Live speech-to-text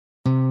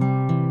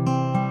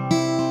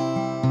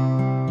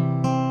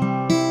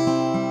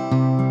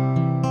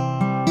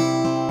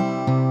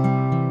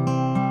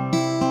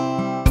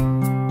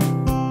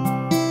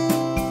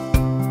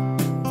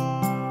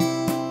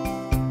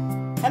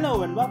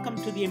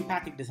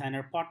Empathic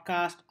Designer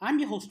podcast. I'm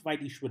your host,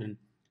 Vaidishwaran.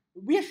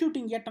 We are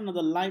shooting yet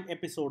another live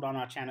episode on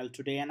our channel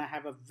today, and I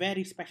have a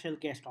very special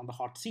guest on the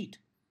hot seat.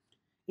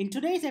 In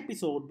today's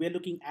episode, we're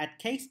looking at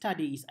case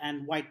studies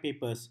and white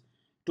papers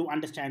to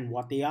understand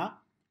what they are,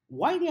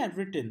 why they are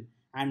written,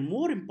 and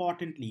more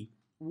importantly,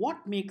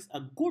 what makes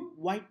a good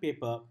white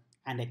paper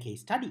and a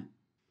case study.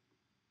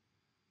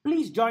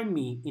 Please join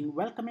me in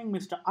welcoming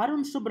Mr.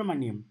 Arun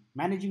Subramaniam,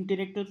 Managing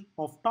Director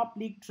of Top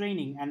League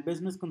Training and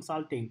Business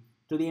Consulting,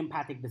 to the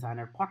Empathic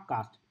Designer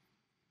podcast.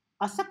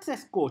 A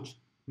success coach,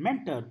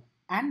 mentor,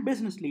 and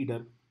business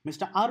leader,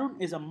 Mr.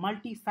 Arun is a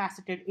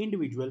multifaceted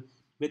individual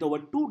with over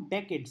 2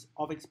 decades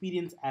of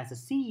experience as a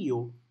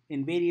CEO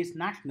in various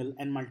national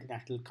and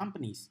multinational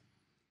companies.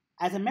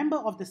 As a member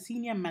of the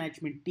senior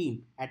management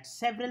team at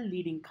several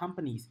leading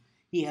companies,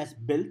 he has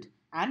built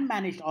and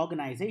managed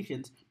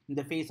organizations in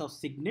the face of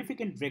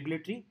significant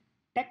regulatory,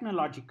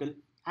 technological,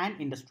 and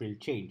industrial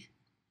change.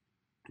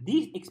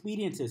 These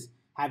experiences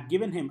have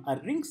given him a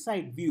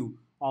ringside view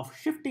of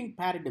shifting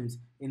paradigms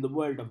in the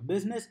world of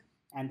business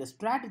and the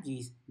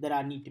strategies that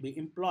are need to be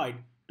employed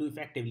to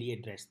effectively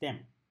address them.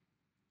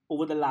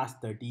 Over the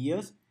last 30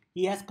 years,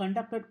 he has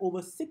conducted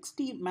over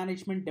 60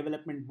 management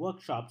development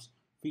workshops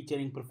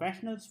featuring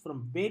professionals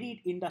from varied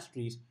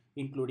industries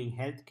including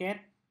healthcare,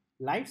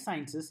 life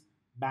sciences,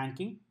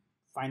 banking,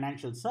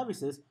 financial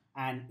services,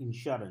 and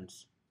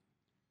insurance.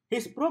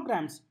 His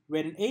programs were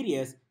in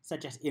areas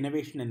such as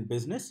innovation in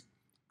business,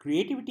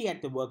 creativity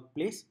at the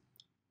workplace,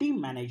 team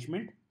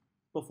management,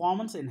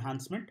 performance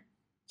enhancement,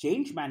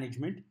 change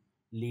management,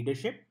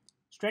 leadership,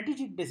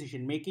 strategic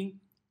decision making,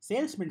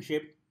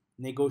 salesmanship,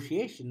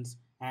 negotiations,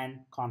 and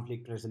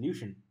conflict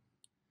resolution.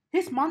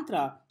 His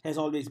mantra has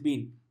always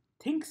been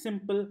think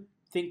simple,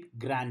 think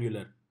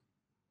granular.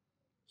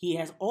 He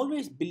has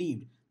always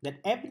believed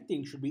that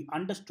everything should be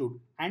understood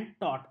and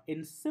taught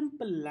in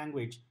simple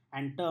language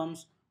and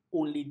terms,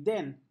 only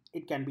then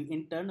it can be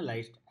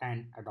internalized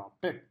and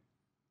adopted.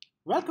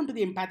 Welcome to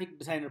the Empathic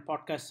Designer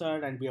podcast,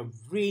 sir, and we are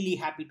really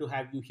happy to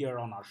have you here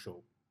on our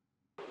show.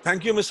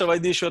 Thank you, Mr.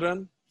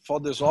 Vaidishwaran, for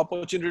this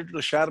opportunity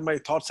to share my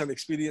thoughts and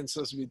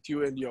experiences with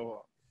you and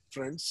your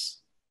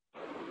friends.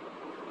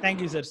 Thank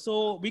you, sir.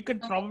 So we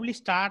could probably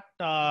start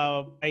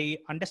by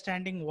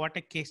understanding what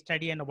a case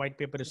study and a white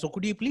paper is. So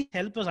could you please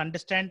help us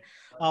understand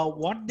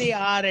what they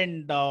are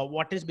and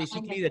what is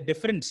basically the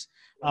difference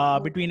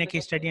between a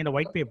case study and a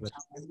white paper?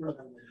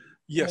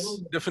 Yes,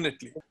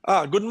 definitely.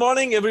 Good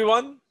morning,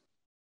 everyone.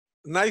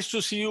 Nice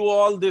to see you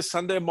all this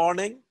Sunday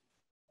morning,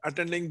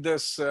 attending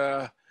this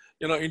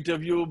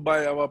interview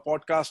by our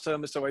podcaster,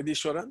 Mr.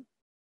 Vaidishwaran.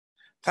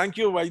 Thank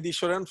you,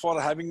 Vaidishwaran,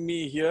 for having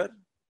me here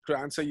to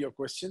answer your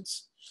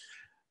questions.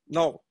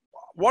 Now,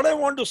 what I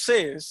want to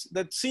say is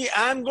that, see,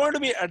 I'm going to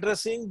be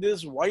addressing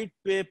this white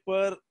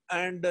paper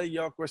and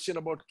your question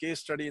about case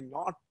study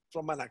not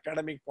from an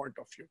academic point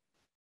of view.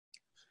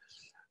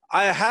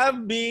 I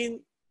have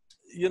been,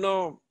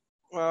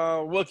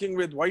 working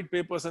with white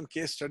papers and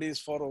case studies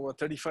for over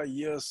 35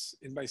 years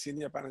in my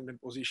senior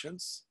management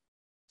positions.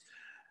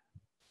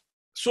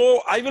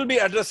 So I will be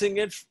addressing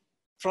it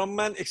from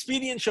an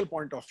experiential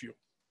point of view.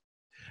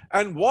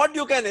 And what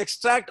you can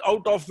extract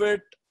out of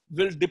it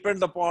will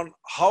depend upon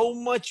how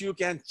much you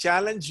can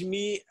challenge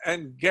me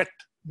and get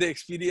the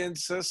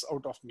experiences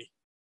out of me.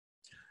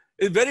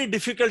 It's very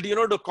difficult,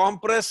 to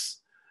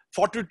compress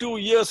 42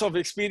 years of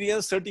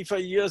experience, 35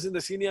 years in the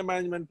senior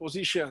management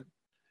position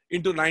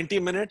into 90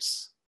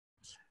 minutes.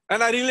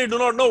 And I really do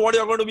not know what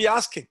you're going to be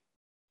asking,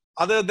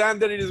 other than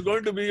that it is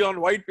going to be on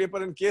white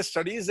paper and case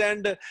studies.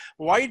 And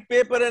white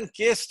paper and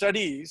case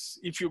studies,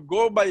 if you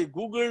go by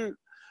Google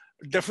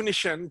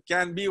definition,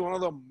 can be one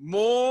of the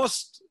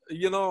most,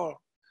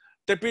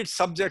 tepid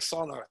subjects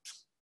on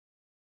earth.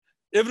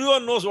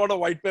 Everyone knows what a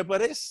white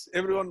paper is.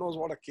 Everyone knows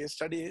what a case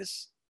study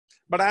is.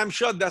 But I am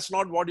sure that's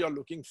not what you're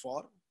looking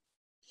for.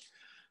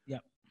 Yeah.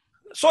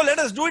 So let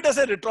us do it as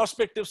a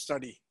retrospective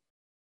study,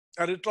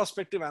 a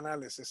retrospective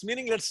analysis,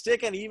 meaning let's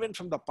take an event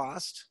from the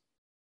past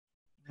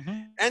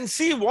and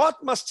see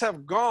what must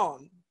have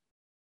gone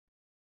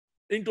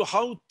into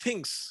how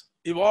things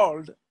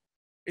evolved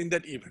in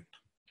that event.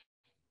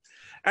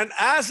 And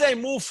as I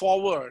move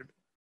forward,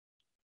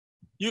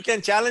 you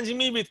can challenge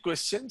me with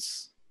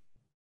questions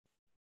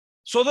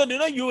so that,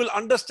 you will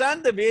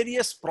understand the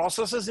various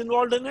processes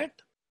involved in it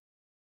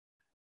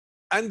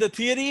and the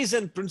theories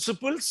and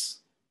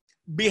principles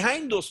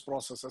behind those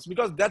processes,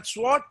 because that's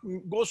what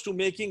goes to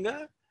making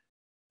a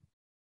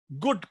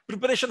good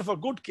preparation of a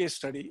good case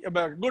study,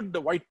 a good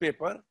white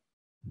paper,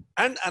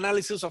 and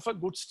analysis of a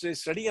good case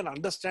study and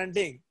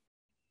understanding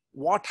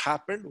what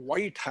happened, why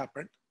it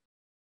happened,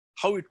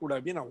 how it could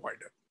have been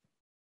avoided.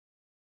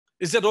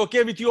 Is that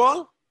okay with you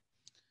all?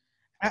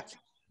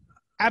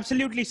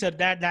 Absolutely, sir.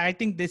 That I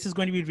think this is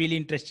going to be really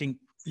interesting.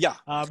 Yeah.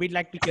 We'd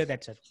like to hear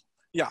that, sir.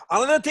 Yeah.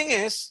 Another thing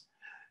is,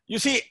 you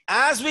see,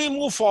 as we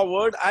move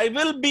forward, I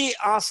will be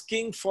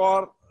asking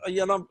for,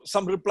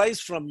 some replies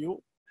from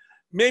you.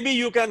 Maybe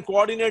you can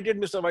coordinate it,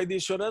 Mr.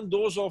 Vaidishwaran.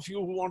 Those of you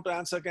who want to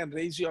answer can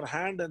raise your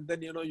hand and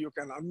then, you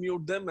can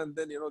unmute them and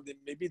then,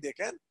 maybe they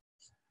can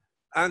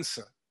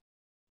answer.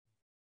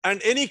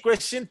 And any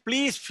question,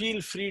 please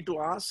feel free to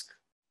ask,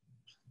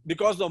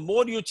 because the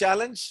more you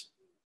challenge,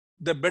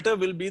 the better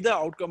will be the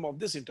outcome of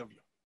this interview.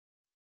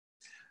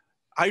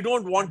 I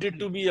don't want it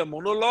to be a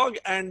monologue,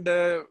 and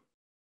there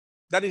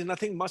is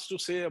nothing much to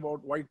say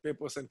about white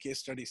papers and case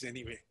studies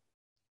anyway.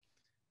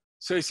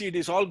 So you see, it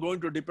is all going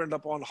to depend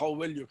upon how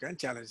well you can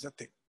challenge the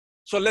thing.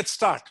 So let's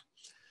start.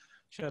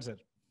 Sure, sir.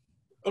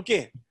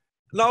 Okay.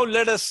 Now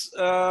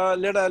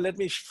let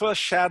me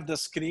first share the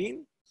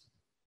screen.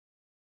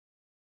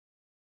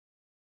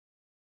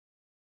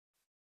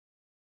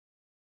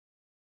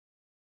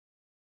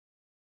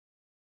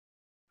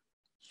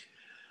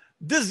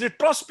 This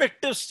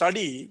retrospective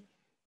study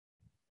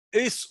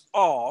is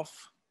of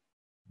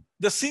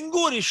the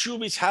Singur issue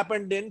which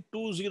happened in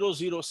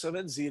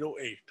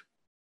 2007-08.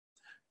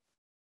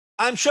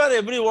 I'm sure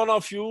every one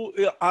of you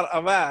are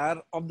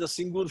aware of the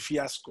Singur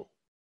fiasco,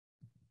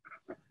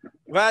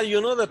 where,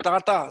 you know, the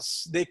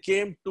Tatas, they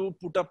came to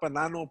put up a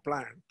nano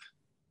plant.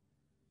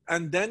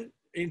 And then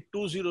in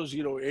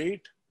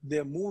 2008,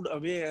 they moved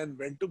away and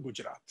went to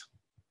Gujarat.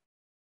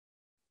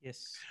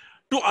 Yes.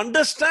 To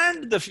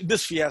understand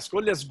this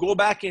fiasco, let's go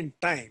back in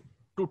time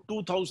to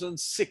 2000.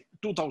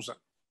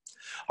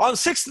 On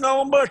 6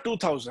 November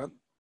 2000,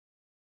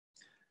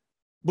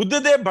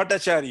 Buddhadev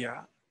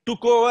Bhattacharya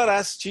took over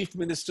as chief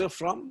minister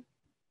from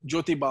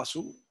Jyoti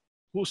Basu,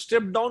 who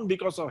stepped down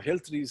because of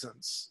health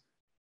reasons,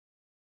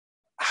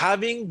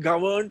 having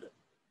governed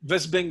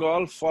West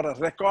Bengal for a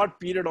record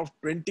period of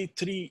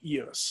 23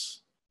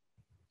 years.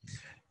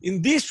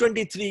 In these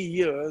 23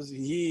 years,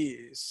 he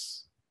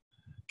is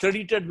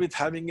credited with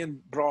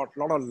having brought a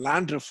lot of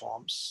land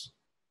reforms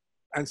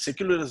and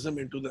secularism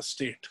into the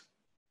state.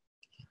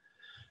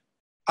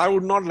 I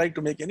would not like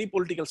to make any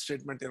political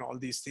statement in all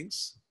these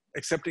things,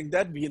 excepting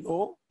that we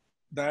know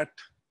that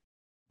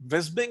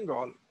West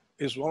Bengal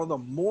is one of the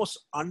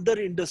most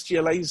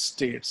under-industrialized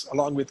states,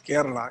 along with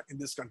Kerala, in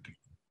this country.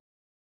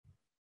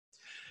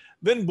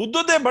 When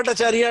Buddhadev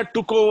Bhattacharya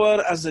took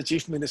over as the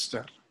chief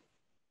minister,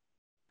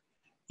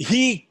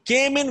 he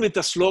came in with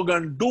a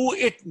slogan, "Do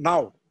it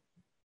now."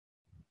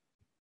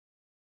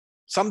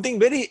 Something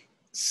very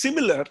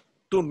similar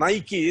to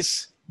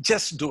Nike's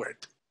 "Just Do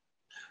It."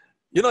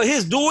 You know,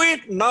 his "Do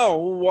It Now"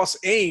 was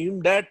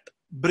aimed at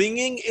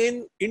bringing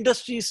in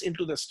industries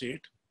into the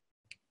state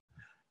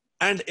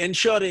and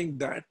ensuring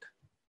that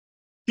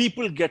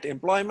people get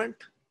employment,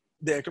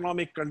 the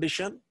economic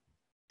condition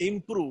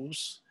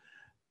improves.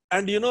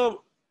 And, you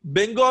know,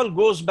 Bengal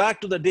goes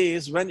back to the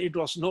days when it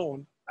was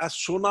known as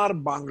Sonar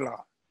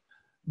Bangla.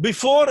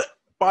 Before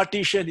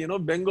partition, you know,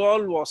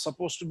 Bengal was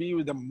supposed to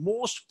be the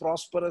most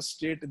prosperous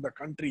state in the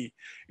country.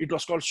 It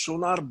was called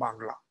Sonar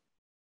Bangla.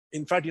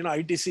 In fact, you know,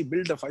 ITC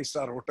built a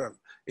 5-star hotel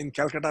in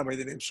Calcutta by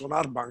the name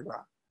Sonar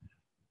Bangla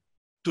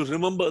to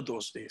remember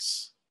those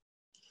days.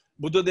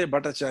 Buddhadev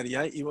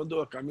Bhattacharya, even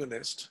though a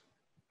communist,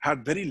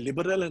 had very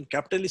liberal and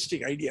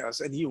capitalistic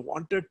ideas, and he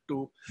wanted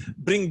to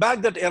bring back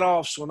that era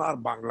of Sonar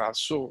Bangla.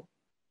 So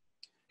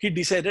he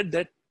decided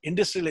that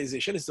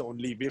industrialization is the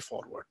only way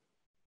forward.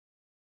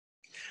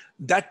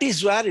 That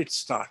is where it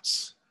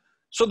starts.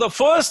 So the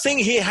first thing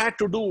he had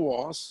to do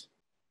was,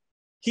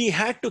 he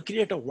had to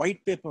create a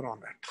white paper on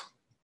it.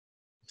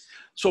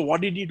 So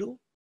what did he do?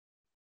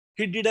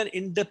 He did an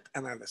in-depth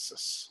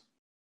analysis.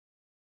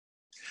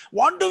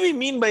 What do we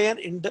mean by an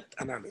in-depth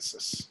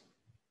analysis?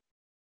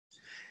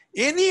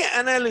 Any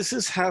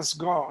analysis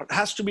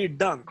has to be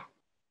done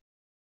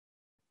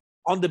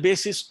on the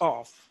basis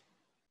of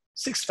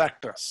 6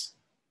 factors.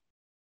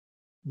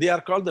 They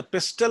are called the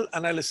PESTEL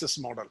analysis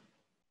model.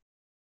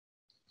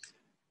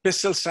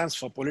 PESTEL stands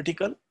for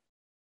political,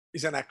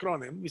 is an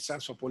acronym which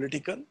stands for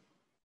political.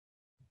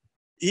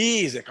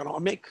 E is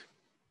economic,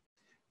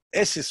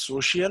 S is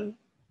social,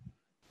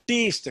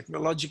 T is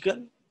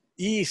technological,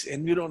 E is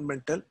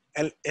environmental,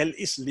 L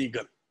is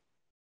legal.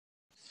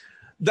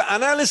 The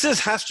analysis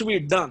has to be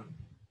done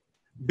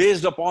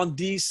based upon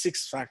these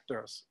 6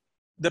 factors.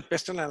 The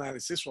PESTEL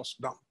analysis was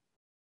done.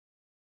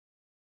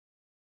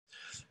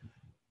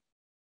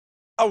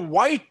 A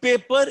white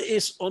paper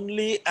is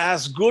only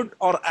as good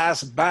or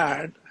as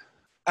bad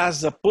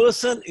as the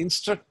person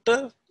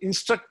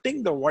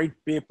instructing the white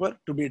paper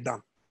to be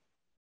done.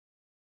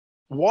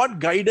 What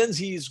guidance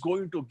he is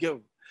going to give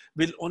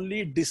will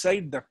only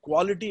decide the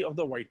quality of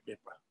the white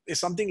paper. It's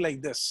something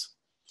like this.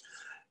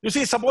 You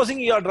see,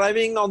 supposing you are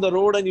driving on the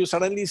road and you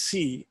suddenly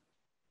see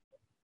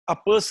a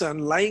person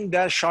lying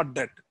there shot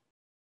dead.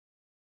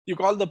 You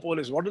call the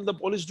police. What will the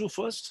police do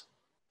first?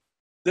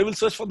 They will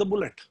search for the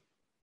bullet.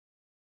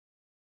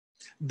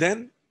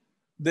 Then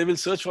they will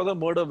search for the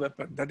murder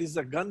weapon. That is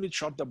the gun which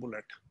shot the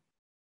bullet.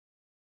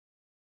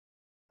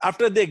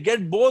 After they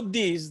get both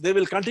these, they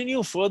will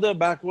continue further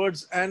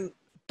backwards and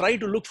try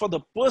to look for the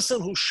person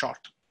who shot.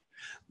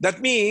 That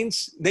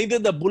means neither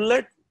the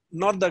bullet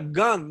nor the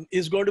gun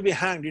is going to be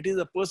hanged. It is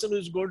the person who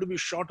is going to be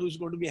shot who is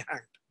going to be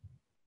hanged.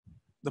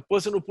 The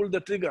person who pulled the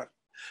trigger.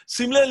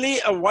 Similarly,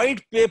 a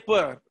white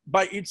paper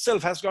by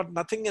itself has got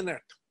nothing in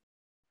it.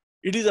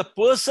 It is a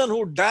person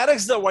who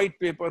directs the white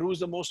paper who is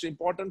the most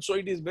important. So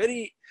it is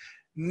very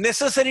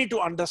necessary to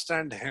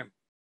understand him.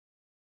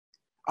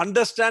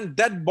 Understand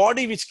that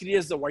body which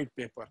creates the white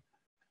paper.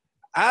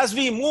 As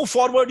we move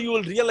forward, you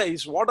will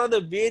realize what are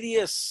the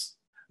various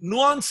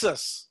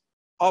nuances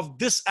of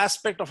this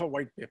aspect of a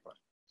white paper.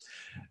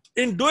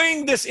 In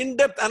doing this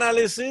in-depth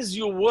analysis,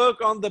 you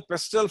work on the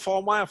pastel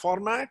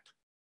format.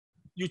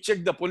 You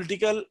check the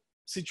political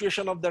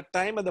situation of that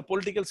time, and the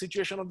political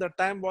situation of that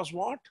time was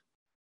what?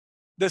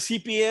 The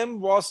CPM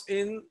was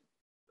in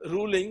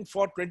ruling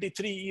for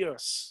 23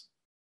 years.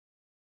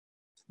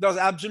 There was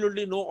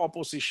absolutely no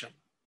opposition.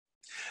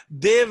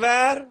 They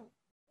were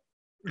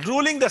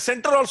ruling the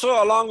center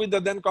also along with the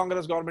then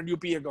Congress government,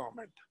 UPA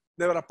government.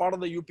 They were a part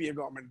of the UPA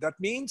government. That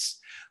means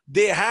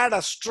they had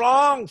a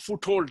strong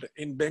foothold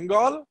in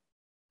Bengal.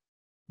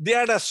 They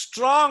had a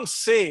strong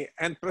say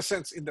and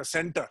presence in the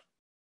center.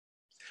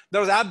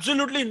 There was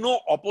absolutely no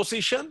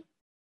opposition.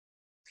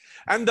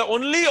 And the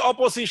only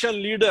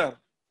opposition leader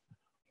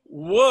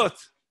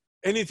worth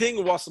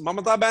anything was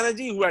Mamata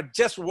Banerjee, who had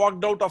just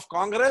walked out of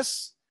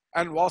Congress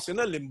and was in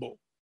a limbo.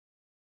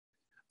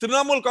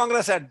 Trinamool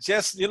Congress had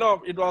just,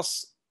 it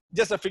was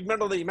just a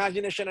figment of the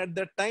imagination at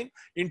that time.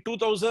 In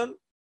 2000,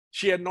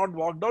 she had not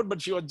walked out,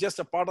 but she was just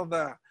a part of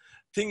the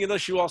thing.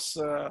 She was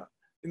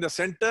in the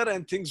center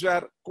and things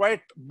were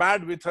quite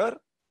bad with her.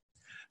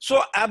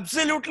 So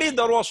absolutely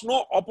there was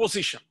no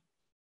opposition.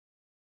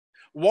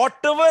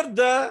 Whatever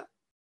the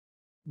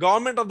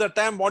government of the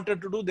time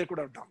wanted to do, they could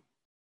have done.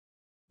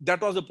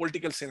 That was the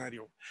political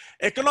scenario.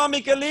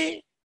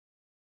 Economically,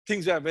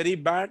 things were very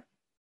bad.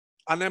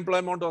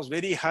 Unemployment was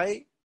very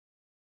high.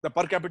 The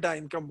per capita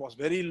income was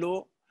very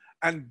low.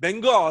 And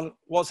Bengal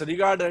was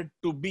regarded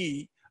to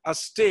be a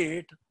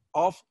state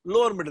of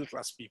lower middle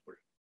class people.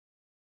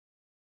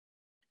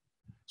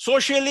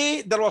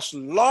 Socially, there was a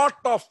lot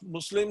of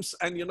Muslims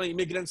and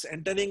immigrants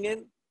entering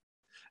in.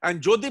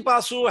 And Jyoti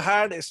Basu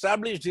had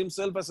established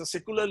himself as a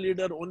secular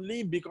leader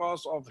only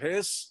because of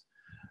his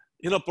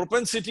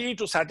propensity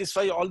to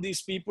satisfy all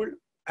these people.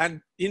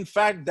 And in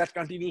fact, that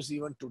continues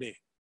even today.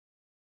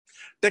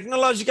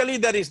 Technologically,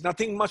 there is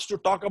nothing much to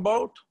talk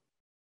about.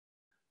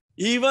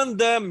 Even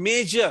the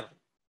major,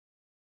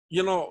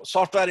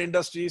 software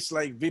industries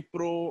like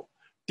Wipro,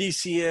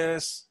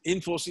 TCS,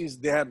 Infosys,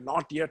 they have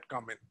not yet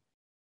come in.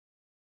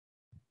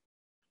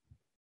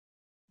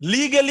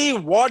 Legally,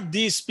 what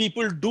these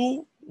people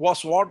do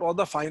was what was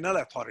the final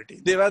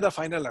authority. They were the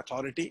final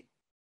authority.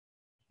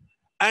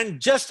 And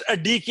just a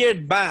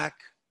decade back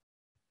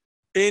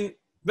in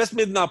West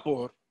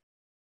Midnapur,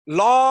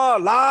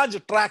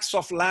 large tracts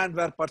of land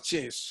were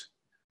purchased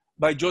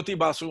by Jyoti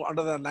Basu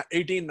under the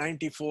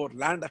 1894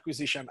 Land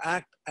Acquisition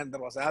Act, and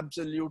there was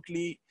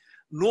absolutely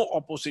no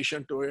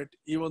opposition to it,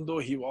 even though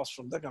he was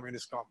from the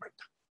communist government.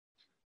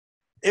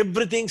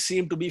 Everything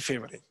seemed to be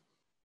favoring.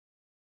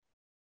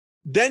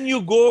 Then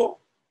you go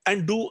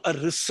and do a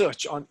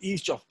research on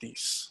each of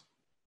these.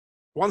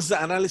 Once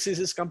the analysis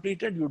is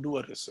completed, you do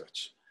a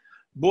research,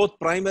 both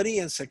primary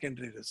and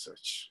secondary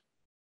research.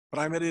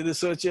 Primary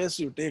research is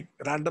you take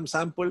random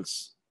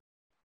samples,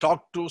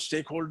 talk to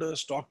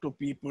stakeholders, talk to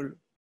people,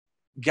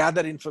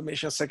 gather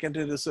information.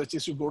 Secondary research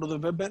is you go to the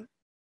web and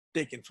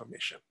take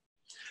information.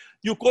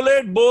 You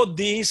collate both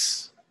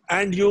these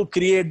and you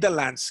create the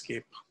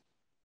landscape.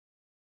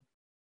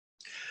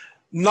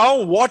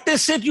 Now, what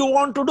is it you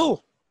want to do?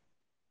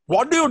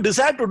 What do you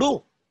decide to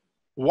do?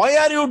 Why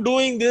are you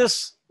doing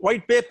this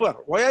white paper?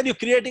 Why are you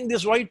creating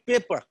this white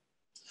paper?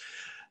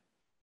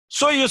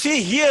 So you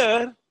see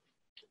here,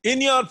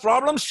 in your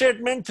problem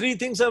statement, 3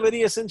 things are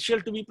very essential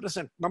to be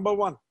present. Number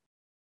 1,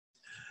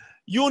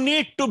 you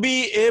need to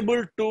be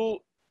able to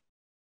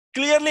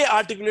clearly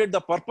articulate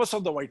the purpose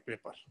of the white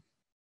paper.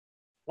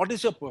 What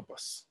is your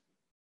purpose?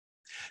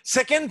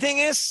 Second thing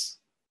is,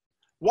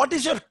 what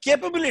is your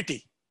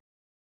capability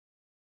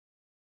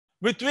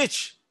with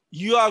which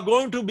you are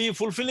going to be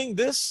fulfilling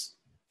this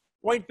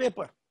white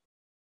paper?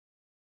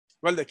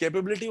 Well, the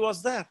capability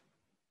was there.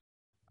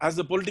 As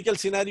the political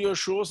scenario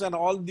shows and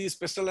all these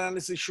pastel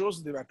analysis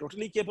shows, they were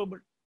totally capable,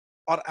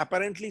 or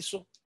apparently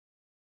so.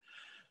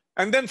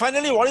 And then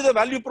finally, what is the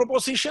value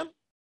proposition?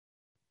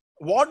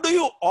 What do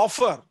you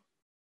offer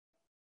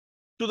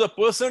to the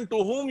person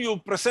to whom you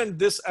present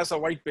this as a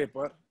white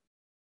paper,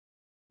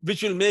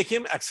 which will make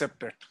him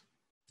accept it?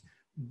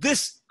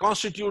 This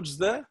constitutes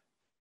the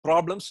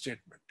problem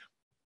statement.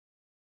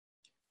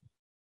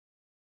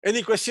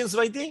 Any questions,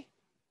 Vaiti?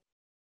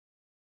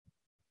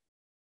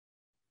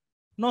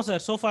 No, sir.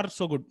 So far,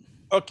 so good.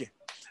 Okay.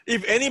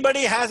 If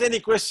anybody has any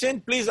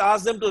question, please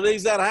ask them to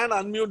raise their hand,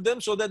 unmute them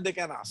so that they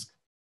can ask.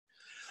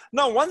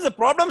 Now, once the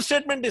problem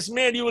statement is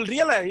made, you will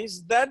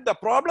realize that the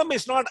problem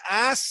is not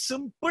as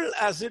simple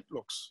as it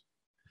looks.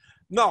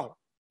 Now,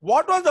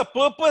 what was the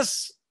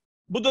purpose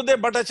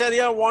Buddhadev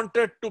Bhattacharya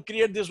wanted to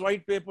create this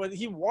white paper?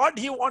 What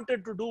he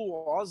wanted to do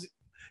was,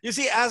 you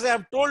see, as I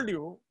have told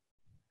you,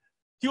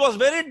 he was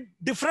very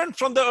different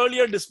from the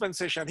earlier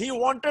dispensation. He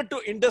wanted to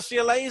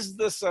industrialize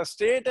this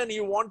state and he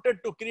wanted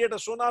to create a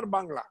Sonar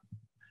Bangla.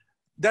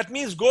 That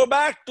means go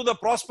back to the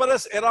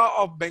prosperous era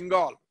of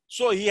Bengal.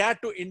 So he had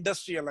to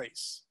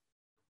industrialize.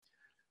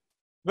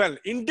 Well,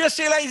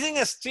 industrializing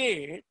a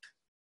state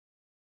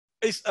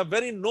is a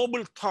very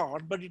noble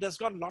thought, but it has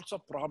got lots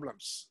of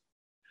problems.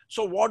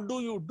 So what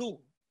do?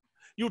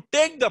 You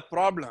take the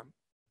problem,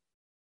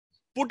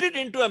 put it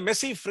into a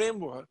messy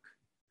framework,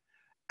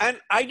 and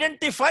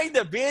identify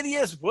the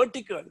various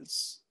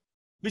verticals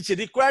which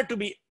require to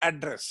be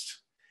addressed.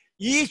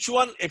 Each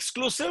one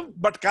exclusive,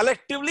 but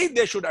collectively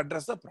they should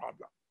address the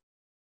problem.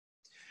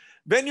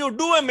 When you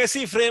do a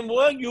messy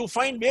framework, you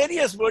find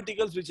various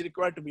verticals which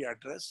require to be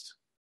addressed.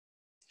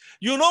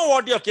 You know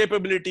what your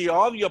capability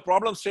of, your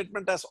problem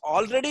statement has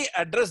already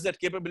addressed that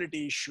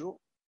capability issue.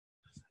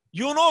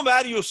 You know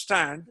where you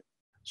stand.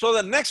 So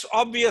the next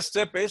obvious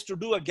step is to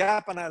do a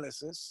gap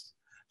analysis,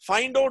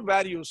 find out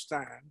where you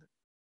stand,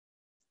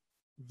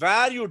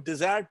 where you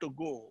desire to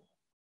go,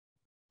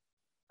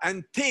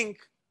 and think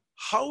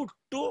how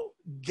to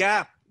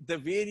gap the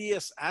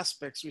various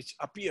aspects which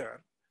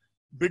appear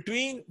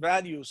between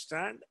where you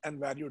stand and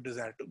where you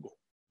desire to go.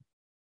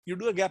 You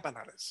do a gap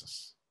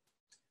analysis.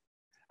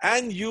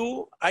 And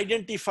you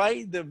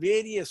identify the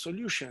various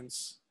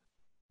solutions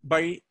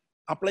by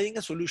applying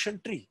a solution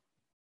tree.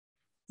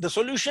 The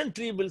solution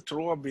tree will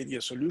throw up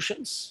various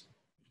solutions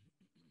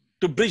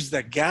to bridge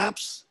the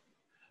gaps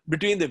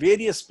between the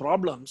various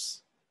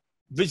problems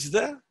which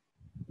the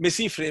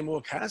messy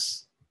framework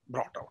has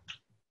brought out.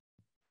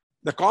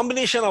 The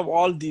combination of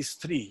all these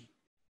three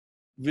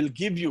will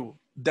give you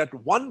that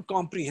one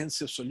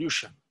comprehensive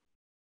solution,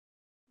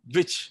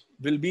 which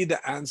will be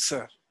the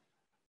answer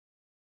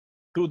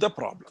to the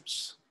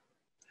problems.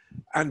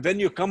 And when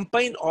you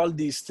combine all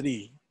these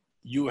three,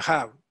 you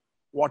have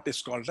what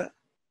is called a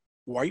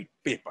white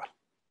paper.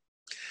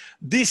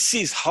 This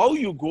is how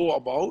you go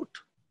about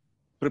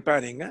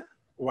preparing a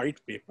white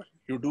paper.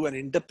 You do an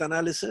in-depth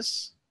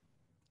analysis.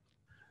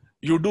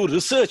 You do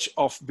research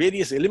of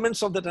various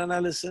elements of that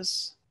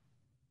analysis.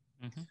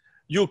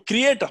 You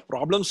create a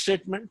problem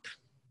statement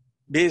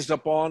based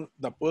upon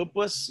the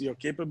purpose, your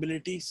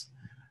capabilities,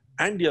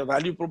 and your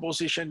value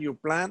proposition you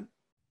plan.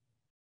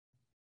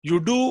 You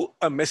do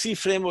a messy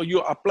framework. You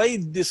apply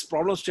this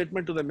problem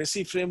statement to the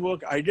messy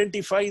framework,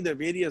 identify the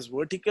various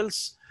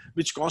verticals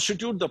which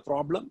constitute the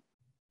problem,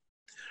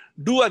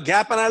 do a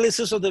gap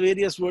analysis of the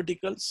various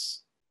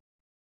verticals.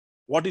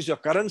 What is your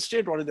current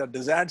state? What is the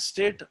desired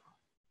state?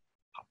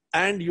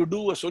 And you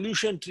do a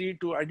solution tree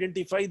to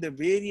identify the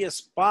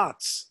various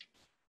paths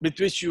with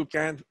which you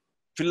can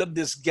fill up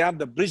this gap,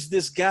 bridge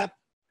this gap.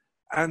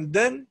 And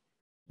then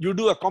you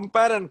do a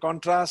compare and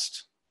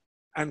contrast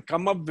and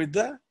come up with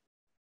the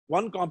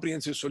one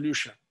comprehensive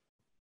solution.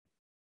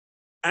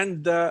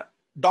 And the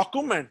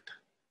document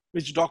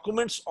which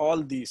documents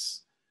all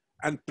these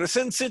and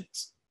presents it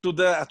to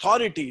the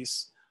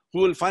authorities who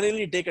will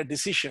finally take a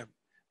decision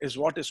is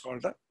what is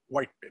called a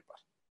white paper.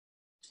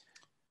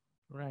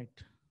 Right.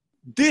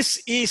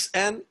 This is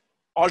an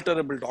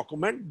alterable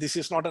document. This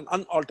is not an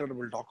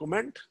unalterable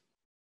document.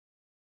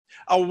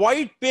 A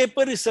white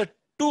paper is a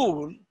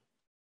tool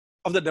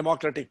of the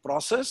democratic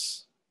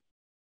process.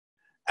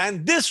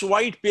 And this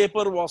white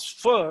paper was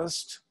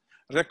first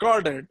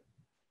recorded,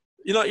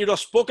 it was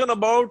spoken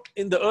about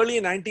in the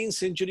early 19th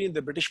century in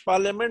the British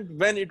Parliament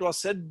when it was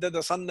said that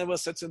the sun never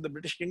sets in the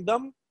British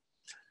Kingdom.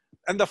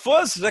 And the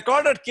first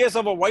recorded case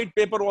of a white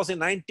paper was in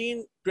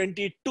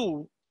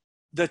 1922.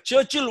 The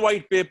Churchill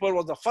white paper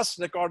was the first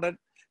recorded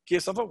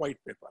case of a white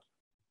paper.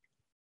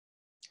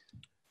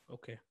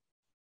 Okay.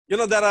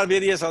 There are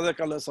various other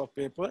colors of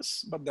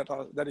papers, but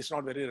that is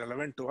not very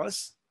relevant to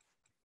us.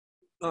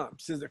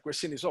 Since the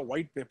question is a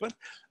white paper,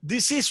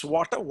 this is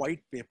what a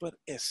white paper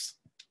is.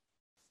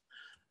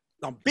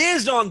 Now,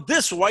 based on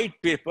this white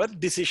paper,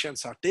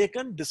 decisions are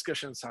taken,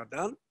 discussions are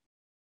done.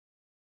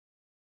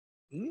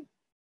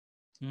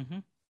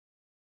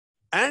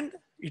 And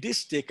it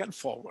is taken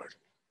forward.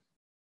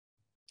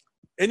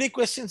 Any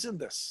questions in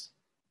this?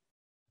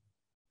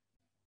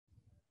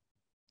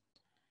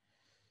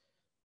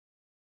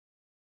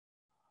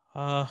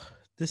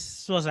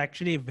 This was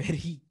actually a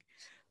very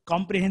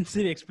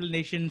comprehensive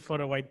explanation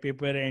for a white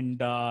paper. And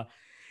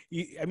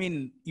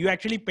you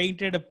actually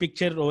painted a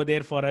picture over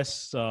there for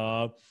us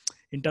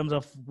in terms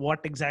of what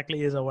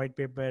exactly is a white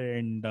paper.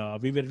 And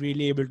we were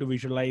really able to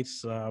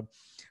visualize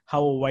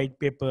how a white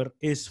paper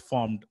is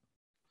formed.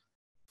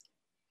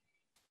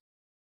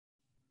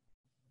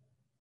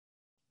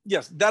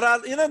 Yes, there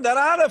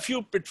are a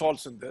few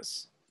pitfalls in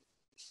this.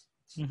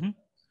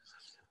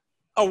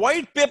 A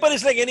white paper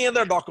is like any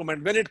other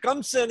document. When it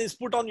comes and is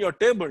put on your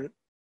table,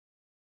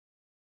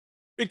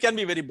 it can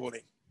be very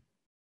boring.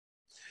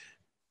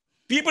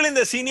 People in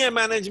the senior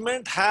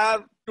management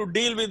have to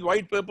deal with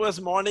white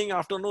papers morning,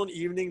 afternoon,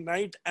 evening,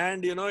 night,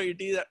 and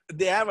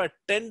they have a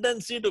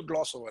tendency to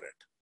gloss over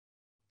it.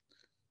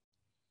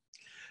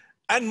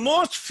 And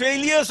most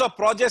failures of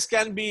projects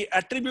can be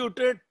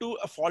attributed to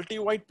a faulty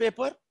white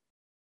paper.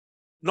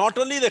 Not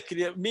only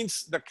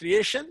the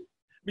creation,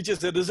 which is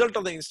the result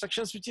of the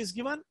instructions which is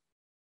given,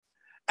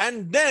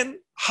 and then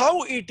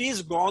how it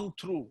is gone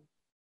through.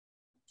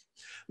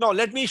 Now,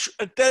 let me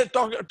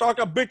talk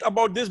a bit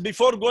about this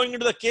before going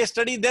into the case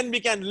study. Then we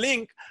can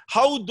link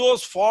how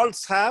those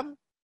faults have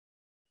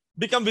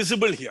become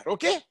visible here.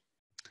 Okay?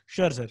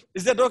 Sure, sir.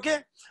 Is that okay?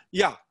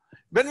 Yeah.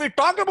 When we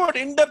talk about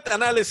in-depth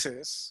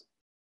analysis,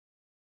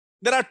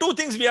 there are two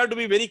things we have to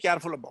be very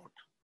careful about.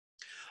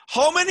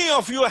 How many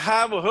of you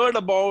have heard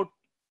about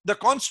the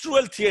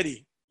construal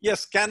theory?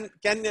 Yes, can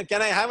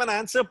I have an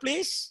answer,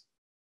 please?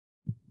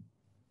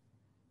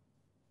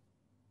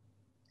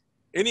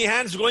 Any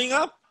hands going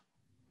up?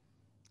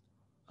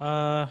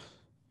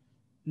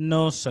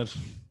 No, sir.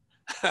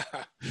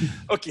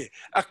 Okay.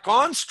 A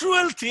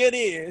construal theory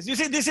is, you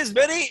see, this is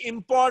very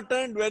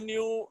important when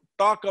you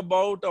talk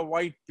about a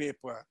white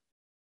paper.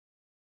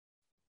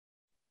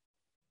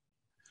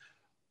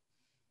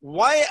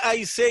 Why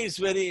I say it's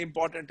very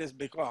important is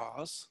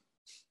because,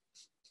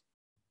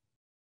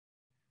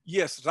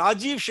 yes,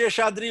 Rajiv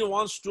Sheshadri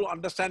wants to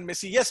understand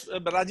Messi. Yes,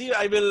 Rajiv,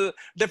 I will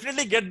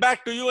definitely get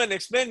back to you and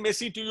explain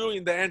Messi to you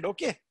in the end.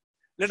 Okay.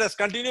 Let us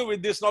continue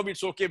with this now.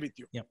 It's okay with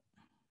you. Yep.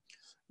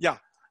 Yeah.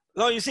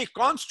 Now, you see,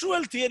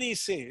 construal theory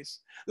says,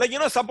 like,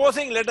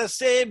 supposing, let us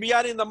say we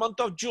are in the month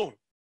of June.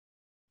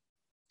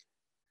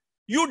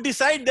 You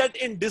decide that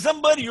in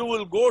December, you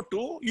will go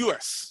to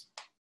US.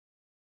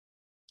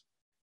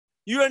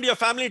 You and your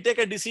family take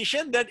a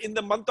decision that in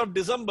the month of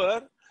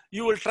December,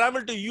 you will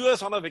travel to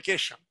US on a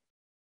vacation.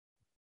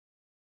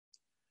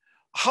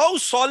 How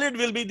solid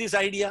will be this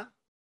idea?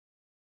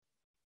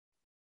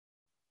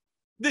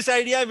 This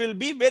idea will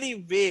be very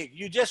vague.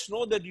 You just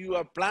know that you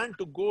are planned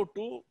to go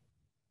to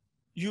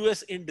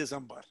US in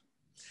December.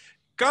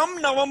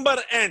 Come November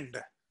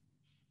end,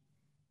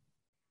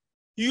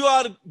 you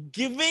are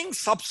giving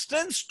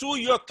substance to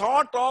your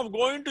thought of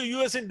going to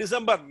US in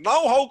December.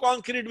 Now, how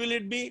concrete will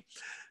it be?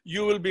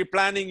 You will be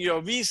planning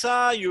your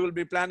visa, you will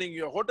be planning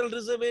your hotel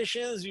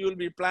reservations, you will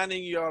be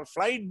planning your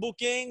flight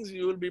bookings,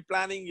 you will be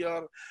planning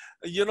your,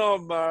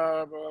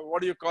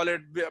 what do you call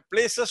it,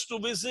 places to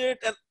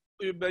visit and,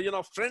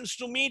 friends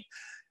to meet.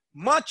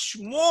 Much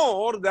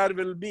more, there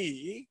will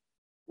be,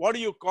 what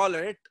do you call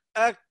it,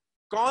 a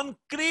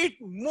concrete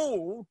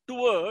move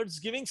towards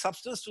giving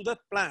substance to that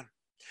plan.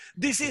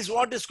 This is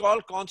what is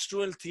called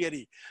construal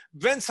theory.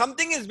 When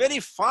something is very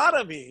far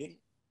away,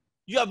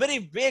 you are very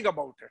vague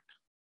about it.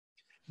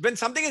 When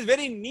something is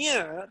very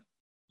near,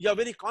 you are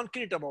very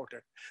concrete about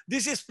it.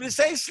 This is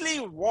precisely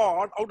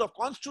what, out of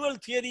construal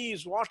theory,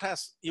 is what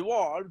has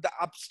evolved the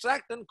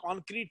abstract and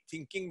concrete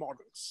thinking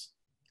models.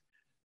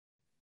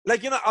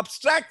 Like,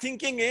 abstract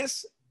thinking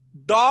is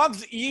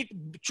dogs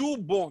chew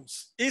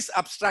bones, is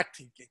abstract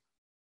thinking.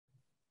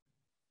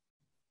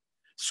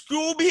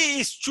 Scooby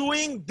is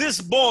chewing this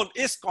bone,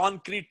 is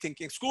concrete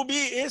thinking.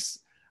 Scooby is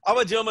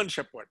our German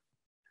Shepherd.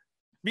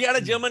 We had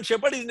a German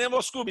Shepherd, his name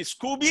was Scooby.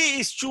 Scooby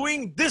is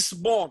chewing this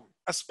bone,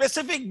 a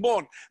specific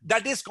bone,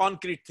 that is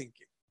concrete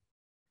thinking.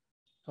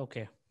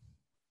 Okay.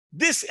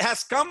 This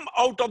has come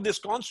out of this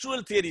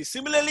construal theory.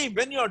 Similarly,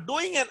 when you are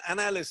doing an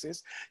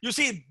analysis, you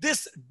see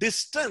this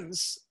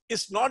distance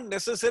is not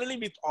necessarily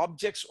with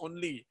objects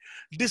only.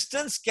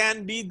 Distance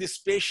can be the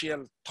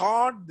spatial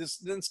thought,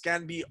 distance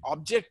can be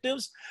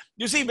objectives.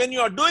 You see, when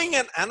you are doing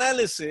an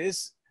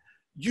analysis,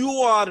 you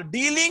are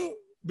dealing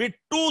with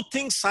two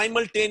things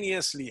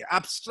simultaneously,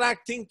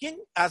 abstract thinking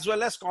as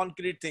well as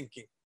concrete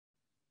thinking.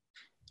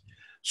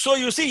 So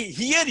you see,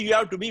 here you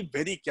have to be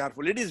very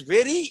careful. It is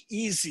very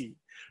easy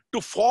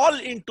to fall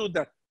into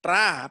the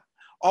trap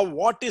of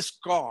what is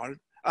called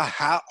a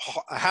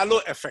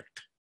halo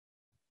effect.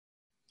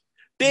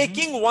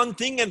 Taking one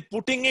thing and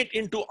putting it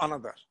into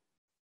another.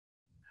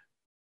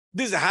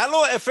 This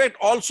halo effect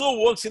also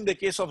works in the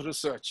case of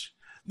research.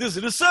 This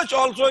research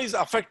also is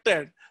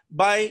affected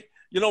by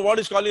what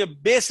is called a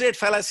base rate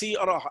fallacy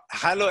or a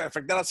halo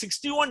effect. There are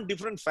 61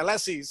 different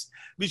fallacies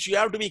which you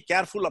have to be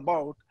careful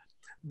about.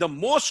 The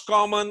most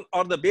common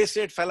are the base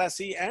rate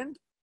fallacy and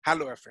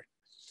halo effect.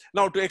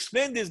 Now, to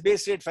explain this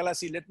base rate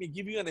fallacy, let me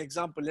give you an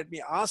example. Let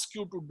me ask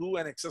you to do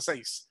an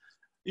exercise.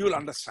 You will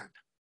understand.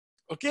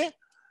 Okay?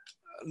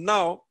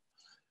 Now,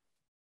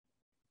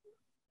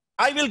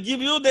 I will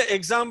give you the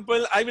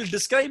example. I will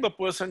describe a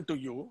person to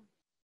you.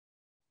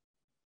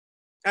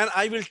 And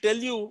I will tell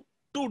you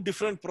two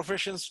different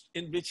professions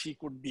in which he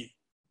could be.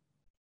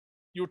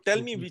 You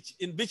tell me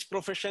in which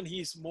profession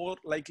he is more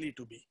likely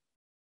to be.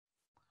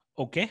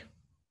 Okay.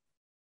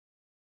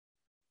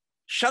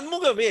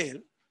 Shanmuga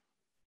Vel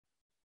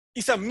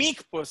is a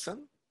meek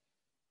person,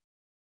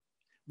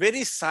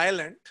 very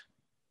silent,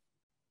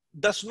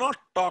 does not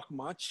talk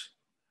much,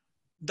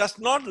 does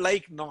not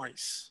like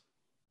noise.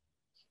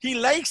 He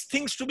likes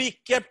things to be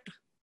kept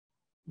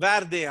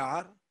where they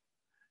are.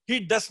 He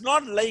does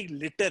not like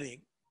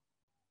littering.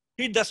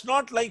 He does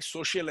not like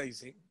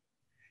socializing.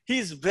 He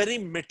is very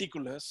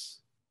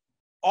meticulous,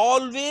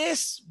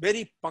 always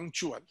very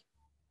punctual,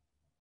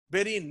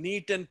 very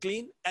neat and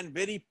clean, and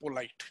very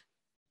polite.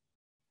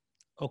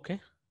 Okay.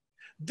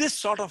 This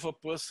sort of a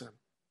person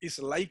is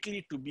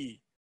likely to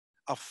be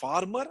a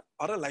farmer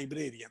or a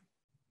librarian.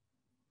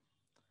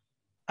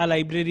 A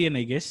librarian,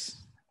 I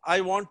guess.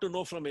 I want to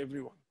know from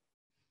everyone.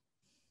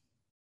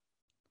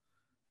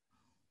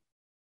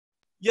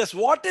 Yes,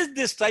 what is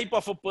this type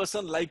of a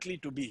person likely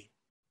to be?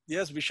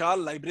 Yes,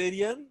 Vishal,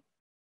 librarian.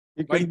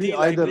 It can be YT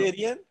either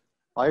librarian.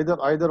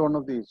 either one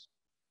of these.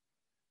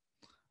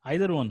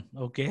 Either one.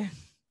 Okay.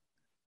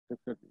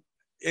 Definitely.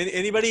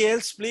 Anybody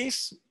else,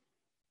 please?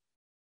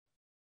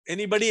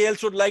 Anybody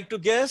else would like to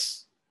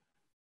guess?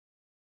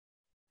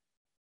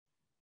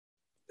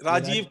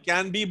 Rajiv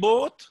can be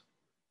both.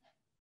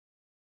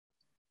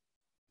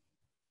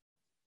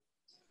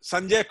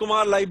 Sanjay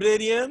Kumar,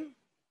 librarian.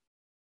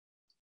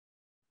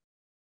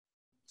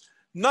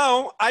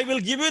 Now, I will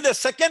give you the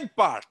second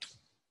part.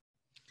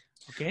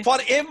 Okay. For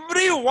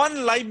every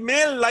one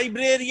male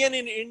librarian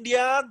in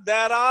India,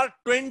 there are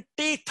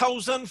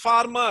 20,000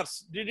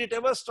 farmers. Did it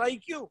ever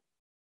strike you?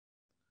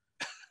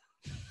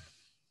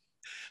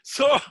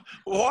 So,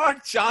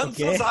 what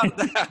chances are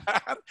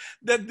there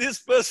that this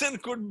person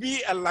could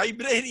be a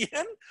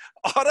librarian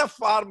or a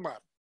farmer?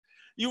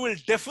 You will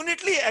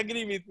definitely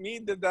agree with me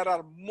that there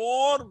are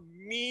more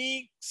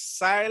meek,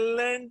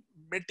 silent,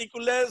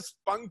 meticulous,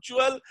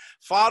 punctual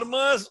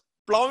farmers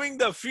plowing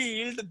the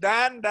field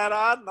than there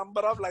are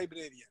number of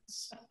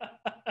librarians.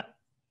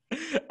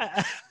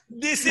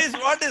 This is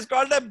what is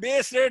called a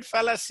base rate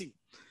fallacy.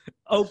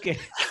 Okay.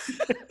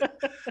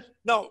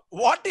 Now,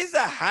 what is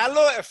the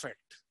halo effect?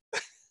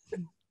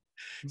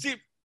 See,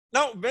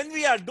 now when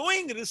we are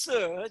doing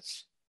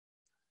research,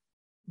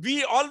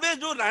 we always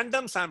do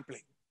random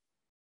sampling.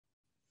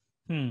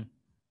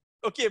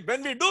 Okay,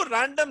 when we do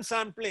random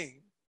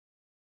sampling,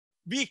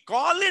 we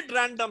call it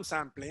random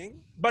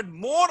sampling, but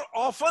more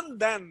often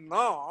than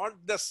not,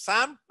 the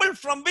sample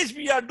from which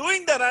we are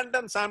doing the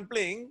random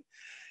sampling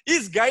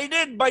is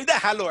guided by the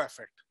halo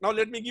effect. Now,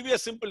 let me give you a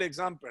simple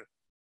example.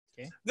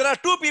 Okay. There are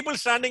two people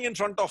standing in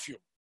front of you.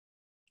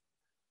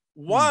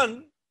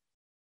 One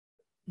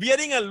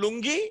wearing a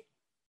lungi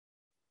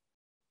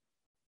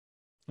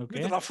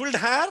with ruffled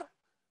hair,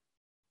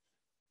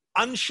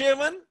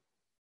 unshaven,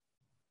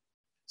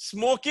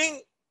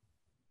 smoking,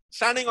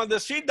 standing on the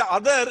street. The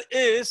other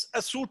is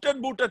a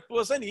suited, booted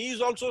person. He is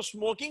also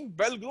smoking,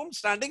 well-groomed,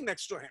 standing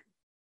next to him.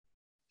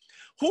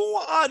 Who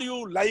are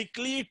you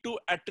likely to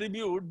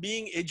attribute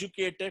being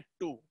educated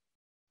to?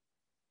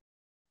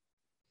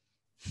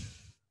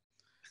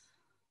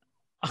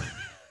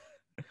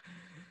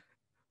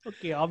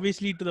 Okay,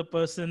 obviously to the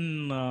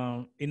person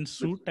in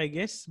suit, I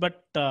guess.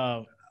 But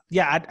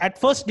yeah, at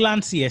first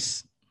glance,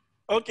 yes.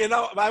 Okay,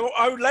 now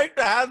I would like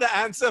to have the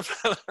answer.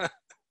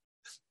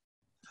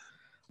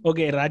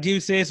 Okay,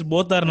 Rajiv says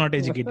both are not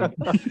educated.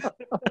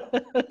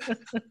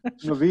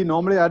 No, we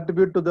normally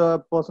attribute to the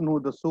person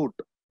with the suit.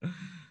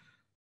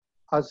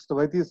 As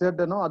Vaiti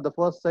said, at the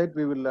first sight,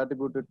 we will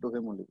attribute it to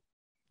him only.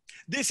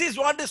 This is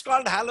what is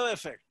called halo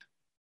effect.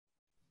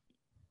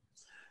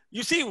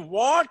 You see,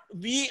 what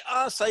we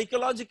are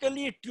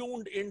psychologically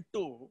tuned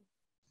into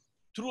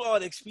through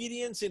our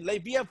experience in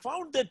life, we have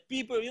found that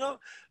people,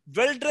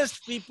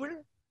 well-dressed people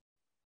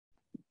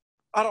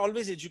are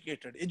always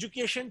educated.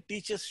 Education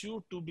teaches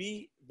you to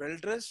be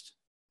well-dressed,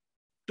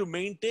 to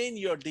maintain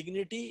your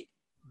dignity,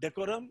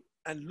 decorum,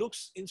 and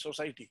looks in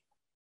society.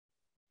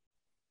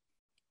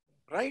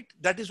 Right?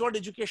 That is what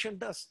education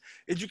does.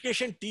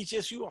 Education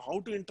teaches you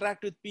how to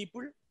interact with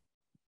people.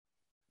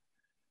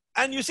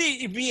 And you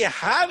see, if we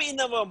have in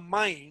our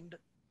mind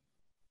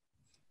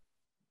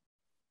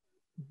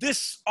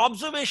this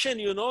observation,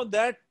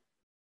 that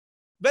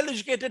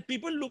well-educated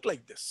people look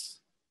like this.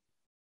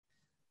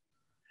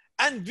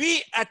 And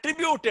we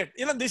attribute it.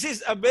 This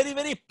is a very,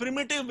 very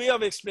primitive way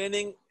of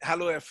explaining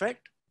halo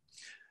effect.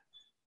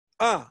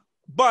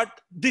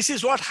 But this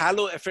is what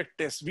halo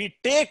effect is. We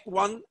take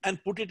one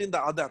and put it in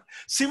the other.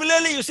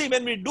 Similarly, you see,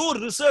 when we do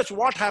research,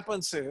 what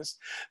happens is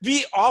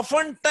we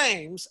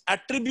oftentimes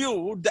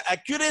attribute the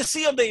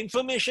accuracy of the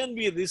information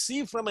we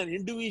receive from an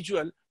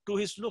individual to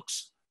his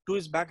looks, to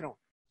his background.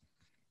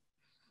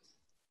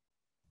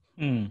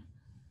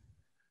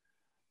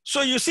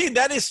 So you see,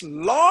 there is a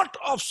lot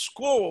of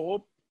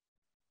scope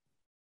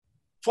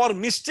for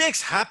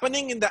mistakes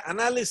happening in the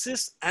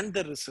analysis and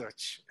the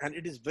research. And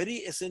it is very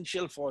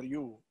essential for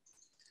you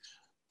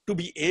to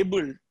be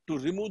able to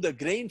remove the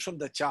grain from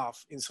the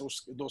chaff in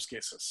those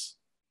cases.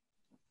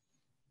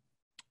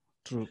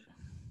 True.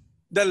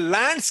 The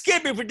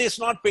landscape, if it is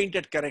not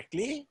painted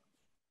correctly,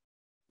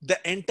 the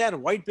entire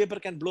white paper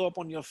can blow up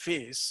on your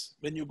face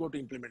when you go to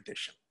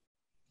implementation.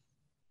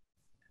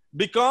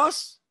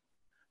 Because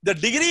the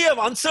degree of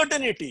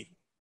uncertainty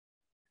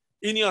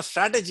in your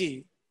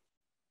strategy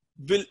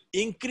will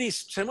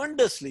increase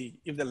tremendously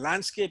if the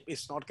landscape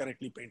is not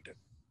correctly painted.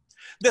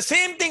 The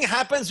same thing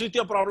happens with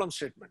your problem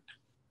statement.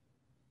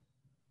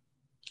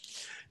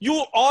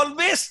 You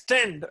always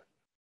tend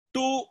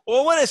to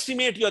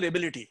overestimate your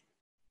ability.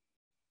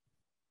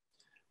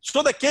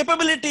 So the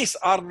capabilities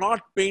are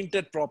not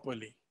painted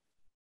properly.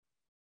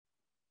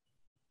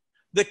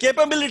 The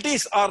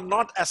capabilities are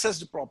not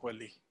assessed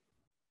properly.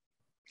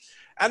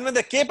 And when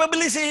the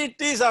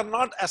capabilities are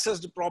not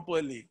assessed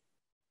properly,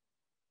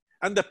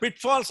 and the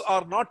pitfalls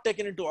are not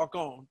taken into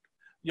account,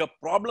 your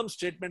problem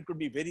statement could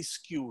be very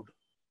skewed.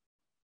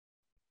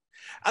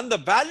 And the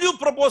value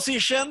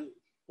proposition,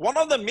 one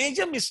of the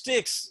major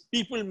mistakes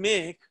people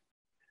make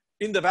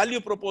in the value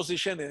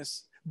proposition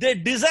is They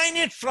design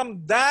it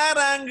from their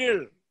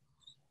angle.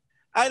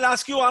 I'll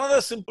ask you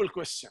another simple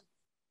question.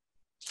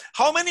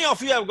 How many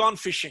of you have gone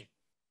fishing?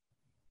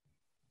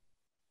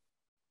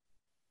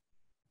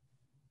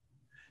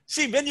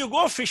 See, when you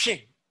go fishing,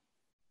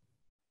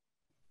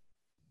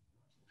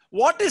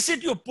 what is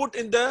it you put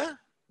in the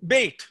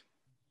bait?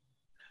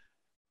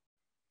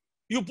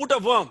 You put a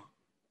worm.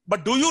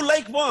 But do you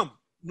like worm?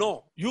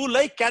 No. You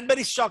like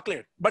Cadbury's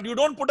chocolate. But you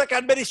don't put a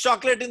Cadbury's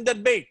chocolate in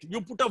that bait.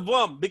 You put a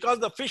worm because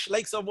the fish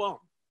likes a worm.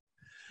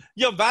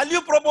 Your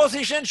value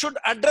proposition should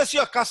address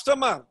your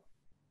customer,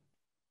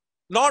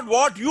 not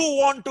what you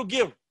want to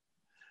give.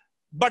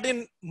 But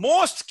in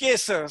most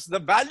cases, the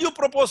value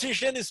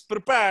proposition is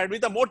prepared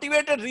with a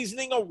motivated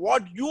reasoning of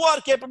what you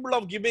are capable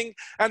of giving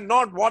and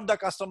not what the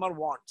customer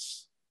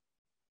wants.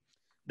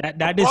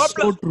 That is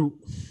so true.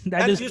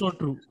 That is so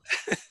true.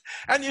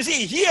 And you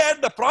see here,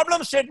 the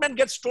problem statement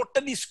gets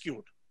totally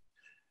skewed.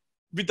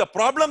 With the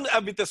problem,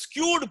 with a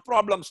skewed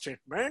problem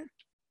statement,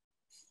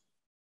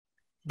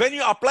 when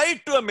you apply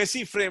it to a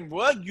messy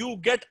framework, you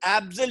get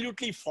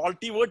absolutely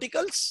faulty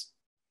verticals.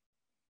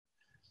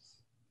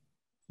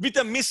 With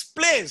a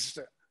misplaced,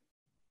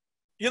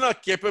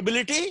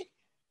 capability,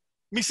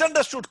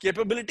 misunderstood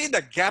capability,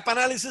 the gap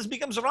analysis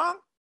becomes wrong.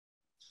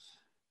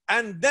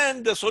 And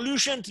then the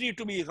solution tree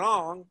to be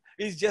wrong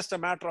is just a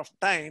matter of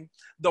time.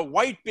 The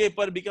white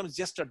paper becomes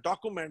just a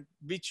document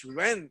which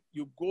when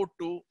you go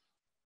to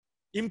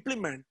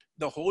implement,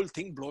 the whole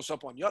thing blows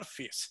up on your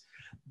face.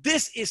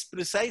 This is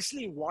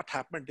precisely what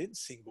happened in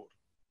Singur.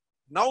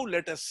 Now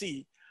let us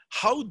see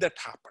how that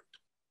happened.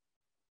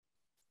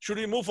 Should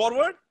we move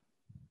forward?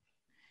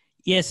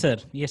 Yes, sir.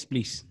 Yes,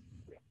 please.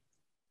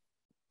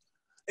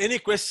 Any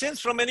questions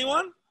from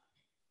anyone?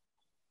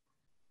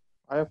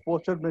 I have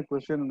posted my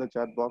question in the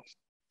chat box.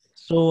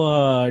 So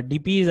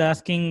DP is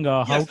asking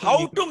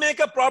how to make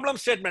a problem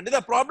statement.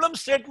 The problem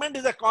statement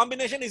is a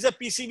combination, is a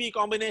PCB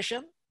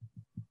combination.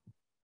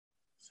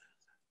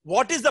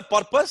 What is the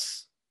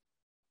purpose?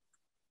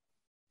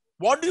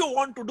 What do you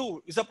want to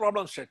do is a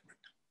problem statement.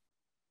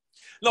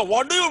 Now,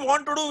 what do you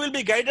want to do will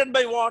be guided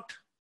by what?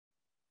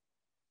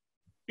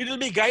 It will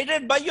be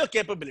guided by your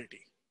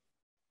capability.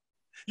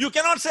 You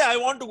cannot say, I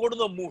want to go to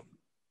the moon.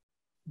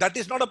 That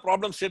is not a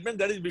problem statement.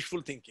 That is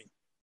wishful thinking.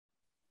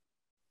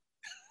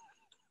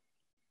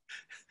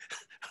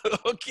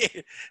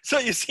 Okay. So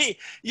you see,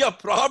 your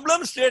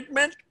problem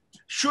statement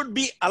should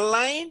be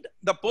aligned.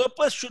 The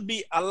purpose should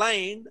be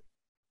aligned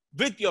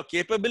with your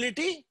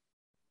capability.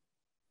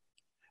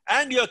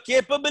 And your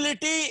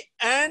capability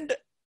and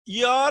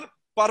your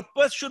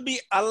purpose should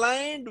be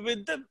aligned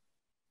with the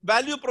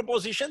value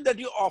proposition that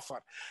you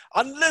offer.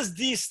 Unless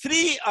these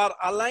three are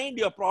aligned,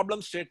 your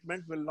problem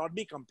statement will not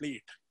be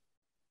complete.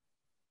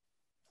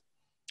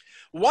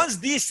 Once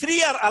these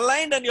three are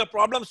aligned and your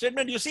problem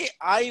statement, you see,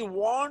 I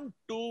want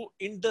to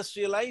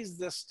industrialize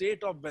the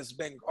state of West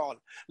Bengal.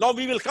 Now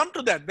we will come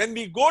to that. When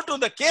we go to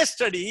the case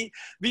study,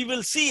 we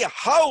will see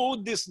how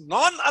this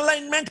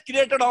non-alignment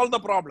created all the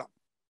problem.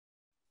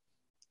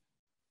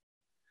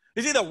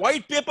 You see, the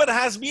white paper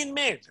has been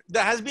made,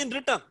 that has been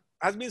written,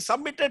 has been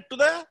submitted to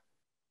the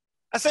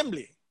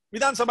assembly,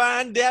 Vidhan Sabha,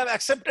 and they have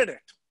accepted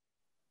it.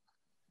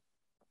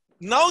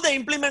 Now the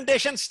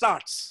implementation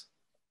starts.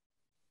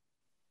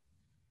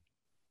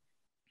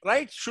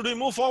 Right? Should we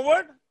move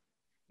forward?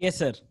 Yes,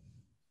 sir.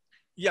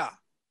 Yeah.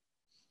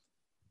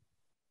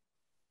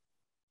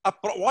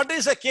 What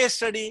is a case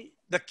study?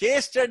 The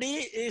case study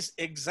is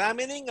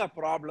examining a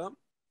problem,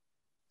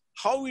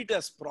 how it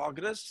has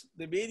progressed,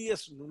 the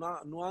various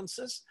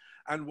nuances,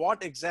 and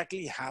what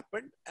exactly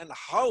happened, and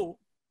how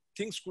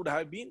things could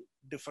have been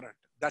different.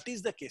 That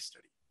is the case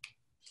study.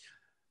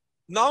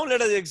 Now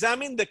let us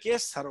examine the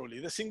case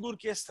thoroughly, the Singur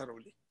case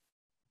thoroughly.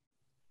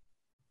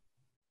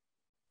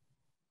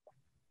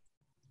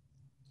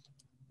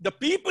 The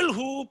people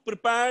who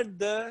prepared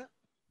the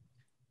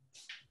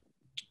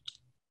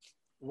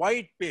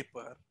white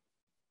paper,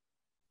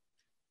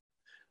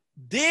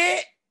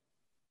 they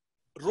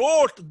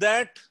wrote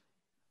that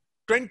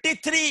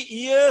 23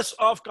 years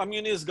of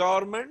communist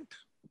government,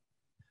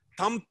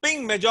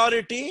 thumping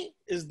majority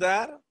is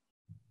there.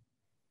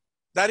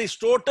 There is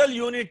total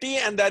unity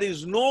and there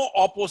is no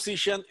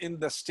opposition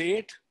in the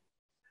state,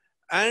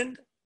 and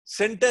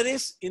center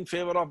is in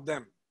favor of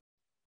them.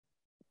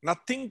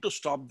 Nothing to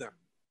stop them.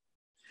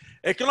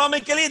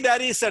 Economically, there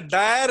is a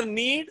dire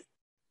need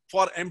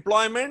for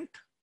employment.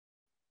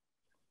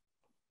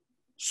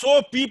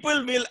 So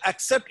people will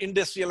accept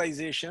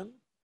industrialization.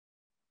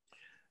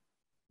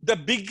 The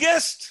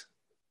biggest,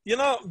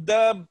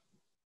 the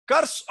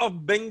curse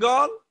of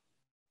Bengal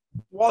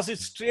was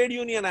its trade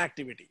union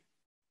activity.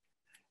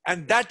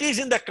 And that is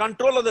in the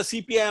control of the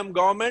CPIM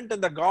government,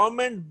 and the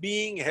government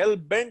being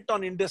hell-bent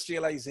on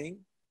industrializing,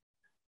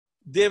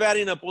 they were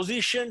in a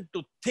position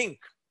to think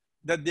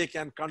that they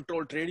can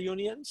control trade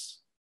unions.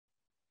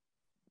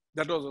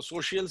 That was a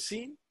social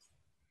scene.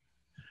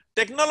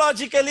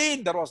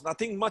 Technologically, there was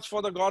nothing much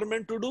for the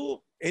government to do.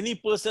 Any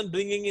person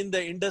bringing in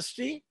the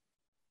industry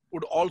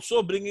would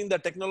also bring in the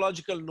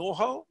technological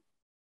know-how.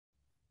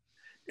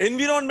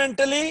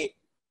 Environmentally,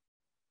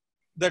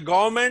 The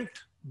government,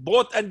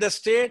 both at the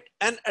state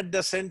and at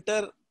the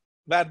center,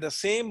 were the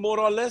same more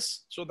or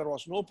less. So there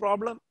was no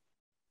problem.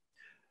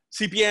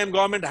 CPIM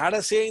government had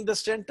a say in the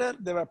center.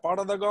 They were part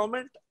of the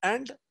government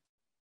and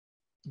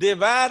they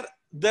were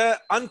the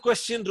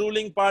unquestioned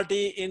ruling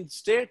party in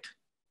state.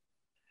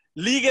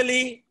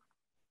 Legally,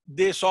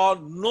 they saw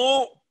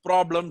no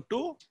problem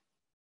to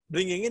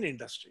bringing in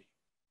industry.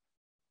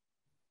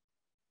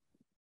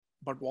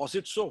 But was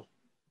it so?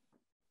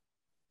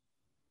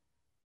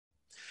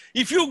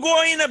 If you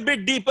go in a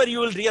bit deeper, you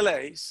will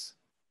realize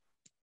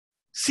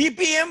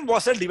CPM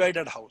was a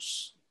divided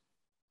house.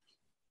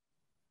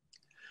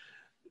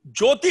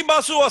 Jyoti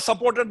Basu was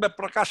supported by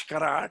Prakash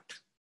Karat.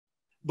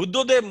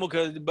 Buddhadev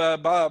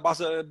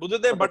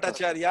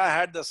Bhattacharya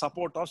had the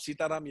support of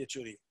Sitaram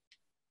Yechuri.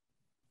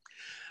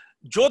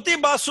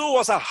 Jyoti Basu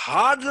was a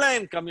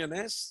hardline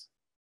communist.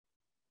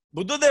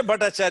 Buddhadev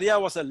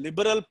Bhattacharya was a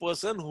liberal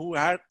person who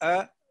had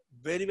a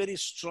very, very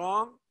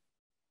strong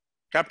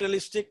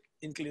capitalistic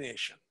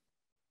inclination.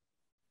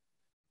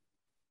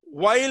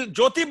 While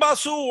Jyoti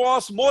Basu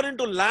was more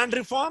into land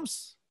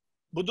reforms,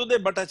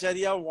 Buddhadev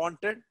Bhattacharya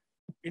wanted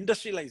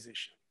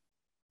industrialization.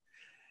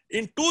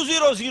 In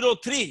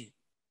 2003,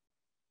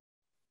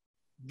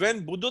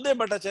 when Buddhadev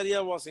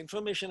Bhattacharya was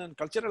Information and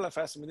Cultural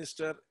Affairs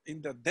Minister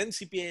in the then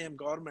CPIM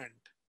government,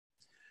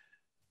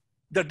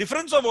 the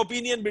difference of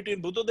opinion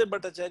between Buddhadev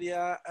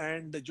Bhattacharya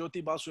and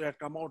Jyoti Basu had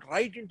come out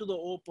right into the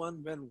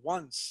open when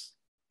once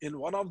in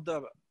one of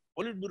the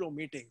Politburo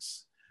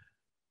meetings,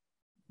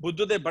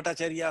 Buddhadev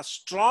Bhattacharya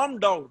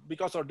stormed out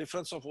because of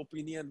difference of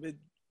opinion with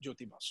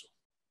Jyoti Basu.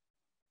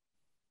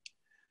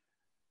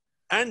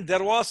 And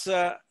there was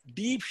a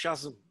deep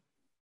chasm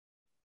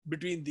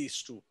between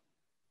these two.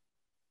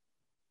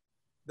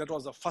 That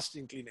was the first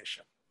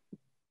inclination.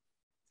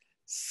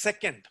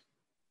 Second,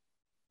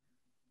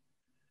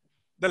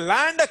 the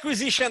Land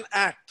Acquisition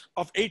Act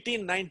of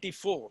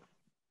 1894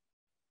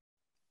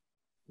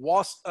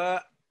 was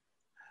a,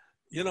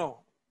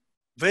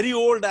 very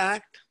old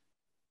act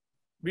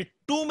with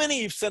too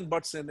many ifs and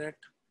buts in it,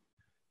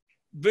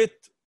 with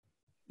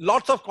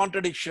lots of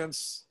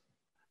contradictions.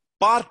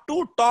 Part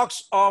 2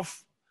 talks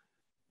of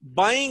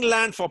buying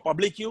land for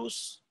public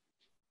use.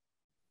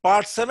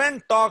 Part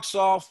 7 talks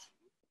of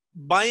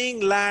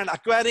buying land,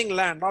 acquiring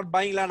land, not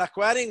buying land,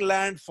 acquiring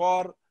land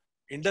for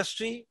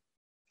industry.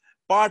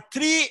 Part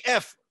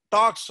 3F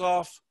talks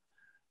of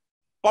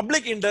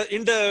public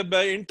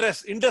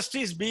interest,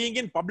 industries being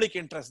in public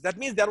interest. That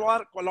means there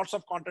were lots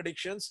of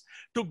contradictions.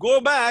 To go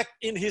back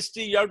in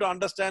history, you have to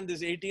understand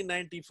this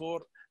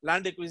 1894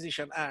 Land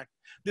Acquisition Act.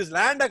 This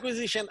Land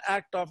Acquisition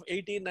Act of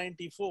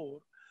 1894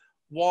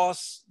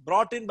 was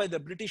brought in by the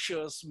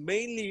Britishers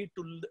mainly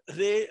to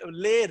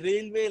lay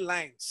railway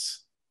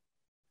lines.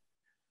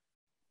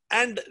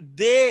 And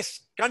they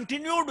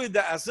continued with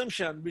the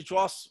assumption, which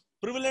was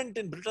prevalent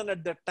in Britain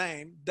at that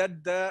time,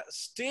 that the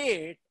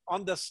state,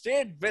 on the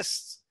state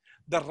vests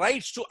the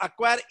rights to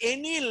acquire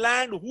any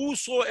land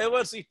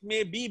whosoever it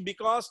may be,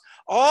 because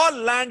all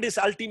land is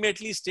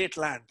ultimately state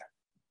land.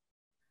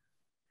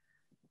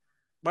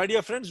 My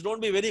dear friends,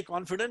 don't be very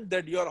confident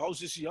that your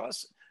house is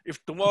yours.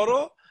 If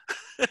tomorrow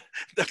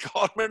the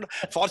government,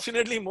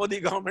 fortunately Modi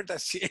government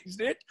has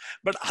changed it,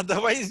 but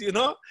otherwise, in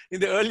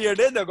the earlier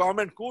days, the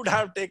government could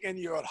have taken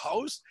your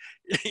house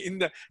in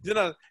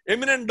the,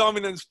 eminent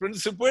dominance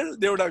principle.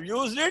 They would have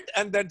used it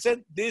and then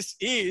said, this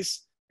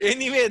is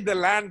anyway, the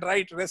land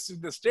right rests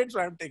in the state, so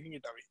I'm taking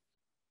it away.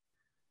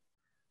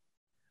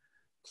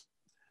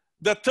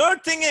 The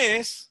third thing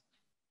is,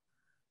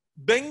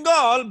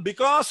 Bengal,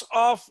 because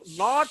of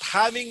not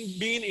having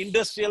been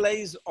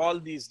industrialized all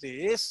these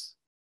days,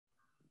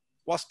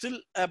 was still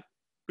a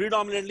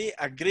predominantly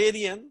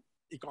agrarian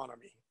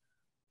economy.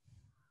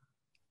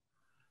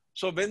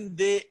 So when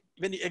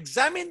you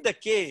examine the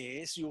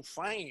case, you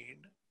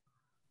find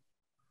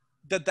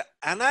that the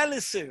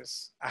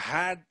analysis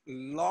had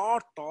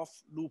lot of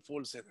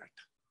loopholes in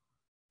it.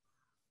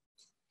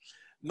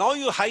 Now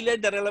you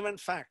highlight the relevant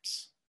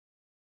facts.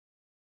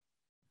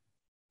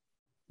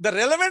 The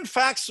relevant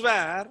facts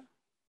were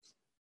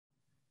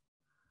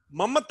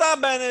Mamata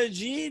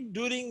Banerjee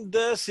during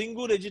the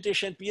Singur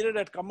agitation period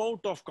had come out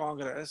of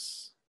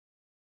Congress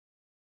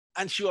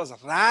and she was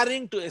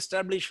raring to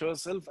establish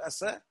herself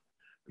as a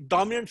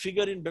dominant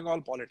figure in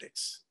Bengal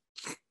politics.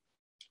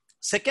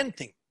 Second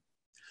thing,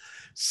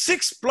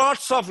 6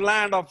 plots of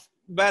land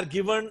were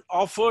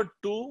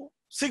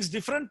six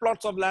different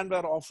plots of land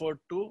were offered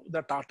to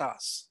the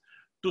Tatas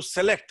to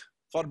select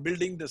for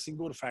building the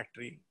Singur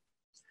factory.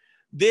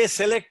 They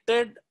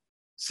selected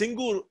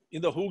Singur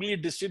in the Hooghly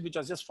district, which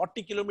was just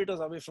 40 kilometers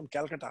away from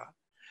Calcutta,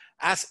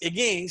 as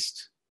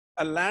against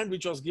a land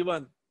which was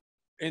given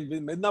in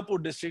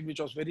Midnapur district, which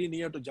was very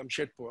near to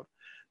Jamshedpur.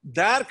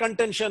 Their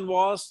contention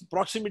was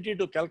proximity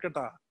to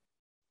Calcutta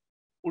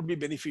would be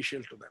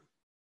beneficial to them.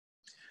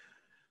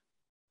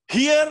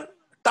 Here,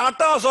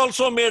 Tatas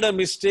also made a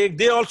mistake.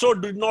 They also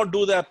did not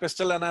do their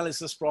pestle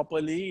analysis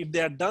properly. If they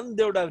had done,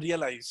 they would have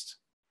realized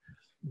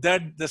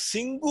that the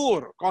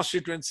Singur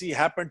constituency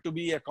happened to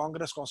be a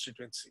Congress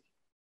constituency.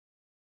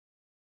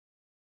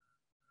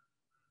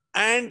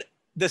 And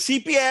the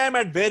CPIM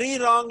had very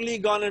wrongly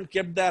gone and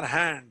kept their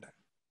hand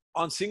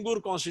on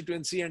Singur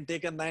constituency and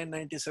taken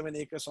 997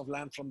 acres of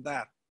land from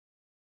there.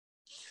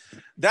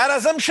 Their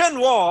assumption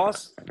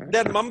was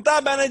that Mamata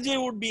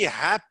Banerjee would be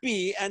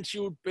happy and she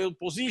would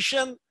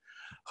position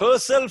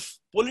herself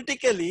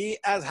politically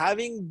as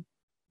having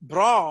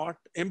brought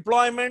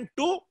employment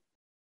to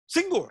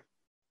Singur.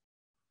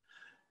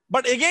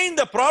 But again,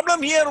 the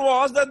problem here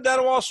was that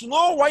there was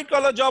no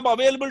white-collar job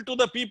available to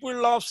the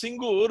people of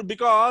Singur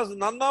because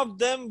none of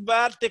them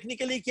were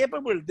technically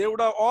capable. They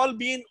would have all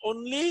been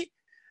only,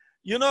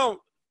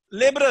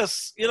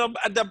 laborers,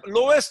 at the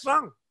lowest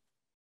rung.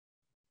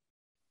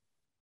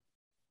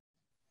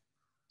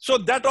 So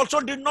that also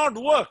did not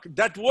work.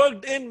 That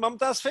worked in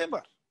Mamata's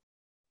favor.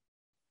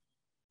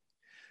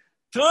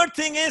 Third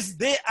thing is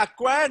the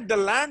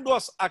land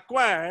was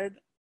acquired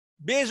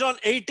based on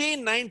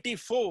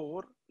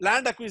 1894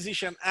 Land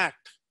Acquisition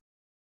Act.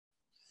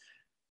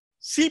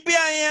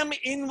 CPIM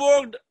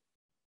invoked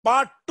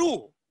part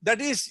 2,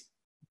 that is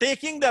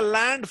taking the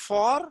land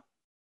for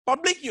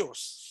public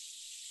use.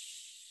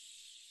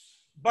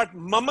 But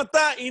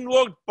Mamata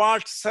invoked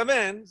part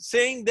 7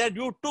 saying that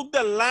you took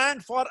the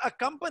land for a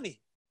company.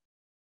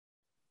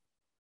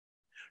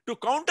 To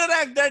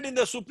counteract that in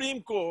the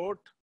Supreme Court,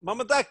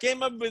 Mamata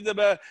came up with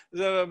the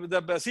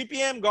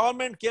CPM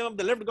government came up,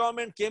 the left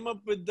government came up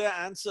with the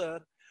answer.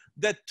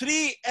 The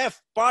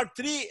part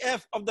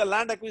 3F of the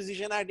Land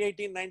Acquisition Act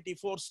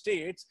 1894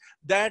 states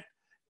that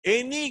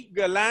any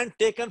land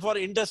taken for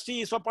industry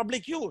is for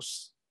public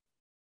use.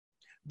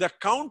 The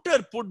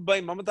counter put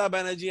by Mamata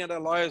Banerjee and her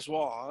lawyers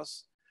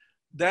was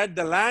that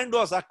the land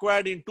was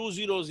acquired in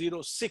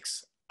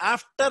 2006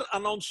 after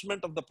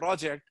announcement of the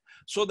project.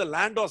 So the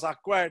land was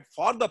acquired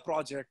for the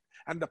project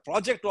and the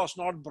project was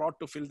not brought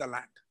to fill the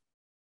land.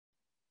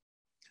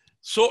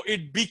 So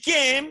it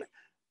became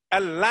a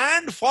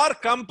land for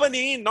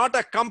company, not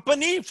a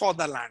company for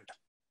the land.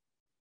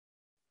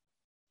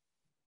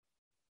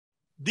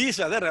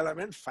 These are the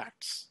relevant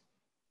facts.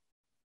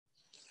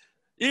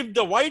 If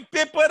the white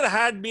paper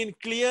had been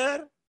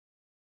clear,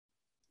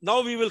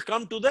 now we will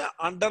come to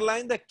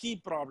the key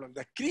problem,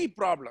 the key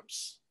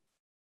problems.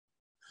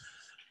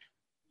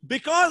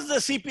 Because the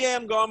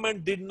CPIM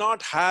government did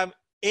not have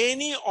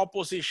any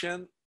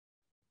opposition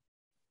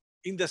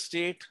in the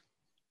state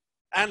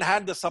and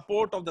had the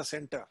support of the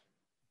center,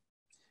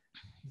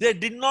 they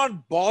did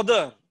not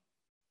bother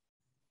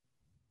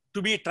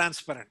to be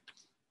transparent.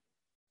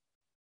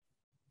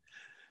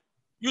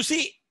 You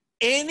see,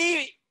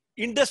 any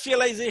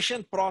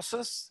industrialization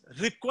process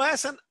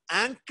requires an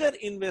anchor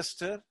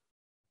investor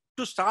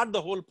to start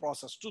the whole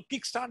process, to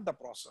kickstart the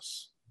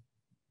process.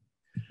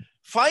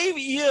 5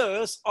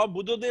 years of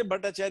Buddhadev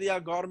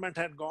Bhattacharya government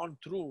had gone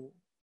through.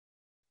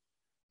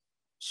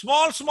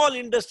 Small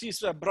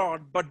industries were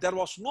brought, but there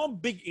was no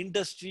big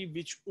industry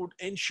which would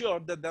ensure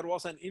that there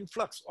was an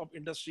influx of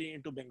industry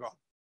into Bengal.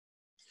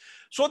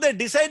 So they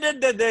decided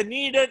that they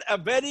needed a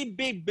very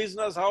big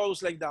business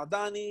house like the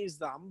Adanis,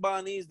 the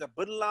Ambanis, the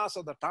Birlas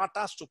or the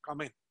Tatas to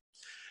come in.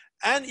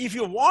 And if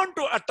you want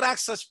to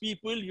attract such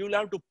people, you'll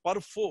have to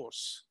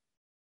perforce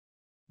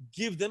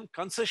give them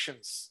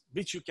concessions,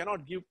 which you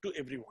cannot give to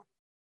everyone.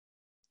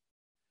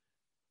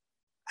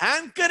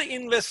 Anchor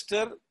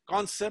investor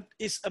concept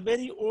is a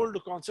very old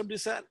concept.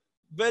 It's a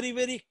very,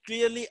 very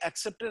clearly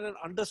accepted and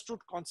understood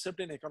concept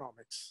in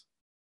economics.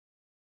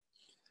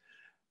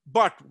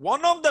 But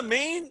one of the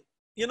main,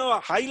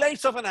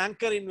 highlights of an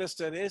anchor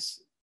investor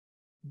is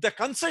the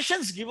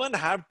concessions given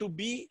have to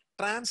be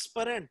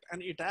transparent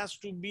and it has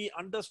to be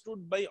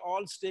understood by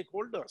all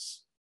stakeholders.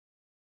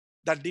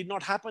 That did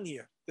not happen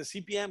here. The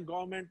CPIM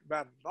government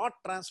were not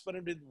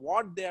transparent with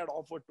what they had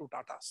offered to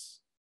Tatas.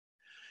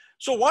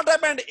 So what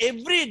happened?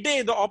 Every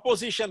day the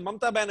opposition,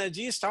 Mamata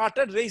Banerjee,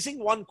 started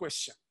raising one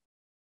question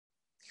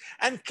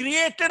and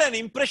created an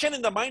impression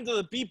in the minds of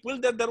the people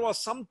that there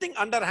was something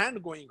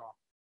underhand going on.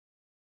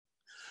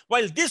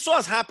 While this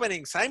was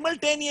happening,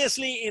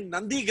 simultaneously in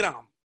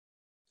Nandigram,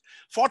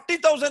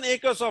 40,000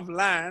 acres of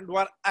land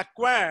were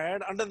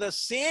acquired under the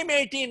same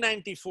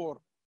 1894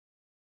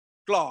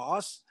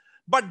 clause,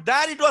 but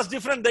there it was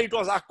different. It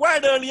was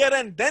acquired earlier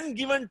and then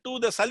given to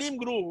the Salim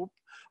Group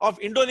of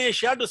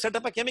Indonesia to set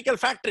up a chemical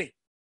factory.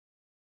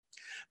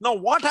 Now,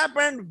 what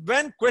happened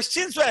when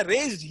questions were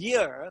raised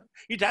here,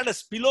 it had a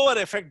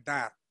spillover effect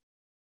there.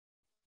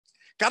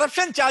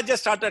 Corruption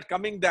charges started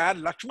coming there.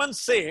 Lakshman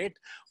Seth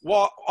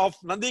of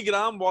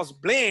Nandigram was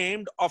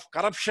blamed of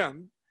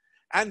corruption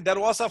and there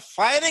was a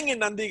firing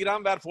in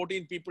Nandigram where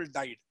 14 people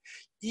died.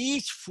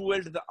 Each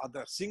fueled the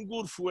other.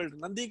 Singur fueled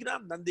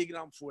Nandigram,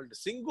 Nandigram fueled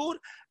Singur,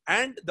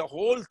 and the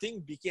whole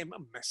thing became a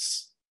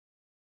mess.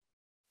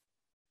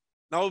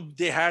 Now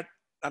they had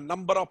a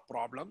number of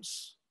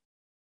problems.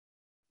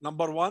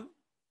 Number one,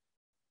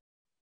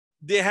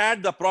 they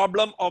had the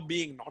problem of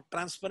being not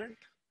transparent,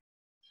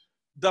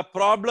 the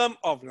problem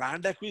of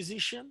land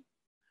acquisition,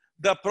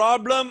 the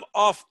problem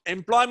of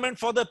employment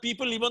for the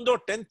people, even though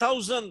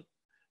 10,000,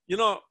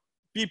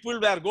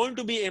 people were going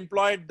to be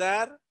employed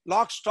there,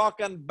 lock, stock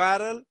and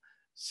barrel.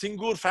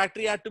 Singur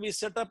factory had to be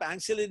set up,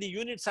 ancillary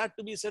units had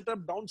to be set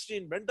up,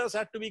 downstream vendors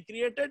had to be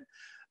created.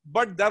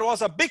 But there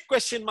was a big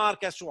question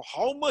mark as to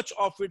how much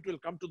of it will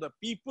come to the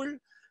people.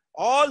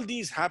 All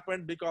these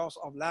happened because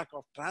of lack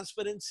of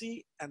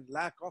transparency and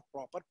lack of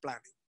proper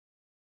planning.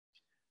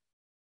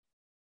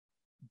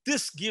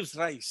 This gives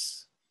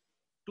rise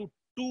to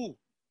two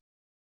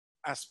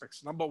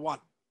aspects. Number one,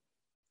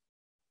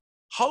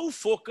 how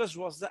focused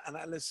was the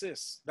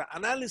analysis? The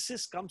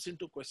analysis comes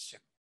into question.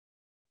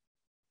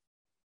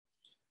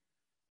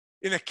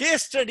 In a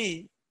case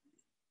study,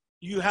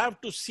 you have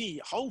to see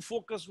how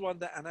focused was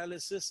the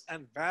analysis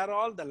and where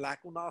all the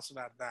lacunas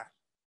were there.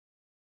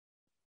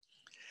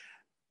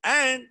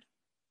 And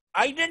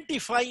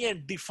identify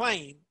and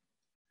define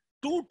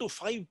 2 to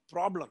 5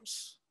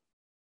 problems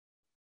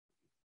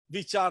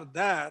which are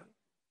there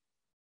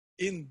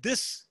in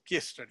this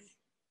case study.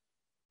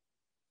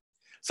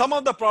 Some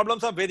of the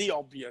problems are very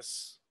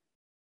obvious.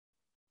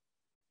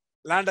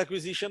 Land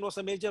acquisition was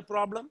a major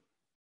problem.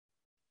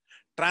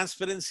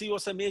 Transparency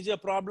was a major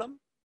problem.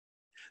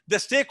 The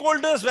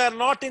stakeholders were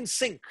not in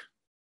sync.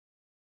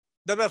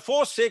 There were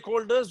 4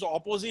 stakeholders. The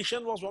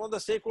opposition was one of the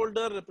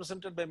stakeholders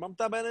represented by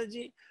Mamata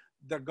Banerjee.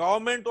 The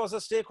government was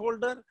a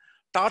stakeholder.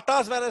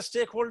 Tatas were a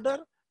stakeholder.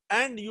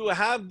 And you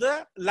have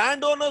the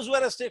landowners who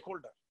were a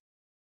stakeholder.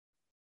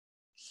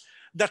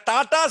 The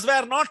Tatas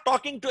were not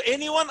talking to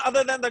anyone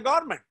other than the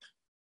government.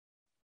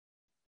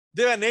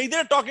 They were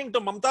neither talking to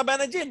Mamata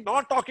Banerjee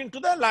nor talking to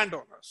the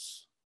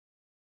landowners.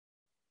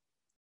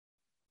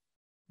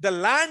 The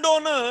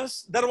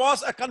landowners, there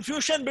was a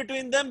confusion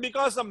between them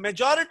because the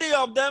majority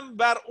of them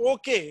were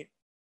okay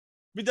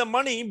with the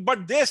money,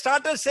 but they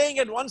started saying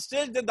at one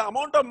stage that the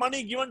amount of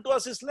money given to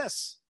us is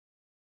less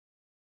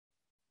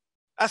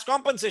as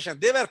compensation.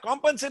 They were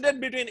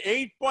compensated between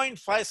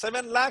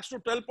 8.57 lakhs to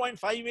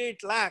 12.58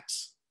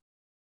 lakhs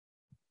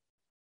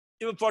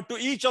to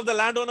each of the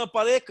landowner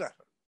per acre.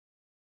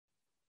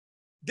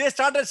 They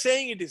started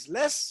saying it is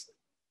less,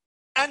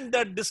 and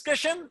the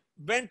discussion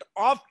went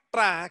off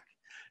track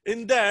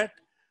in that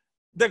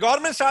the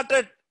government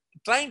started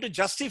trying to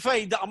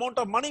justify the amount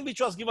of money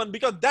which was given,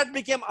 because that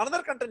became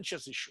another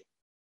contentious issue.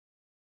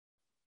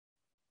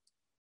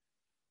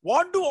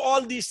 What do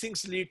all these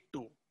things lead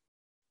to?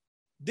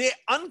 They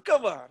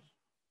uncover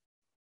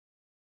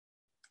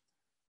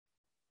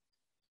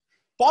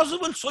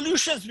possible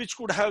solutions which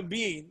could have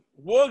been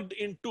worked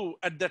into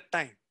at that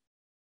time.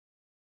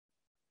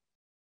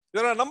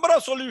 There are a number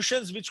of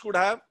solutions which could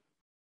have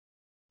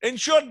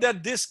ensured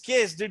that this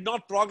case did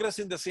not progress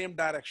in the same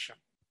direction.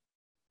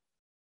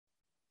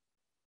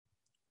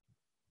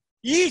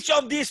 Each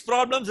of these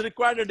problems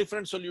required a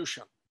different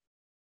solution.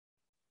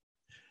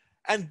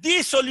 And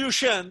these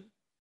solutions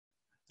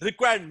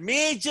required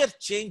major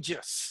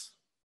changes.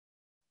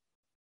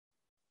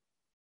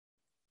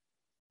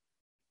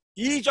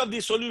 Each of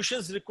these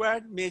solutions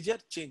required major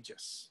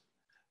changes.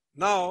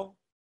 Now,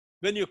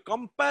 when you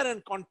compare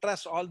and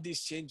contrast all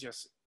these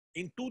changes,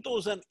 in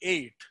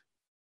 2008,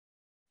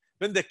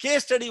 when the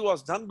case study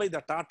was done by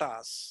the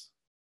Tatas,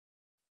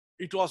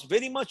 it was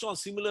very much on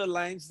similar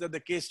lines that the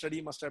case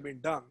study must have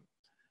been done.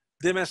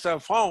 They must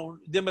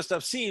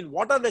have seen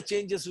what are the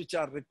changes which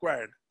are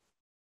required.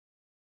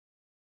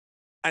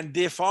 And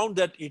they found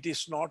that it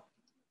is not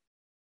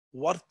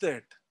worth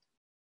it.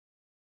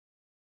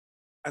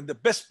 And the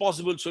best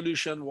possible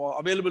solution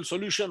available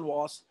solution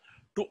was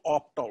to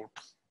opt out.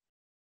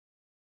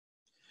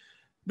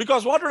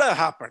 Because what would have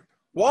happened?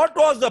 What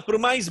was the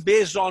premise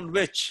based on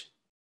which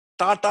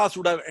Tatas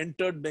would have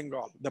entered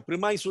Bengal? The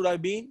premise would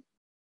have been,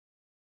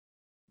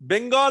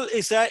 Bengal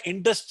is an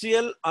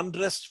industrial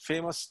unrest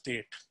famous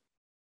state.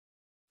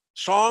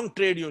 Strong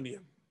trade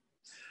union.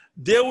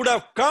 They would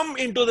have come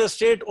into the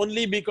state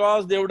only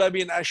because they would have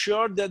been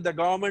assured that the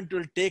government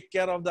will take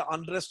care of the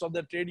unrest of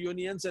the trade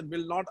unions and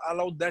will not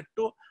allow that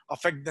to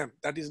affect them.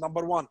 That is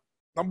number one.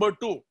 Number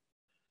two,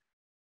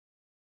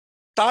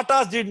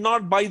 Tatas did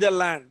not buy the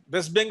land.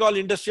 West Bengal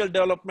Industrial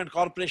Development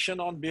Corporation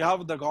on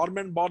behalf of the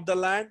government bought the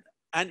land,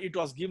 and it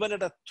was given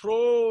at a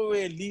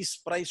throwaway lease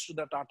price to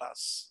the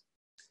Tatas.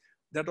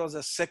 That was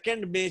the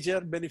second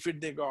major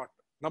benefit they got.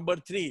 Number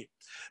three,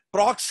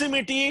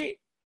 proximity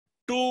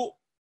to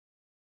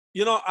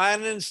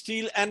iron and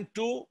steel, and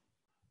to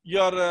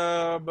your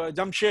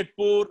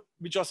Jamshedpur,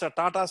 which was a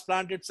Tata's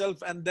plant itself,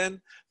 and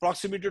then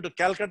proximity to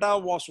Calcutta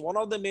was one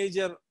of the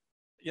major,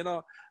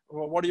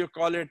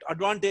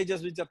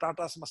 advantages which the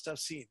Tatas must have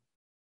seen.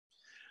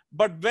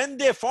 But when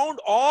they found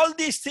all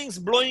these things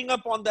blowing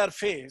up on their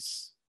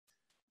face,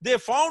 they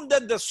found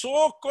that the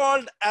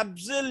so-called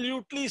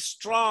absolutely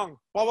strong,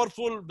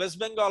 powerful West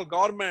Bengal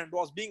government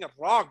was being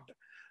rocked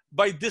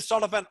by this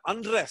sort of an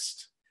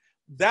unrest.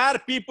 Their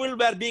people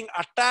were being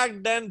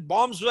attacked and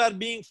bombs were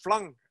being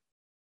flung.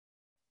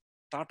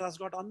 Tatas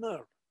got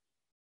unnerved.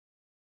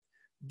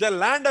 The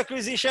Land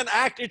Acquisition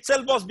Act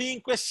itself was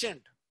being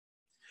questioned.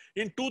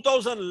 In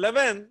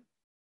 2011,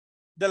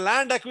 the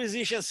Land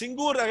Acquisition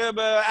Singur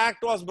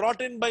Act was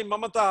brought in by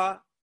Mamata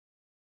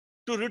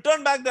to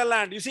return back the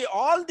land. You see,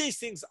 all these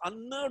things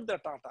unnerved the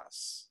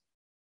Tatas.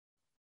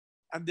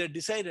 And they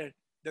decided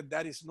that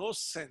there is no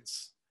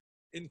sense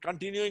in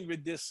continuing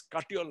with this,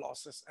 cut your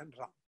losses and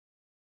run.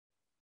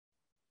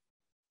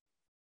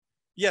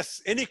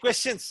 Yes, any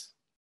questions?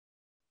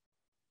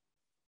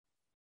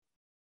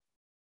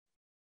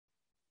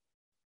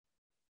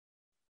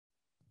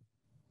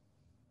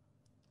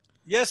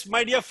 Yes,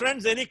 my dear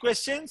friends, any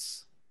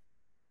questions?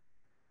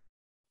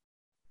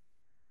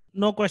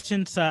 No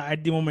questions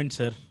at the moment,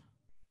 sir.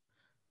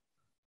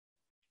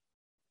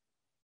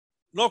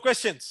 No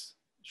questions.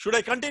 Should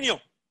I continue?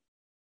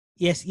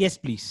 Yes,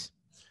 please.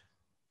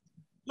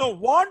 Now,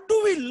 what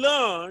do we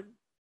learn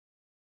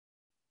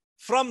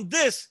from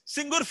this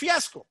Singur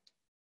fiasco?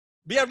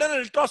 We have done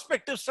a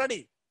retrospective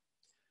study.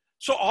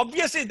 So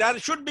obviously there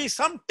should be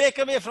some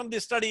takeaway from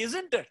this study,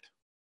 isn't it?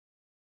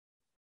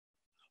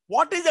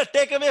 What is the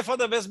takeaway for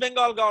the West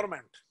Bengal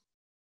government?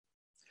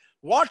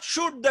 What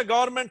should the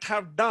government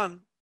have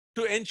done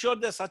to ensure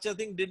that such a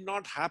thing did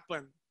not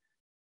happen?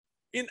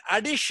 In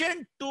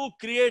addition to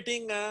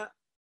creating a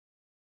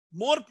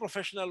more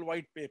professional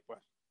white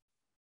paper,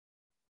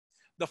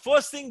 the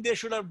first thing they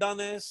should have done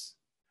is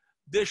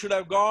they should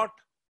have got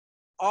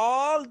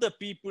all the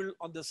people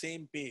on the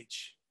same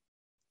page,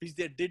 which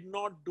they did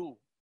not do.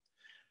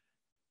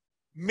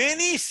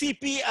 Many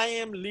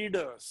CPIM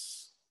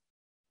leaders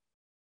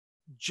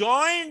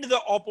joined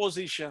the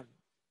opposition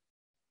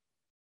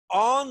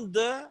on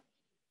the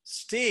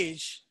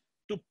stage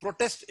to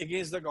protest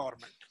against the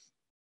government.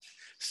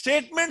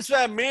 Statements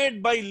were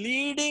made by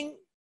leading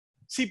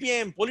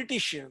CPIM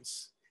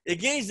politicians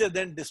against the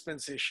then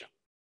dispensation.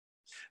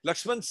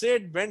 Lakshman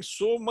said, went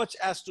so much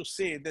as to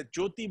say that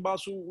Jyoti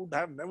Basu would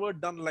have never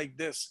done like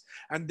this,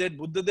 and that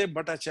Buddhadev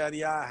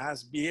Bhattacharya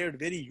has behaved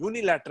very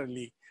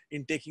unilaterally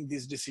in taking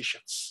these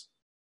decisions.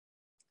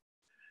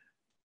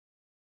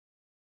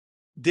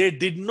 They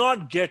did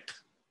not get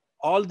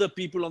all the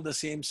people on the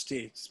same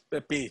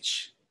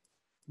page.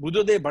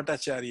 Buddhadev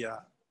Bhattacharya,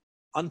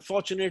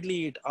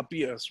 unfortunately it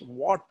appears,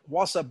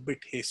 was a bit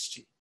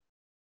hasty.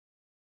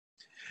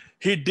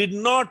 He did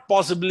not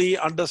possibly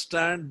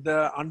understand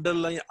the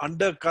underlying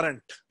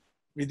undercurrent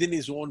within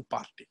his own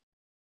party.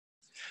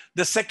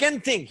 The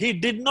second thing, he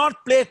did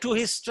not play to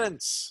his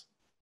strengths.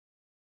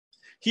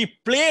 He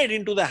played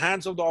into the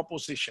hands of the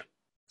opposition.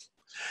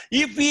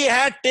 If he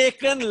had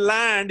taken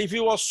land, if he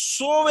was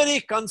so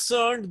very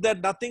concerned that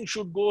nothing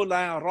should go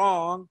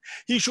wrong,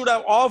 he should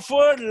have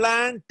offered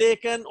land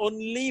taken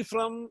only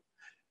from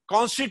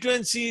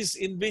constituencies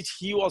in which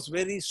he was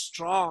very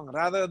strong,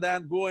 rather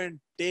than go and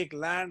take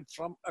land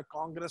from a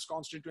Congress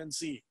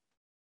constituency.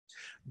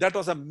 That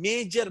was a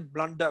major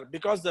blunder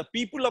because the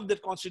people of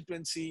that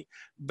constituency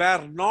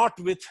were not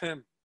with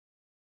him.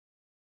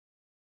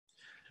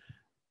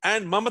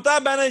 And Mamata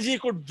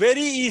Banerjee could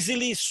very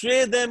easily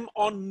sway them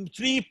on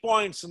 3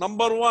 points.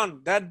 Number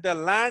one, that the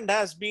land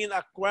has been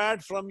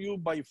acquired from you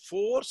by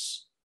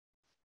force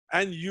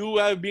and you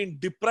have been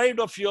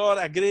deprived of your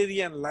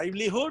agrarian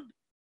livelihood.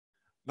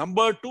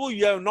 Number two,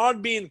 you have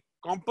not been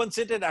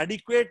compensated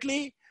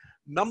adequately.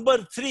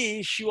 Number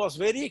three, she was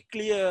very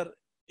clear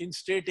in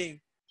stating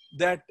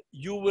that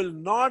you will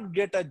not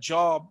get a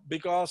job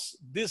because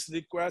this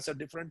requires a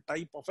different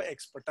type of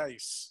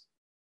expertise.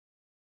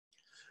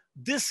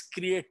 This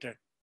created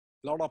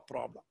a lot of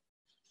problem.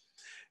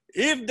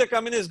 If the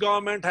communist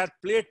government had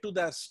played to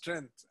their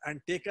strength and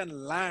taken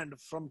land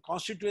from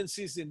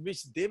constituencies in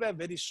which they were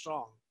very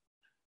strong,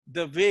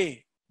 the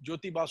way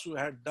Jyoti Basu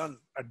had done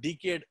a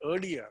decade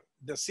earlier,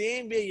 the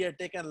same way he had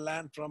taken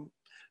land from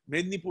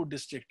Mednipur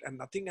district and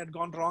nothing had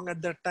gone wrong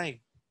at that time.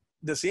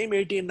 The same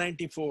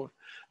 1894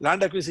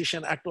 Land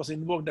Acquisition Act was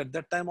invoked at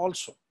that time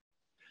also.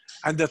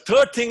 And the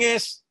third thing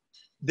is,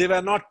 they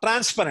were not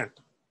transparent.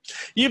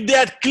 If they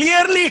had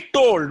clearly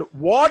told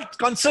what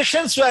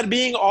concessions were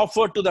being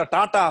offered to the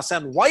Tatas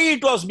and why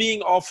it was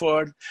being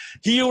offered,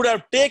 he would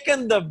have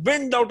taken the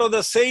wind out of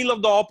the sail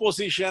of the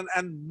opposition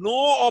and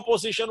no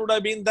opposition would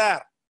have been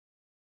there.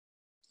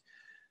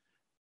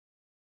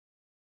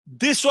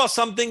 This was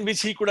something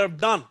which he could have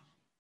done,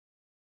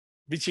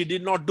 which he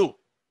did not do.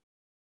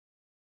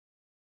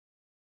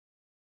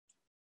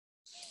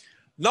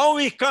 Now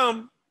we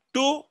come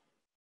to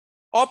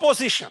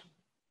opposition.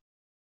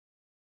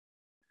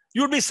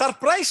 You'd be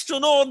surprised to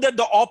know that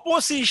the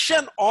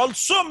opposition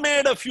also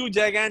made a few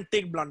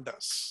gigantic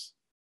blunders.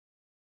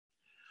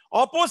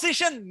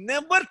 Opposition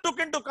never took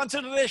into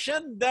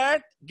consideration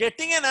that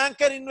getting an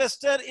anchor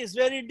investor is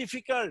very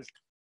difficult.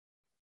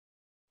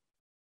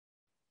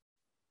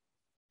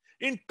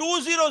 In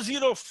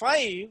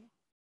 2005,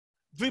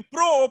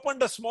 Wipro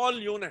opened a small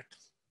unit.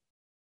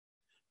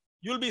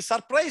 You'll be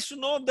surprised to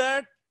know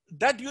that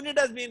that unit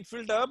has been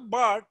filled up,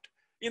 but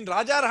in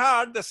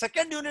Rajarhat, the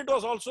second unit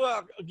was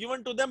also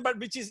given to them, but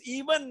which is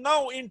even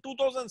now in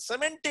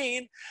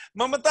 2017,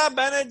 Mamata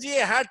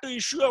Banerjee had to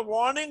issue a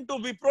warning to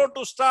Wipro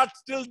to start.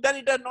 Till then,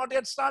 it had not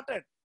yet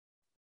started.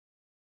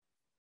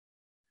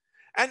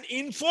 And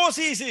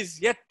Infosys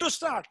is yet to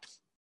start.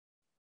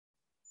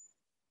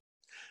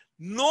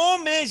 No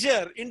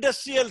major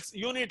industrial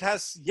unit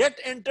has yet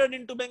entered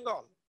into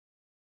Bengal.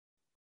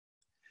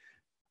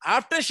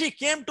 After she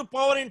came to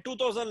power in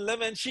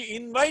 2011, she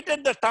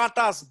invited the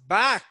Tatas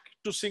back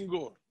to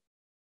Singur.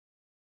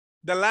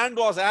 The land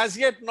was as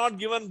yet not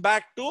given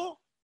back to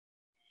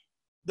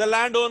the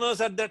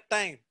landowners at that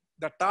time.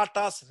 The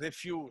Tatas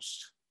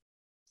refused,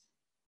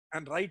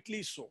 and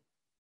rightly so.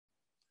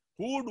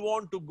 Who would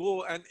want to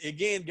go and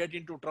again get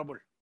into trouble?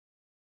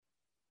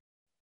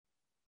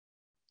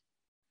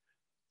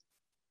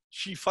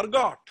 She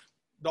forgot.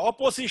 The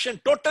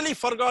opposition totally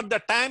forgot the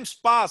times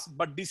past,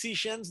 but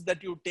decisions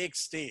that you take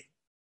stay.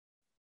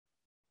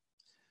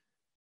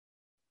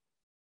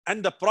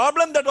 And the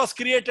problem that was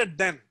created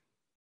then,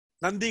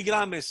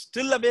 Nandigram is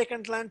still a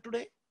vacant land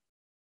today.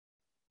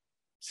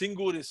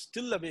 Singur is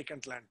still a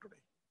vacant land today.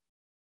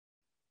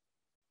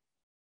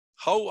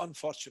 How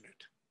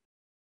unfortunate.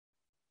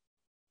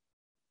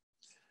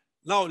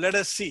 Now let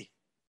us see.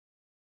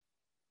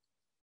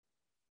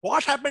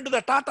 What happened to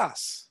the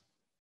Tatas?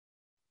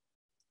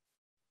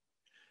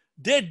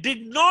 They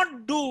did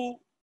not do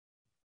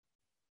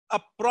a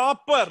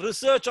proper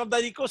research of the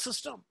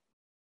ecosystem.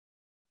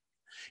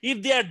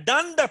 If they had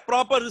done the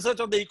proper research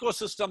of the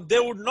ecosystem, they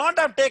would not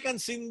have taken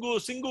Singur.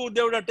 Singur,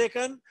 they would have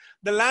taken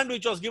the land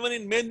which was given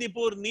in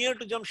Mednipur near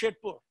to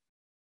Jamshedpur.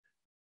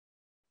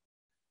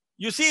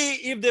 You see,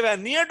 if they were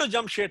near to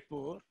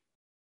Jamshedpur,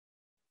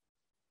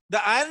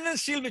 the iron and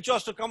steel which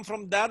was to come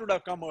from there would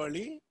have come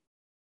early,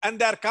 and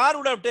their car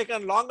would have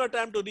taken longer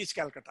time to reach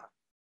Calcutta.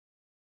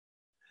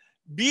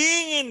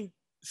 Being in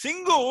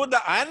Singur,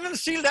 the iron and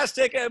steel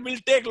will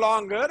take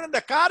longer, and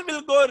the car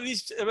will go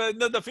reach,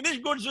 the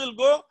finished goods will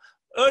go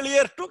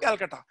earlier to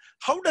Calcutta.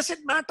 How does it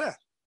matter?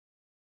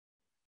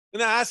 You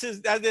know,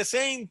 as they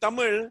say in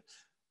Tamil,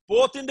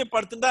 pothindu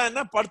parthunda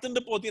enna,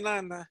 parthundu pothina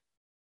enna.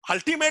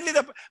 Ultimately,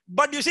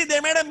 but you see, they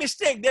made a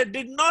mistake. They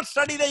did not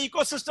study the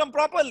ecosystem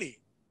properly.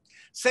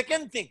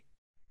 Second thing,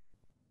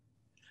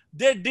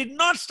 they did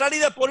not study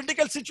the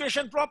political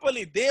situation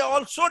properly. They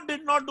also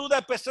did not do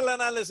the pestle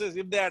analysis.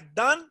 If they had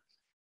done,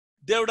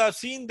 they would have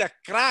seen the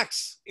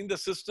cracks in the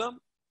system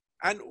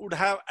and would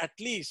have at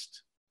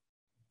least,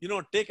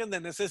 taken the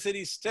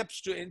necessary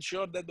steps to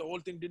ensure that the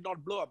whole thing did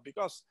not blow up,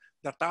 because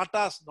the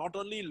Tatas not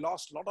only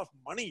lost a lot of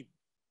money,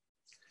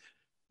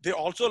 they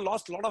also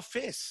lost a lot of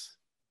face.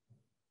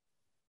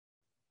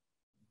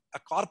 A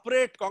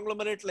corporate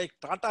conglomerate like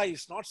Tata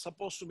is not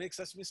supposed to make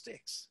such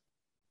mistakes.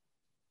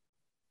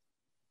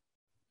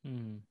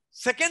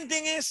 Second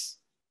thing is,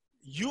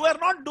 you are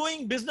not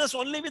doing business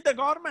only with the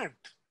government.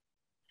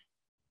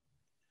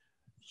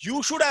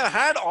 You should have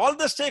had all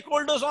the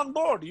stakeholders on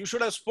board. You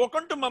should have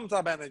spoken to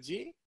Mamata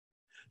Banerjee.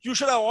 You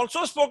should have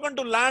also spoken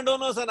to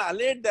landowners and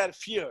allayed their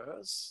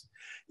fears.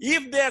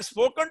 If they had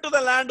spoken to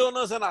the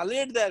landowners and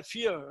allayed their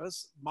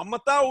fears,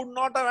 Mamata would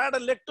not have had a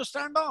leg to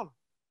stand on.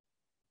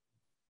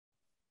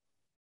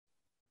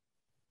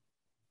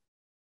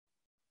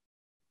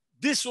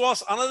 This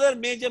was another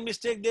major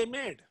mistake they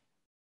made.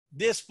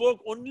 They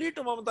spoke only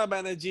to Mamata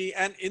Banerjee,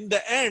 and in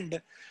the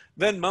end,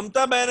 when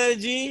Mamata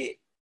Banerjee,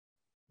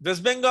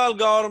 West Bengal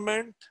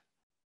government,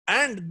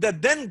 and the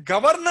then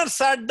governor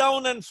sat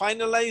down and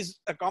finalized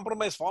a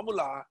compromise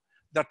formula,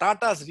 the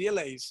Tatas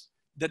realized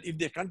that if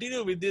they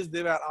continue with this,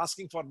 they were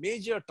asking for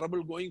major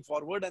trouble going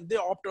forward, and they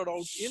opted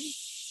out in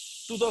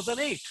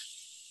 2008.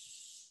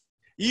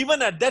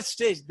 Even at that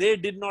stage, they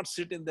did not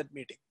sit in that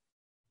meeting.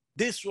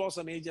 This was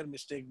a major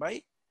mistake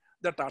by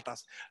the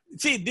Tatas.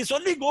 See, this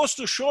only goes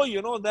to show,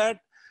 that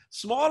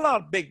small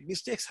or big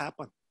mistakes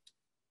happen.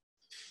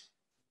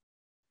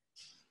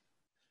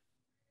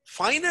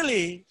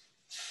 Finally,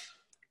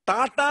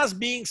 Tatas,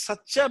 being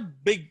such a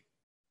big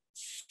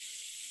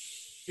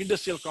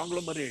industrial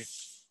conglomerate,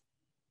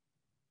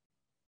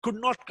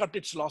 could not cut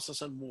its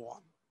losses and move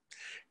on.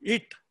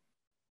 It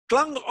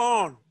clung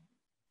on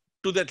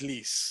to that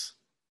lease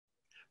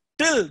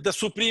till the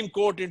Supreme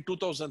Court in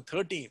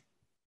 2013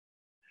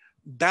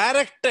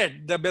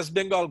 directed the West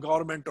Bengal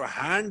government to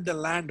hand the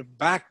land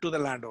back to the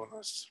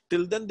landowners.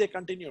 Till then, they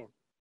continued.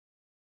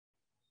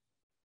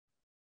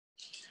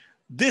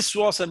 This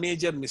was a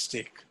major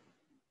mistake,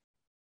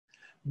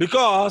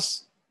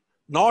 because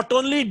not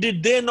only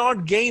did they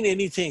not gain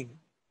anything,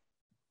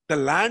 the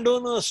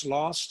landowners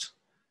lost,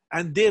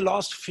 and they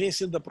lost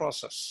face in the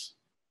process.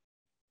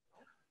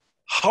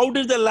 How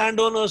did the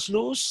landowners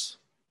lose?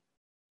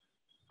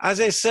 As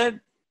I said,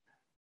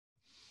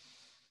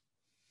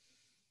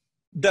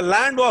 the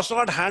land was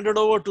not handed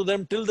over to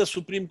them till the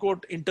Supreme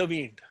Court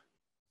intervened.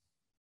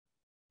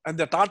 And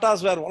the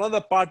Tatas were one of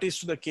the parties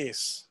to the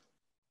case.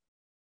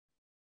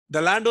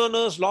 The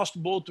landowners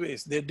lost both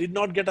ways. They did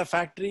not get a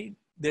factory,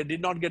 they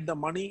did not get the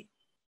money,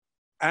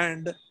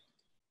 and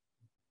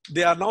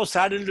they are now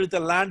saddled with a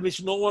land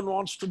which no one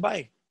wants to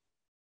buy.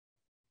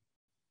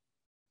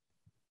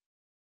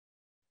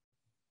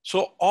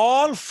 So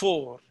all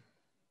four,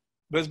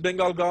 West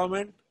Bengal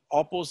government,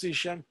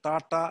 opposition,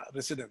 Tata,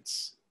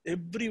 residents,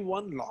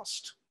 everyone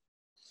lost.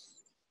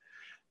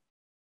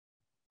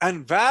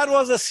 And where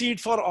was the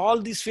seed for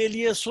all these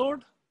failures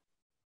sowed?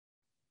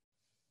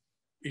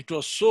 It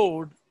was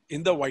sowed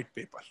in the white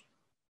paper.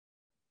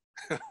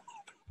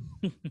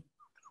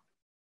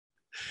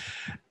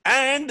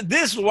 And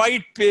this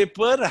white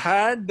paper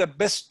had the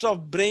best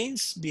of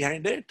brains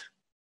behind it.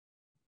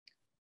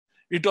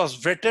 It was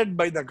vetted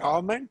by the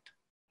government.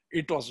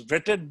 It was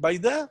vetted by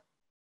the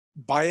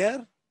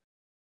buyer,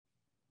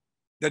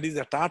 that is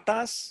the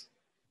Tatas.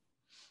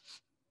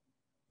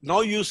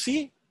 Now you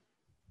see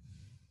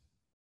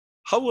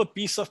how a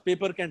piece of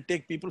paper can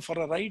take people for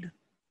a ride.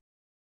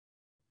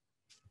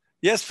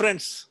 Yes,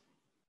 friends,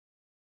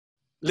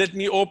 let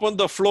me open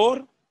the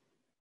floor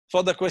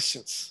for the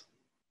questions.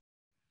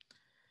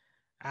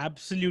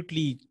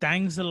 Absolutely.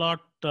 Thanks a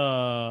lot,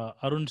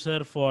 Arun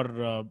sir,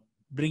 for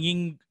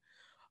bringing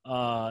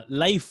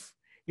life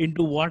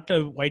into what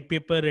a white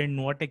paper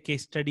and what a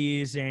case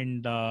study is.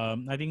 And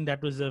I think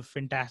that was a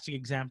fantastic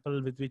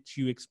example with which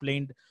you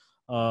explained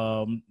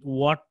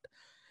what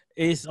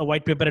is a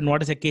white paper and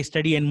what is a case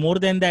study. And more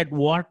than that,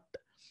 what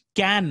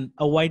can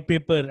a white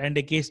paper and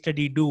a case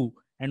study do?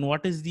 And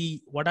what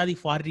are the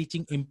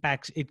far-reaching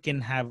impacts it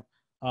can have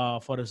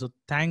for us? So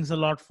thanks a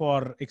lot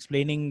for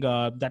explaining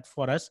that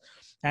for us.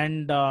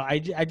 And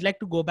I'd like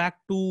to go back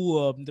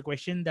to the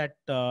question that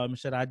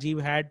Mr.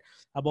 Rajiv had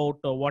about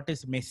what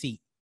is MESSI.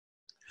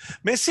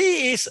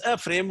 MESSI is a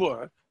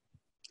framework.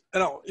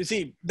 You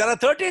see, there are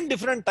 13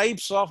 different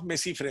types of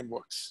MESSI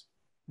frameworks.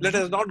 Let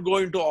us not go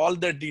into all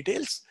the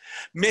details.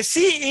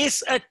 MESSI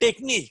is a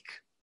technique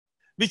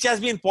which has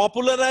been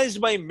popularized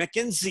by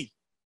McKinsey,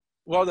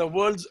 who are the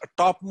world's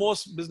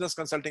topmost business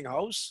consulting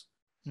house,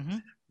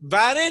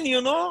 wherein,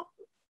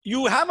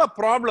 you have a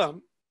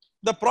problem.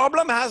 The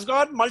problem has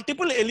got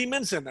multiple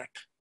elements in it.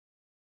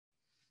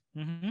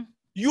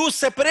 You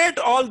separate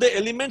all the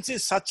elements in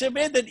such a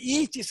way that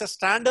each is a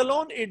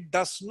standalone. It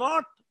does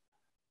not,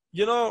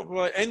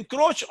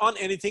 encroach on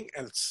anything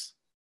else.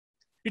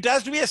 It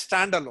has to be a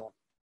standalone.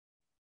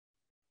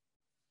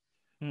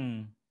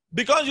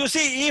 Because you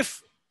see,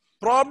 if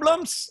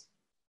problems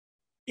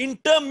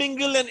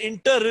intermingle and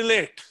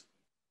interrelate,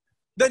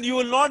 then you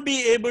will not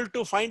be able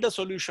to find a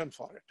solution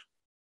for it.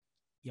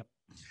 Yep.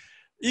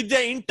 If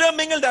they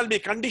intermingle, there will be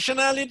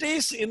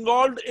conditionalities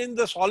involved in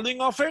the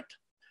solving of it.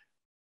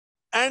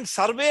 And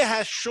survey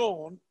has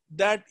shown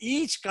that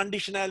each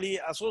conditionality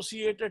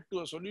associated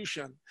to a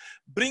solution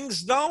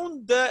brings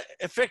down the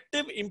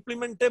effective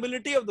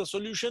implementability of the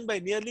solution by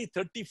nearly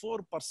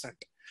 34%.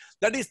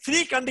 That is,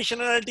 3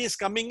 conditionalities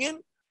coming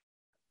in,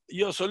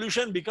 your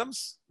solution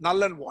becomes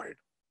null and void.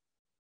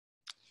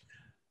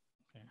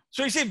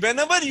 So you see,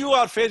 whenever you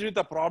are faced with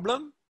a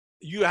problem,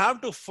 you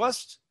have to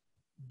first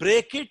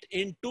break it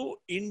into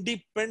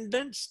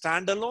independent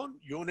standalone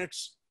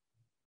units.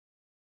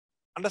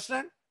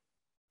 Understand?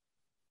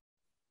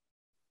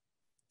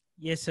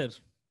 Yes, sir.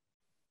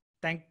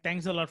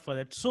 Thanks a lot for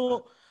that.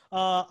 So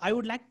I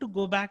would like to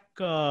go back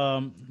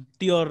to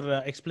your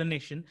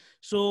explanation.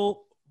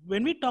 So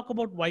when we talk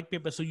about white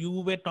paper, so you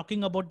were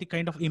talking about the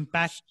kind of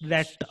impact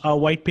that a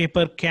white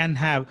paper can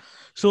have.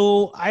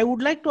 So I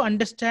would like to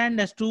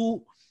understand as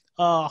to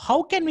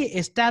how can we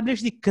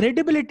establish the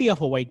credibility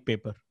of a white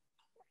paper?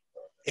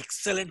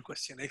 Excellent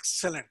question.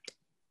 Excellent.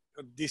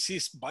 This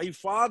is by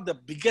far the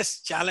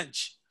biggest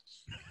challenge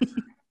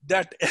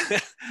that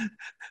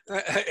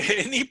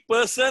any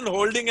person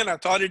holding an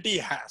authority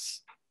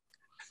has.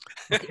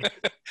 Okay.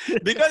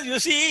 Because you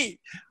see,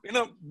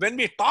 when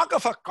we talk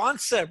of a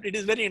concept, it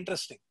is very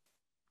interesting.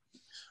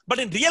 But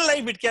in real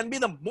life, it can be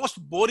the most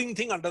boring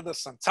thing under the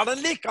sun.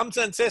 Suddenly comes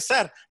and says,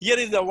 sir, here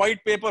is the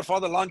white paper for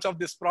the launch of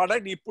this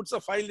product. He puts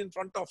a file in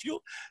front of you.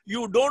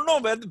 You don't know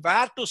where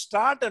to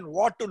start and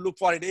what to look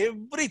for it.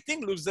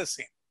 Everything looks the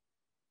same.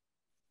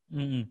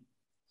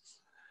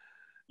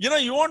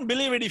 You won't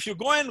believe it. If you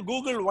go and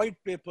Google white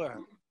paper,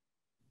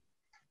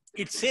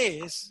 it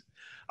says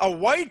a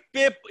white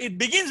paper, it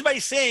begins by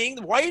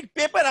saying white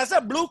paper has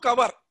a blue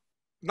cover.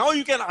 Now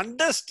you can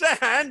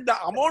understand the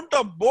amount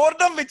of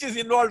boredom which is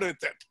involved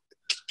with it.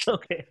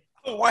 Okay.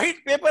 A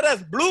white paper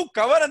has blue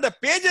cover and the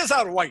pages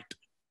are white.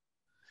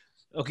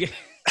 Okay.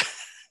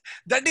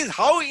 That is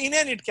how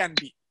inane it can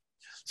be.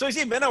 So you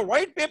see, when a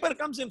white paper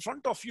comes in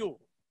front of you,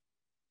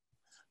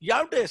 you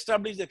have to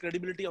establish the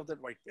credibility of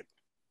that white paper.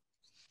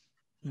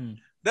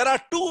 There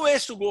are 2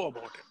 ways to go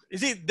about it. You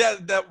see,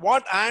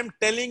 what I am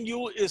telling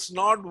you is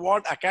not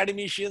what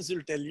academicians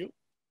will tell you.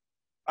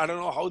 I don't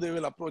know how they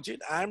will approach it.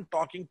 I am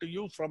talking to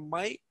you from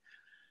my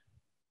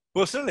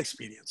personal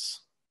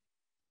experience.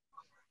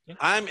 Okay.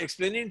 I am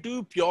explaining to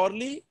you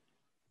purely.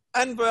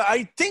 And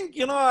I think,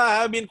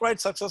 I have been quite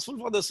successful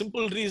for the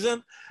simple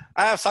reason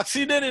I have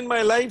succeeded in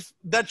my life.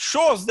 That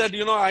shows that,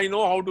 I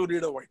know how to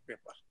read a white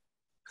paper.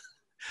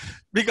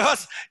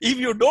 Because if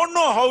you don't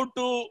know how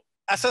to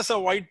assess a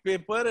white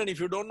paper and if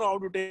you don't know how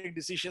to take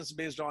decisions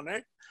based on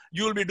it,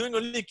 you will be doing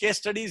only case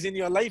studies in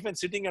your life and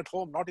sitting at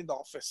home, not in the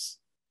office.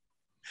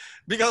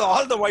 Because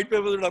all the white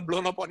papers would have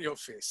blown up on your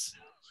face.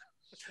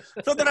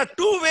 So there are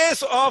 2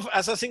 ways of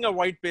assessing a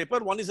white paper.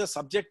 One is a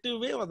subjective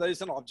way, or there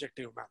is an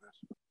objective manner.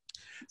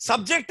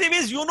 Subjective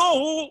is,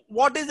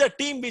 what is the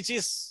team which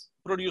is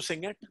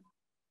producing it.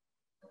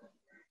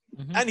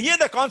 And here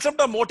the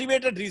concept of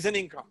motivated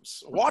reasoning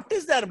comes. What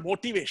is their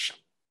motivation?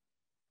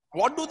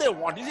 What do they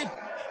want? Is it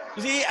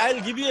You see,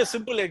 I'll give you a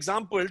simple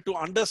example to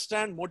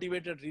understand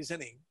motivated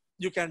reasoning.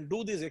 You can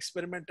do this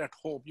experiment at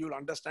home. You'll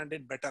understand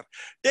it better.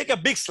 Take a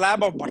big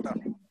slab of butter.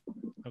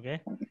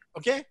 Okay.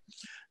 Okay.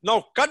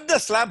 Now cut the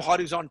slab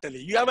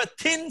horizontally. You have a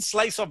thin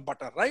slice of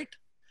butter, right?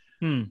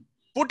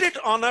 Put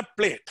it on a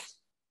plate.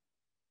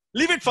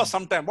 Leave it for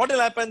some time. What will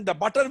happen? The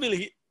butter will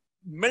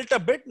melt a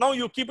bit. Now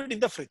you keep it in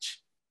the fridge.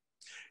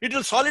 It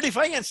will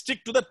solidify and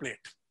stick to the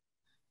plate.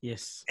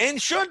 Yes.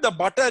 Ensure the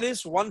butter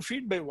is 1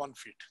 feet by 1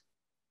 feet.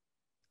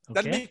 Okay.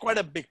 That'll be quite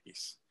a big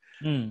piece.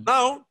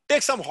 Now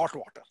take some hot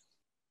water.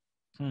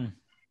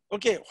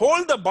 Okay,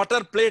 hold the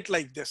butter plate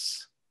like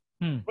this,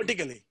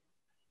 vertically.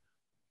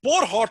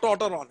 Pour hot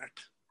water on it.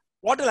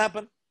 What will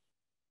happen?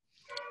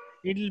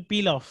 It'll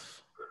peel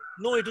off.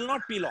 No, it will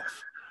not peel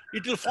off.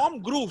 It will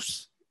form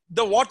grooves.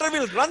 The water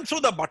will run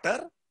through the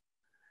butter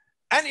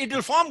and it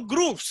will form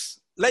grooves.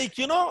 Like,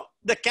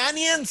 the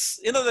canyons,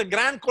 the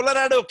Grand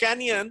Colorado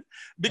Canyon,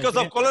 because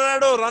of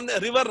Colorado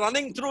River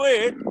running through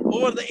it,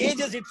 over the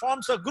ages, it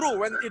forms a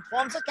groove and it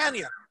forms a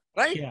canyon,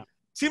 right? Yeah.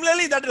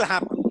 Similarly, that will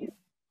happen.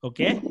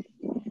 Okay.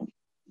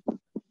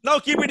 Now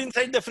keep it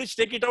inside the fridge,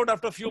 take it out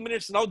after a few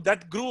minutes. Now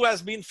that groove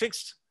has been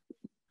fixed.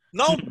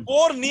 Now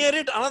pour near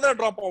it another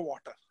drop of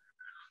water.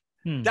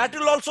 That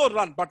will also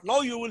run, but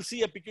now you will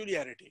see a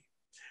peculiarity.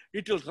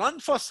 It will run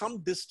for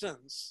some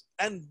distance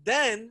and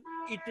then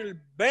it will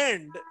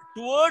bend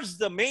towards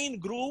the main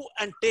groove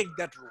and take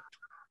that route.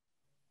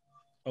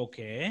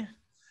 Okay.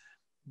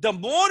 The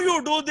more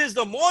you do this,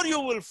 the more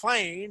you will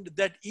find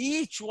that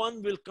each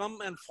one will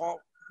come and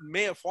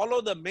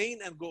follow the main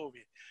and go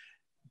away.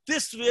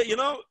 This way,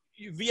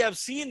 we have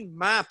seen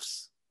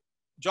maps,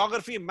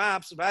 geography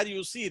maps, where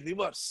you see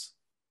rivers.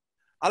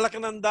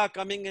 Alakananda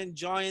coming and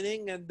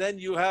joining, and then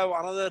you have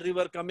another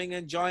river coming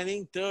and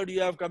joining, third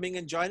you have coming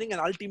and joining, and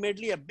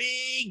ultimately a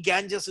big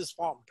Ganges is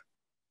formed.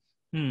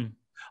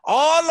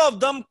 All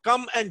of them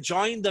come and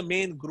join the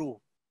main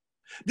groove.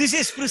 This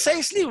is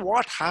precisely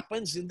what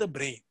happens in the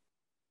brain.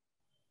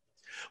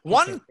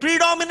 One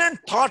predominant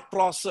thought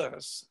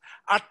process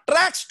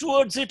attracts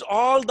towards it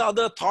all the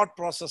other thought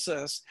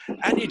processes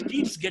and it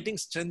keeps getting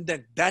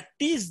strengthened. That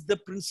is the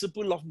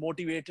principle of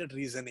motivated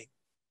reasoning.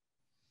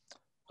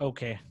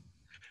 Okay.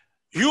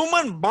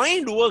 Human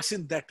mind works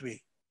in that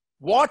way.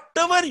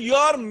 Whatever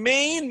your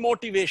main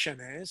motivation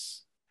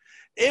is,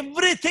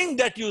 everything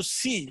that you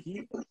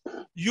see,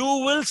 you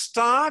will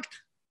start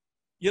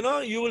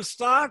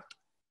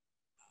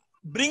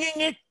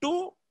bringing it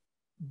to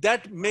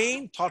that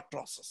main thought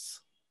process.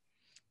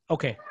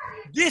 Okay.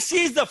 This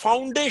is the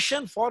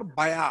foundation for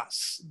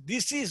bias.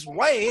 This is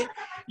why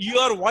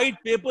your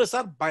white papers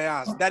are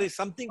biased. There is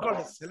something called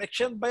a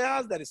selection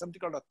bias. There is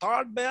something called a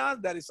thought bias.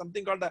 There is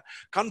something called a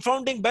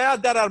confounding bias.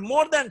 There are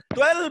more than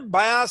 12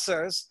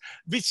 biases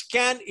which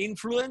can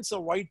influence a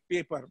white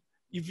paper.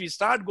 If we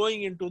start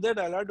going into that,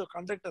 I'll have to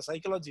conduct a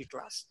psychology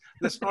class.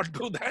 Let's not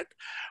do that.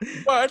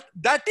 But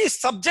that is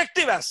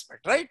subjective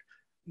aspect, right?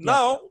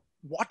 Now,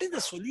 what is the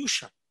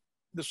solution?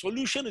 The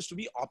solution is to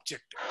be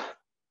objective.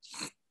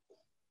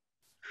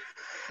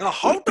 Now,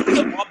 how to be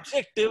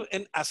objective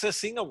in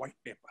assessing a white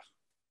paper?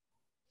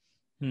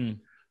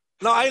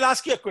 Now, I'll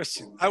ask you a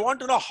question. I want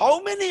to know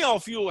how many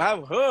of you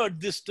have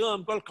heard this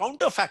term called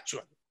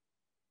counterfactual?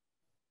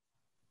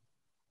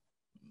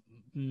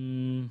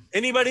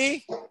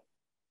 Anybody?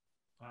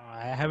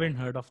 I haven't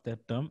heard of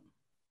that term.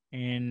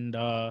 And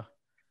I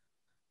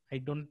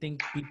don't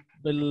think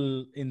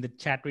people in the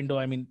chat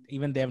window,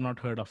 even they have not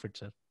heard of it,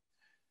 sir.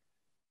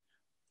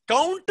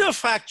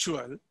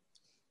 Counterfactual.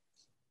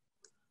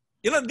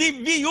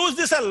 We use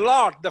this a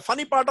lot. The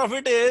funny part of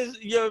it is,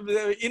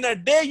 in a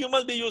day, you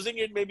must be using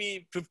it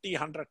maybe 50,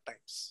 100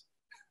 times.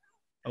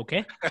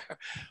 Okay.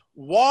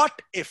 What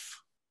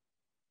if?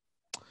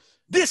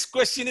 This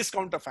question is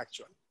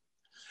counterfactual.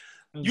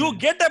 You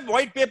get a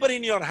white paper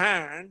in your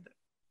hand,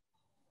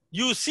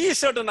 you see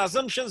certain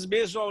assumptions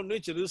based on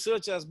which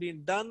research has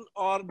been done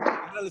or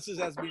analysis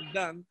has been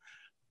done.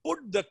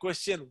 Put the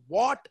question,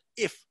 what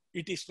if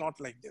it is not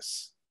like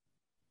this?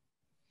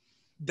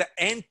 The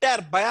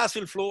entire bias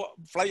will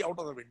fly out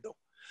of the window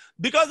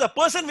because the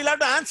person will have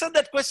to answer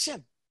that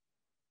question.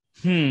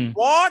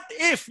 What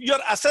if your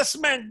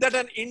assessment that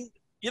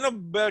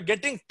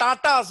getting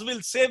Tatas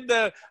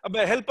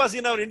will help us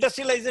in our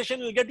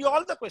industrialization will get you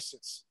all the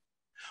questions?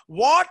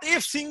 What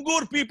if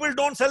Singur people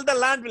don't sell the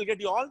land will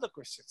get you all the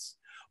questions?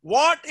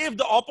 What if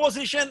the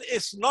opposition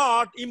is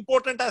not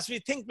important as we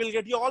think will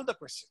get you all the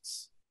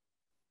questions?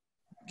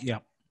 Yeah.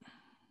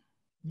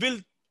 Will,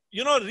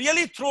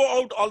 really throw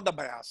out all the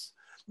bias.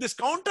 This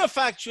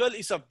counterfactual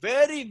is a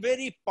very,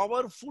 very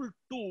powerful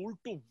tool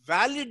to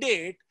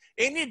validate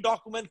any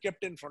document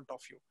kept in front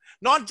of you.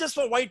 Not just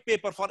for white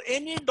paper, for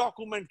any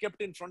document kept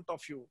in front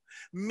of you.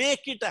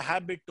 Make it a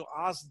habit to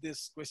ask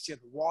this question,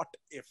 what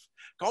if?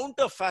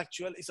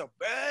 Counterfactual is a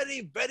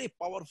very, very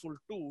powerful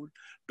tool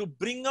to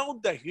bring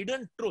out the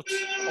hidden truths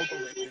out of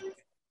everything.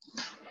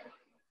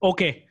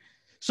 Okay.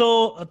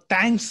 So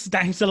thanks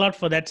a lot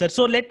for that, sir.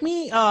 So let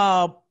me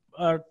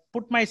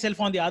put myself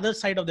on the other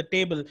side of the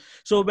table.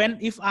 So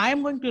if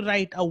I'm going to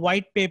write a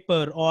white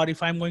paper or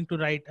if I'm going to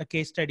write a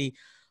case study,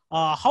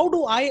 how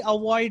do I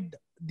avoid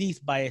these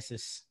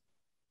biases?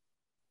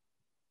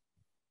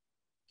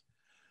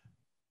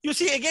 You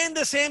see, again,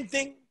 the same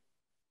thing.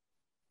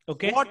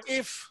 Okay. What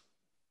if?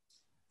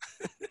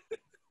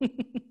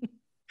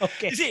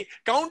 Okay. You see,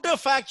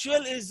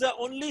 counterfactual is the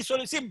only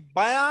solution. See,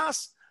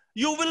 bias,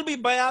 you will be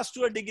biased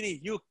to a degree.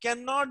 You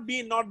cannot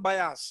be not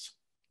biased.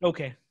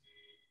 Okay.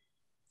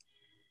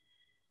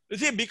 You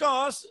see,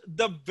 because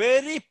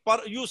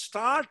you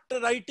start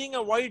writing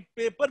a white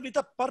paper with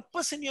a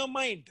purpose in your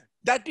mind.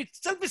 That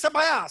itself is a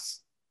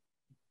bias.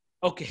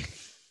 Okay.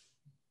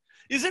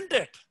 Isn't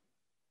it?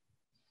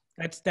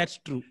 That's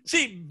true.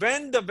 See,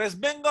 when the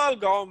West Bengal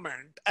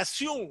government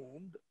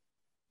assumed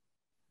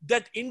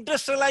that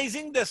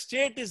industrializing the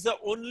state is the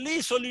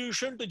only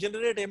solution to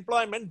generate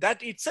employment,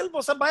 that itself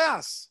was a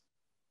bias.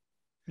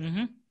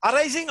 Mm-hmm.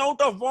 Arising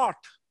out of what?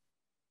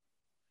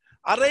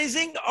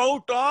 Arising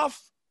out of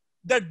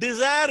the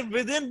desire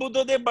within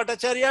Buddhadev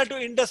Bhattacharya to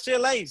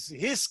industrialize.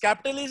 His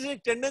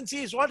capitalistic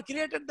tendency is what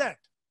created that.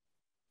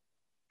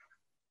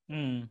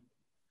 You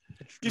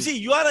see,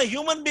 you are a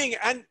human being,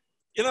 and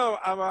you know,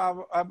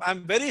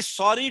 I'm very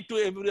sorry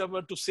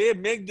to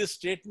make this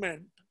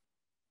statement.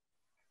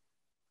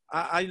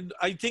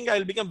 I think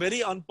I'll become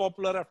very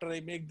unpopular after I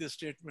make this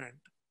statement.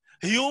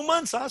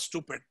 Humans are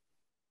stupid.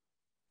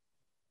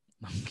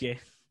 Okay.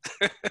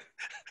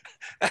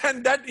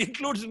 And that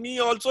includes me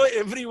also,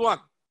 everyone.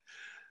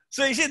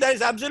 So you see, there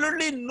is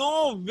absolutely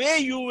no way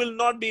you will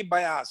not be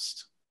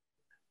biased.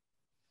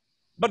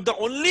 But the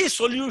only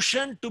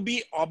solution to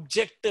be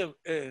objective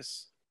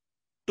is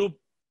to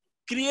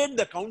create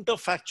the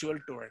counterfactual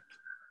to it.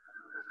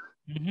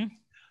 Mm-hmm.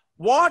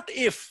 What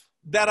if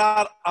there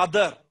are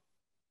other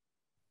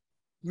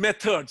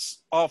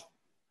methods of,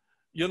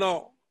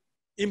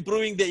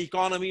 improving the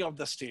economy of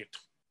the state?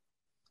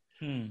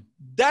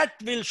 That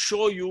will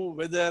show you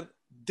whether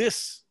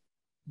this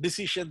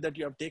decision that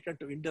you have taken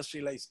to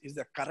industrialize is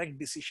the correct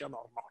decision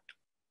or not.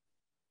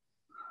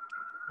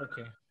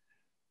 Okay.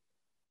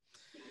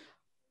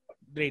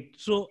 Great.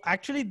 So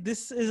actually,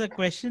 this is a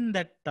question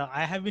that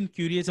I have been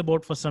curious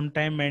about for some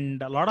time,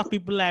 and a lot of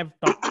people I have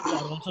talked to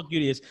are also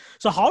curious.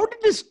 So how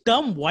did this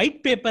term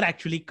white paper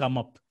actually come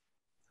up?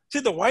 See,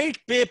 the white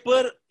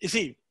paper,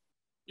 the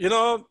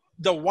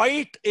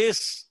white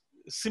is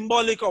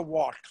symbolic of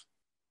what?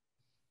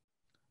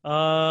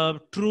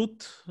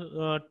 Truth.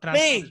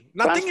 Plain.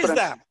 Nothing is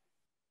there.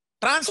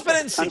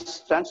 Transparency.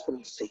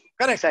 Transparency.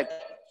 Correct. Exactly.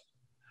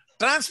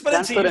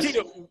 Transparency. You see,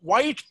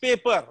 white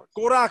paper,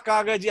 kora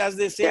kagaj, as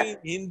they say in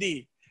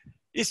Hindi,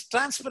 is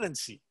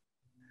transparency.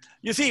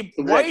 You see,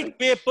 white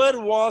paper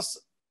was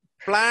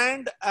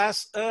planned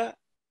as a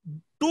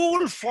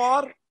tool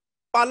for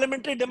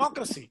parliamentary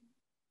democracy.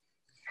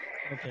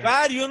 Okay.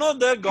 Where,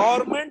 the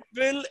government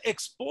will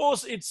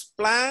expose its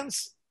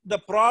plans, the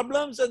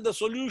problems and the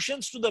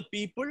solutions to the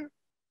people.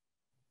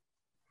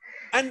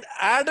 And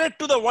added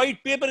to the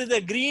white paper is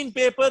the green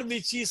paper,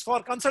 which is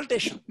for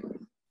consultation.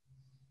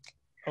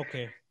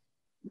 Okay.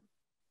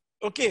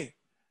 Okay.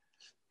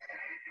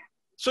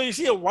 So you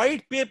see, a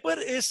white paper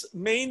is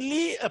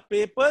mainly a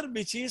paper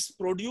which is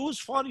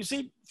produced for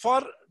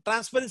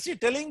transparency,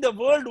 telling the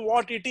world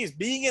what it is.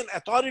 Being an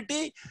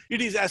authority,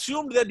 it is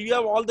assumed that you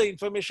have all the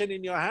information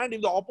in your hand.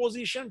 If the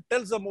opposition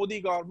tells the Modi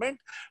government,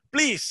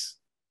 please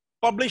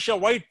publish a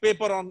white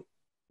paper on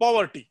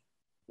poverty,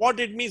 what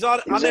it means,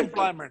 or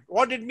unemployment.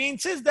 What it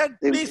means is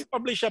that please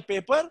publish a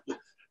paper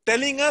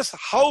telling us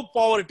how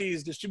poverty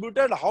is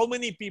distributed, how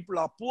many people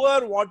are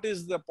poor, what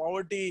is the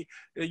poverty,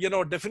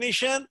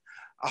 definition,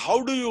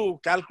 how do you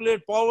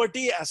calculate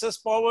poverty, assess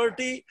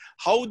poverty,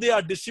 how they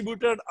are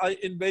distributed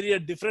in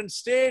various different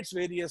states,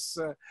 various,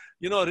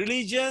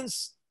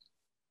 religions,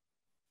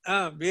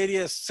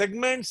 various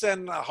segments,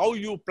 and how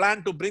you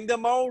plan to bring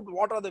them out,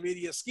 what are the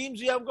various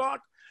schemes you have got.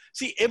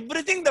 See,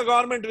 everything the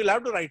government will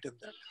have to write in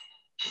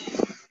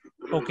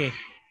that. Okay.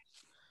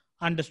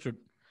 Understood.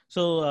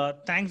 So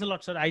thanks a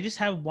lot, sir. I just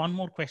have one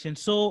more question.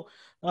 So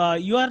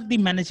you are the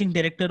managing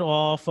director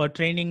of a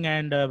training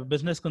and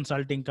business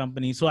consulting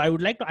company. So I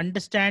would like to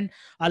understand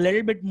a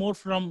little bit more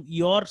from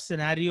your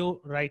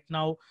scenario right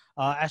now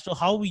as to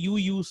how you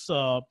use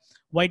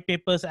white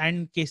papers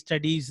and case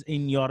studies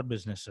in your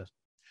business, sir.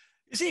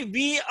 You see,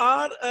 we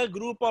are a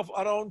group of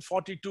around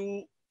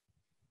 42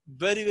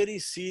 very, very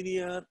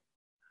senior,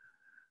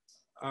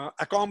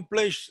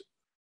 accomplished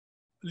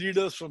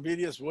leaders from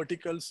various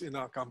verticals in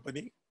our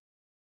company.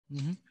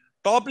 Mm-hmm.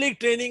 Top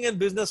League Training and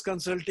Business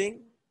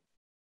Consulting,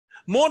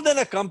 more than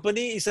a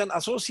company, is an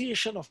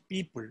association of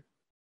people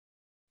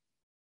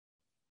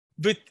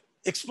with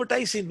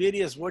expertise in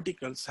various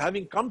verticals,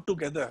 having come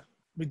together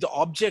with the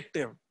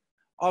objective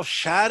of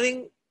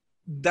sharing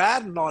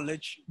their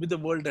knowledge with the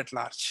world at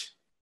large.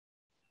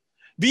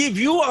 We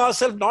view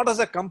ourselves not as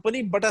a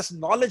company, but as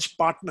knowledge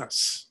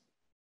partners.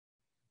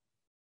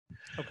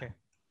 Okay.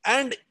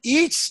 And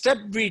each step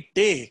we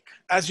take,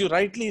 as you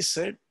rightly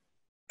said,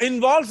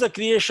 involves the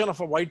creation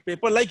of a white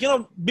paper. Like,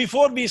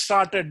 before we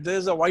started,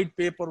 there's a white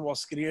paper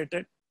was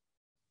created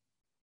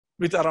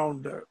with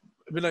around,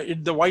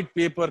 the white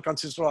paper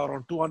consists of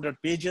around 200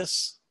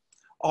 pages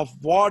of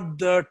what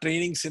the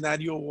training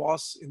scenario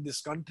was in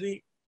this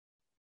country,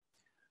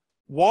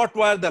 what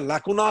were the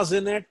lacunas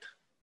in it,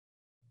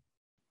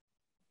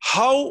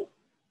 how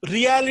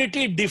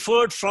reality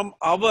differed from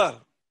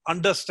our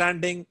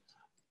understanding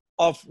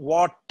of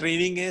what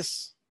training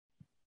is,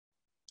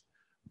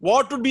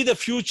 what would be the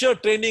future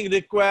training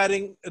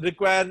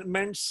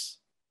requirements,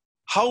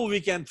 how we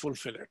can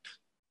fulfill it,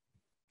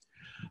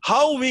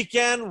 how we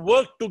can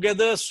work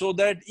together so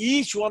that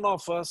each one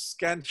of us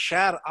can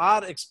share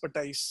our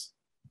expertise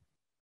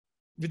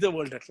with the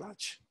world at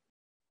large.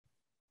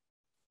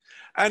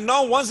 And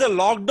now once the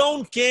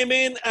lockdown came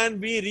in and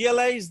we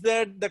realized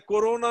that the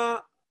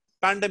corona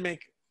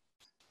pandemic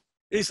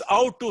is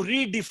out to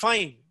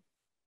redefine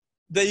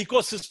the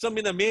ecosystem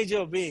in a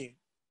major way,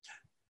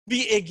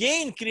 we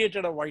again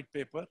created a white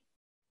paper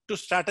to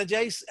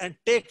strategize and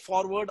take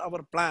forward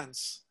our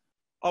plans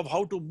of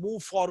how to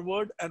move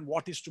forward and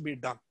what is to be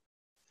done.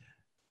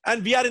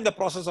 And we are in the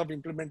process of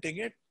implementing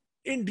it.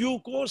 In due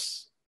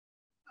course,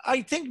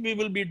 I think we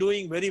will be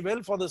doing very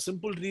well for the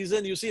simple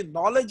reason, you see,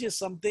 knowledge is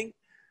something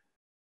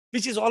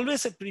which is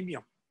always at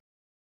premium.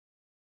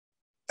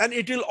 And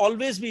it will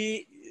always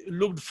be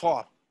looked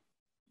for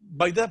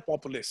by the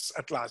populace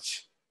at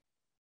large.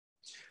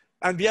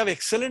 And we have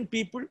excellent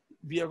people.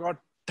 We have got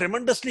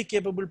tremendously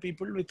capable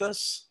people with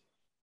us.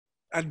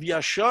 And we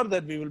are sure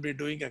that we will be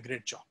doing a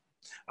great job.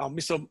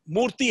 Mr.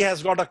 Murthy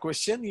has got a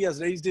question. He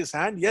has raised his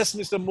hand. Yes,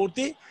 Mr.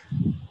 Murthy.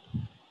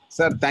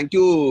 Sir, thank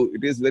you.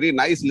 It is very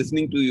nice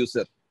listening to you,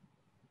 sir.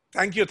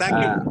 Thank you. Thank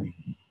you.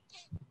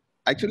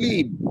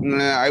 Actually,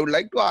 I would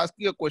like to ask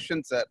you a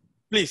question, sir.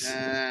 Please.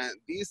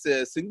 This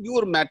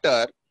Singur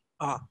matter,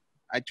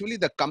 actually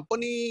the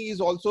company is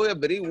also a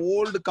very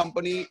old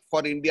company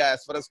for India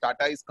as far as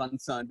Tata is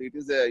concerned. It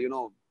is a,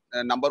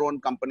 a number one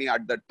company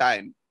at that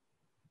time.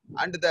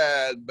 And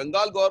the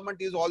Bengal government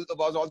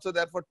was also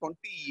there for 20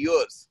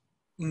 years.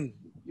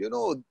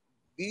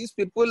 These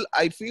people,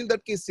 I feel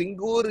that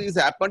Singur is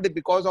happened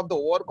because of the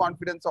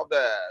overconfidence of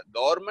the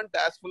government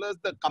as well as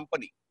the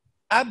company.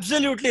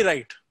 Absolutely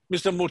right,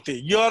 Mr.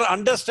 Murthy. Your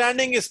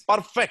understanding is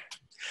perfect.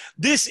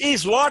 This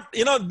is what,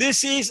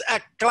 this is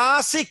a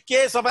classic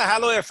case of a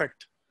halo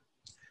effect.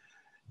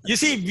 You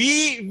see,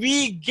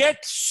 we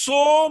get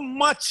so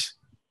much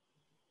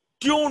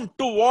tuned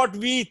to what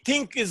we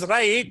think is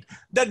right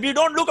that we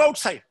don't look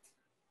outside.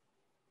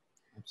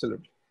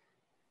 Absolutely.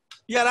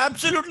 You are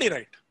absolutely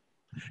right.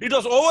 It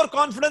was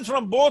overconfidence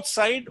from both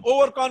sides,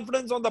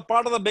 overconfidence on the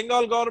part of the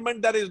Bengal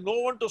government. There is no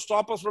one to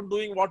stop us from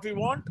doing what we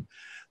want.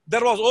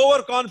 There was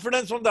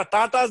overconfidence from the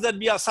Tatas that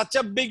we are such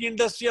a big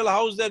industrial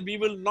house that we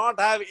will not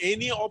have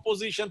any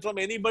opposition from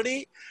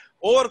anybody.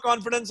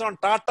 Overconfidence on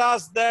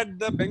Tatas that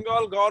the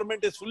Bengal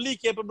government is fully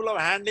capable of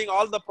handling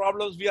all the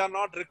problems. We are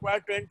not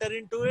required to enter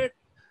into it.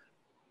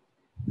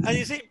 And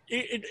you see,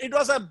 it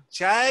was a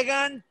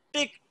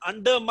gigantic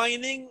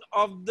undermining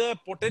of the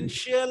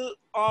potential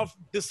of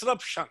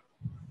disruption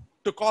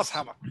to cause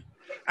havoc.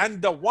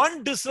 And the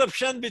one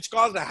disruption which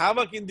caused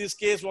havoc in this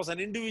case was an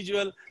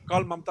individual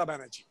called Mamata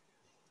Banerjee.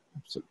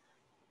 Absolutely.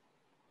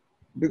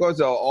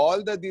 Because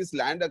all these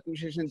land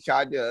acquisition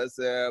charges,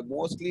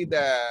 mostly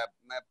the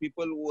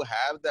people who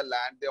have the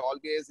land, they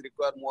always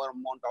require more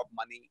amount of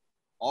money.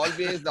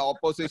 Always the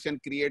opposition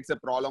creates a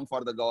problem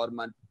for the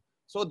government.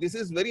 So this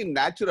is very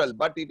natural,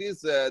 but it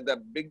is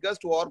the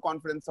biggest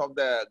overconfidence of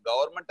the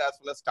government as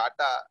well as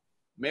Tata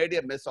made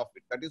a mess of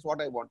it. That is what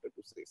I wanted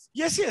to say.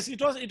 Yes,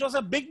 it was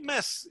a big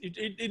mess.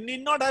 It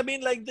need not have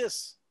been like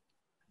this.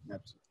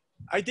 Absolutely.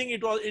 I think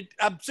it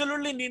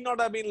absolutely need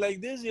not have been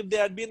like this. If they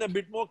had been a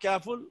bit more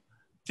careful,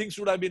 things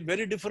would have been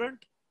very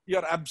different. You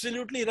are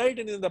absolutely right.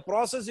 And in the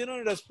process, it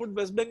has put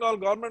West Bengal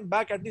government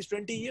back at least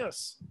 20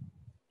 years.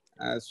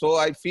 So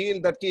I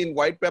feel that in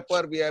white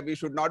paper, we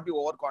should not be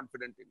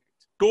overconfident in it.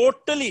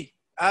 Totally.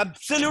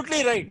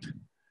 Absolutely right.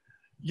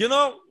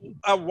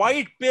 A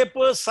white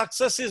paper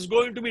success is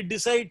going to be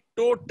decided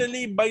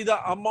totally by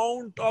the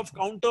amount of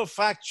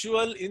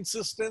counterfactual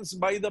insistence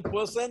by the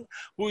person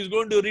who is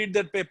going to read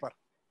that paper.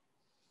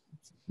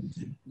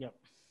 Yep.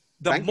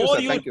 The more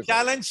you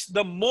challenge,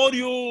 the more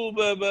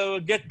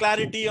you get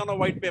clarity on a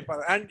white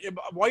paper. And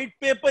white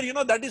paper,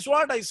 that is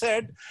what I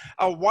said.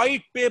 A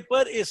white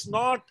paper is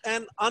not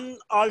an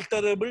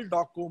unalterable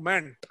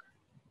document.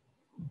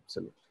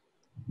 Absolutely.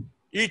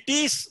 It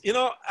is,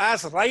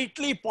 as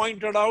rightly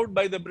pointed out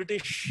by the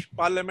British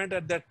Parliament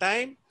at that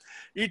time,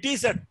 it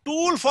is a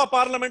tool for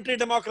parliamentary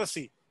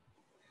democracy.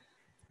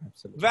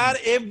 Absolutely. Where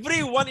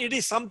everyone, it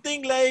is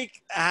something like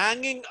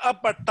hanging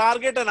up a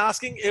target and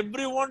asking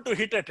everyone to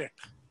hit at it.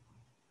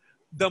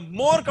 The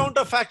more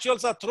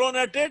counterfactuals are thrown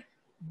at it,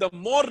 the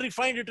more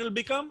refined it will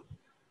become,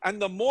 and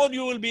the more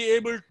you will be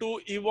able to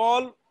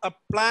evolve a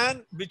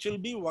plan which will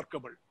be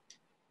workable.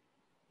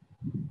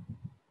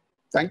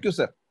 Thank you,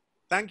 sir.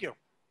 Thank you.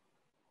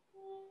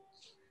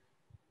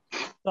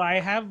 So I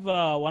have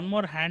one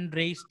more hand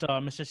raised,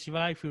 Mr.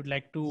 Shiva, if you'd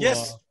like to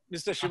Yes, Mr.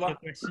 ask your Shiva.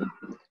 question.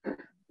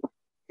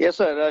 Yes,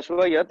 sir.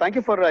 Shiva here. Thank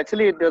you for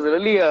actually, it was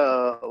really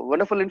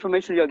wonderful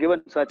information you have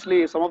given. So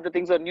actually, some of the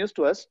things are news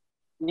to us,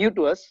 new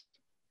to us.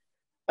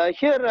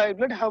 Here, I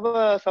would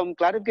have some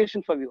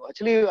clarification from you.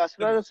 Actually, as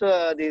far as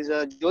this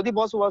Jyoti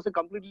Basu was a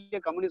completely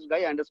a communist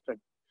guy, I understood.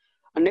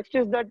 And next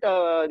is that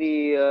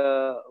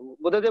the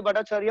Buddhadev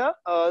Bhattacharya,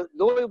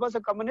 though he was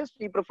a communist,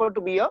 he preferred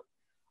to be a,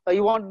 he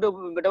wanted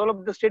to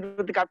develop the state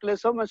with the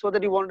capitalism, and so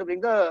that he wanted to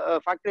bring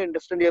the factory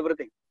industry and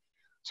everything.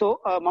 So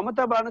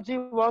Mamata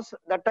Banerjee was,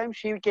 that time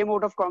she came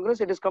out of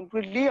Congress, it is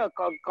completely a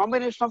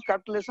combination of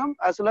capitalism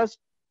as well as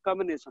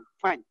communism.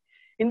 Fine.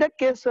 In that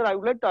case, sir, I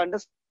would like to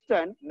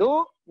understand,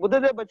 though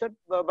Buddhadev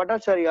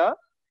Bhattacharya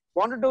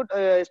wanted to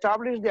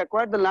establish, they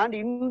acquired the land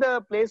in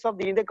the place of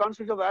the Indian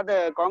constitution where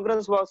the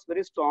Congress was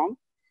very strong,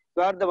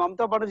 where the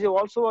Mamata Banerjee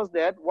also was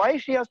there, why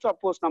she has to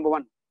oppose, number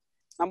one.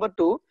 Number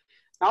two,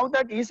 now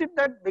that is it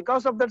that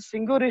because of that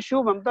single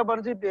issue, Mamata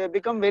Banerjee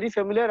become very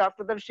familiar.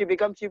 After that, she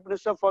becomes Chief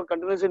Minister for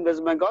continuous in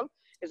West Bengal.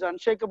 Is an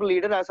unshakable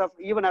leader as of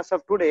even as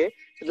of today.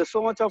 There's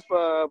so much of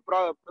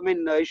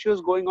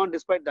issues going on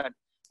despite that.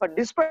 But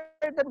despite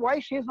that, why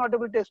she is not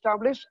able to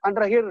establish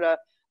under her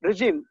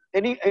regime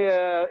any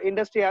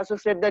industry? As I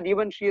said, that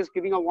even she is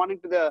giving a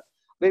warning to the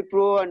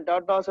Wipro and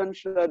Tata and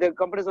their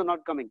companies are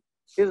not coming.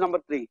 This is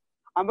number three.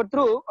 Number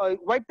two,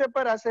 white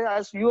paper,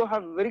 as you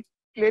have very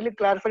clearly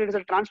clarified, it is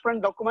a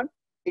transparent document.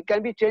 It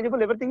can be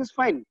changeable. Everything is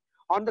fine.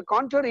 On the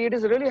contrary, it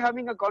is really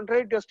having a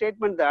contrary to a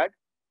statement that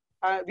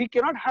we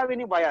cannot have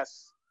any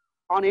bias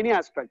on any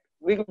aspect.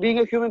 Being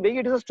a human being,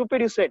 it is a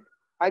stupid, you said.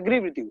 I agree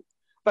with you.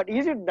 But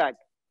is it that?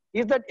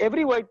 Is that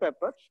every white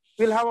paper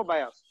will have a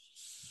bias?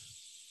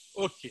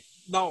 Okay.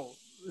 Now,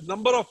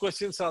 number of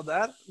questions are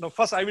there. Now,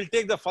 first, I will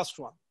take the first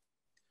one.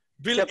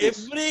 Will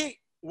every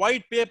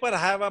white paper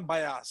have a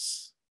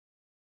bias?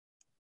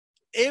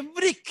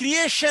 Every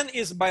creation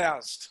is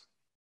biased.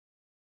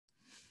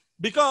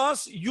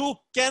 Because you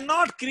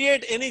cannot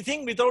create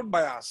anything without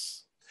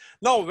bias.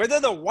 Now, whether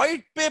the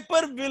white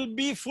paper will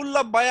be full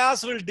of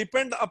bias will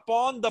depend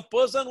upon the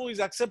person who is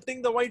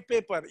accepting the white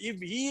paper. If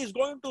he is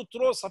going to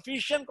throw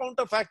sufficient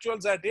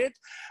counterfactuals at it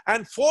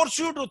and force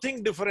you to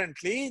think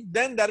differently,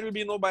 then there will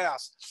be no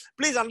bias.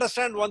 Please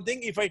understand one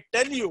thing. If I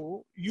tell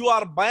you, you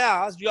are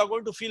biased, you are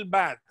going to feel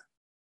bad.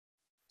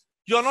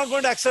 You are not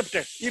going to accept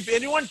it. If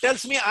anyone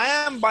tells me I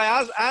am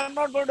biased, I am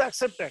not going to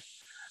accept it.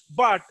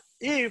 But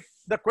if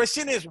the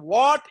question is,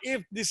 what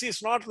if this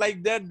is not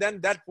like that?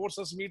 Then that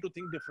forces me to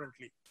think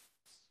differently.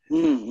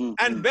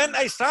 And when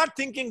I start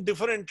thinking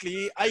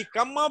differently, I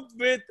come up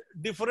with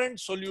different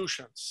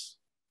solutions.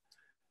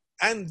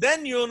 And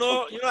then,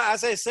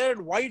 as I said,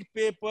 white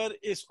paper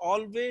is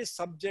always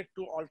subject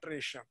to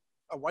alteration.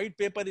 A white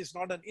paper is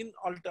not an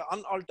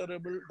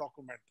unalterable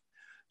document.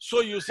 So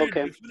you see,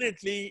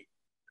 definitely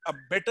a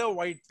better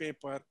white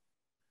paper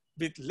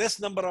with less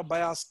number of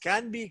bias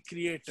can be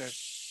created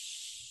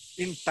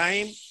in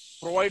time,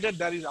 provided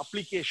there is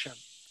application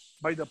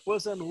by the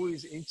person who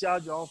is in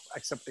charge of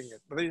accepting it.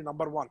 That is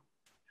number one.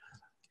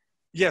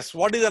 Yes,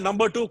 what is the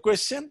number two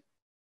question?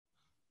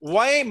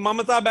 Why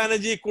Mamata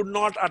Banerjee could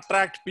not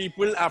attract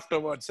people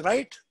afterwards,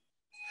 right?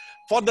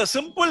 For the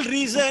simple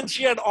reason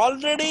she had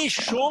already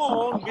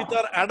shown with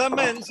her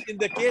adamance in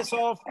the case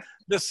of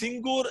the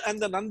Singur and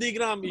the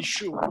Nandigram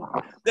issue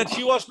that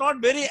she was not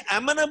very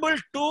amenable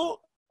to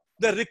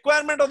the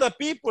requirement of the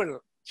people.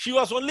 She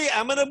was only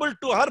amenable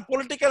to her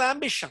political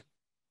ambition.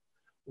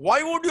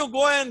 Why would you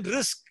go and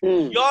risk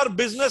your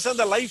business and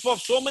the life of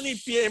so many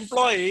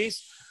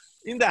employees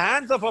in the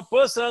hands of a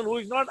person who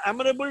is not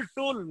amenable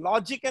to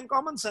logic and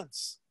common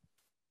sense?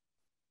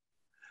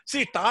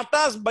 See,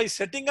 Tatas, by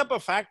setting up a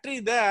factory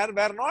there,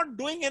 were not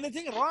doing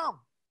anything wrong.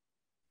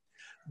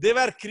 They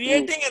were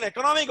creating an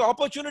economic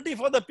opportunity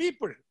for the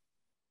people.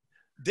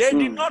 They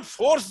did not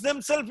force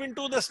themselves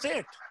into the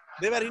state.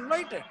 They were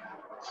invited.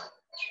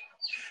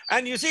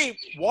 And you see,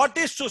 what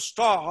is to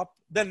stop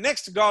the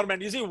next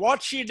government? You see,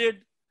 what she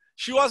did,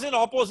 she was in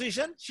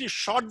opposition. She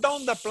shot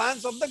down the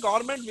plans of the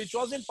government which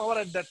was in power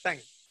at that time.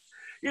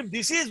 If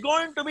this is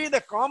going to be the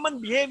common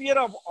behavior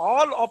of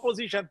all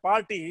opposition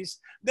parties,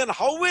 then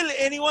how will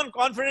anyone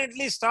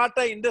confidently start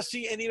an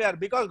industry anywhere?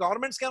 Because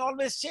governments can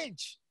always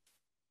change.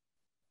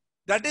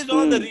 That is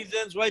one of the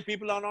reasons why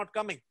people are not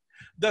coming.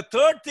 The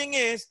third thing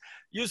is,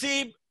 you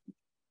see,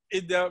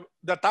 the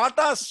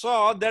Tatas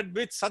saw that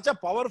with such a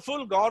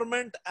powerful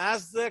government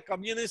as the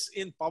communists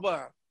in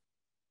power,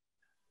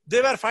 they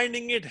were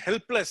finding it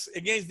helpless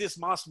against this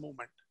mass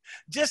movement.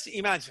 Just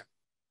imagine.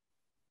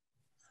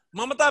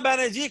 Mamata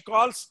Banerjee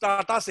calls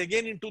Tatas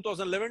again in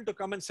 2011 to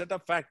come and set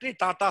up factory.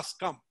 Tatas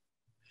come.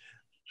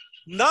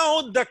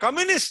 Now the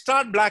communists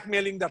start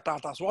blackmailing the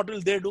Tatas. What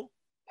will they do?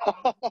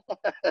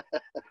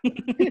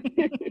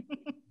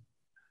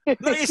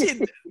 No, you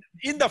see,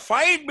 in the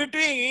fight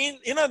between,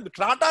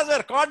 Tatas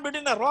were caught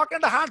between a rock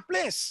and a hard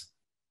place.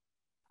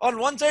 On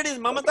one side is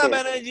Mamata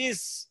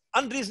Banerjee's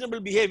unreasonable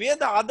behavior.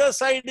 The other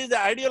side is the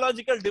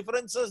ideological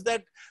differences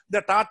that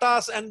the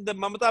Tatas and the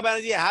Mamata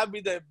Banerjee have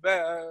with the,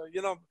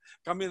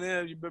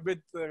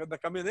 the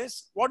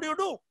communists. What do you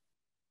do?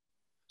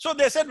 So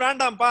they said,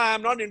 Vandampa, I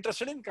am not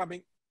interested in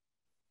coming.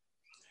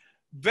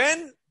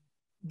 When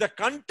the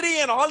country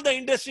and all the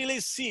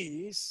industrialists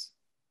sees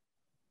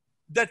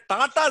that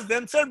Tatas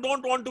themselves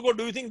don't want to go,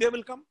 do you think they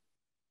will come?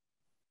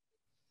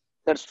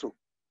 That's true.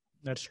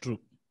 That's true.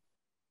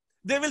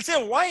 They will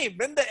say, why?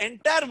 When the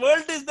entire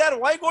world is there,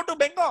 why go to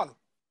Bengal?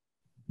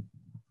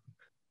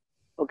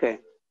 Okay.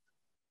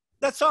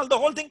 That's all. The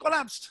whole thing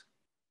collapsed.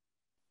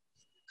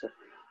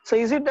 So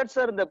is it that,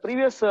 sir, the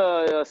previous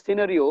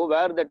scenario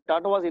where the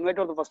Tata was invited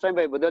for the first time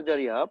by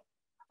Bhattacharya,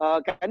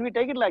 can we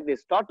take it like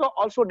this? Tata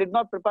also did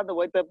not prepare the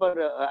white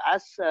paper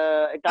as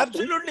it has to be?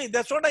 Absolutely.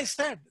 That's what I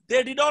said.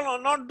 They did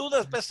not do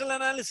the special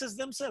analysis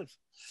themselves.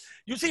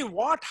 You see,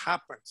 what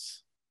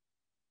happens?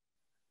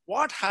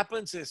 What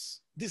happens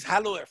is this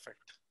halo effect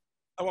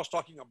I was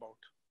talking about.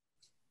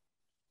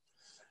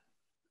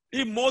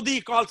 If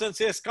Modi calls and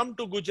says, come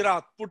to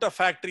Gujarat, put a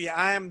factory,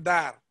 I am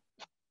there.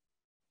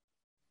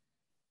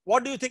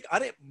 What do you think?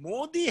 Are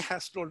Modi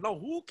has told, now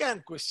who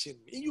can question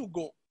me? You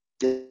go.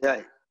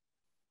 Yeah.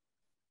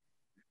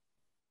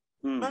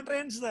 Matter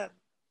ends there.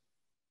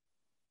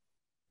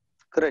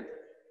 Correct.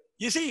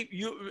 You see,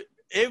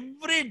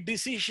 every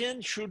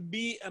decision should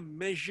be a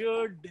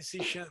measured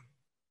decision.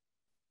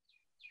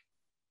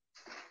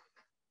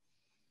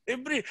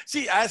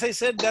 See, as I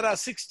said, there are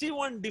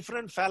 61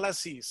 different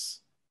fallacies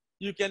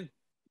you can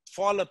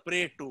fall a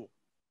prey to.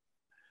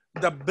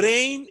 The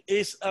brain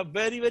is a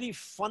very, very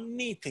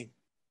funny thing.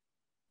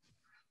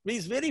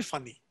 It's very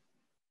funny.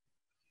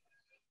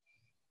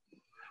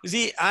 You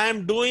see, I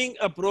am doing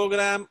a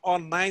program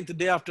on 9th,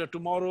 day after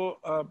tomorrow,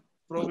 a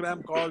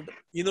program called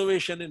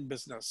Innovation in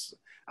Business.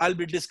 I'll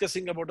be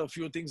discussing about a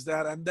few things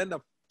there. And then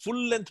a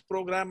full-length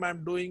program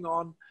I'm doing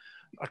on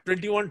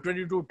 21,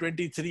 22,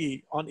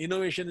 23 on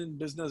innovation in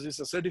business. Is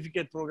a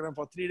certificate program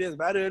for 3 days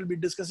where I will be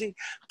discussing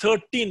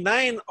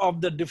 39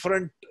 of the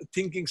different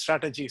thinking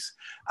strategies.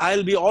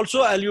 I'll be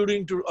also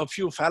alluding to a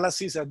few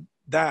fallacies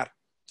there.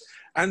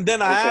 And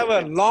then I have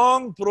a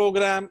long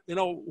program,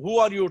 who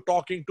are you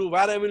talking to,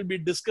 where I will be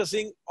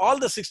discussing all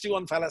the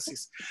 61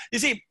 fallacies. You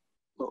see,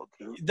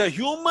 the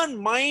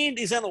human mind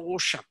is an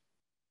ocean.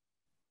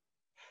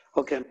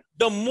 Okay.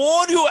 The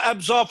more you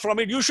absorb from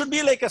it, you should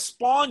be like a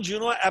sponge,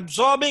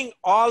 absorbing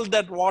all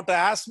that water.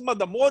 Asthma,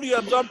 the more you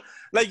absorb,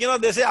 like,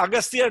 they say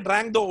Agastya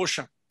drank the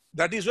ocean.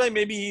 That is why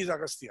maybe he is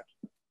Agastya.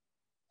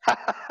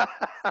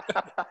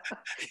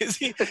 You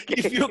see,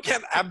 if you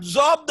can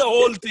absorb the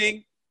whole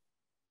thing,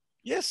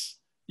 yes,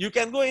 you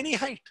can go any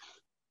height.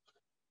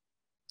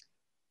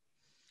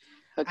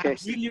 Okay.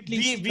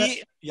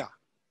 Absolutely. Yeah.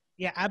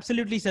 Yeah,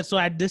 absolutely, sir. So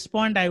at this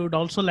point, I would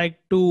also like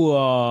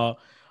to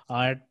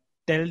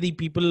tell the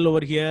people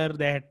over here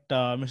that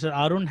Mr.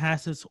 Arun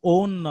has his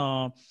own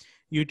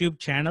YouTube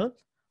channel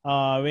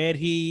where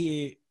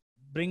he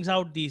brings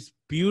out these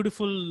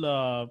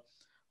beautiful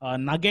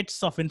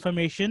nuggets of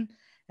information.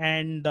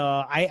 And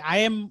I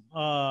am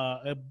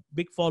a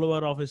big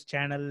follower of his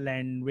channel,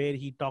 and where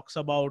he talks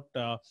about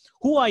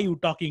who are you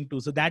talking to.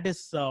 So that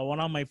is one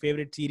of my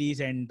favorite series,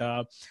 and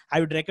I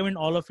would recommend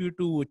all of you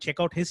to check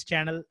out his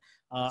channel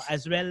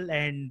as well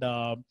and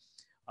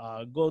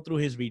go through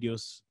his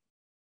videos.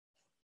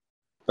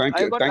 Thank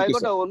you. I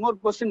got one more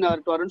question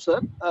to Arun sir.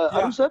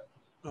 Arun sir?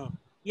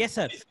 Yes,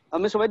 sir.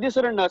 Mr. Vaidya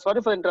sir, and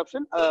sorry for the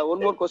interruption.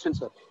 One more question,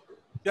 sir.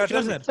 Yeah,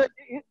 sure, sir.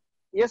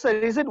 Yes, sir.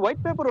 Is it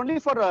white paper only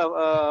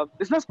for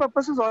business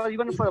purposes, or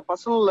even for a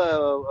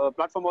personal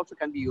platform also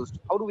can be used?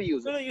 How do we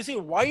use it? You see,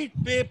 white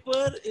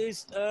paper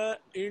is an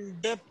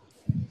in-depth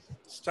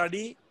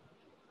study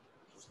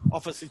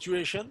of a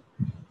situation,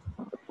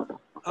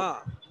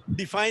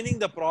 defining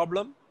the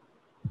problem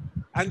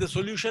and the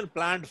solution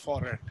planned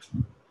for it,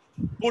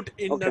 put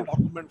in a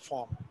document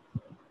form.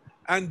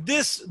 And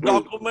this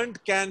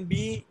document can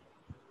be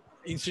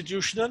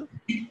institutional,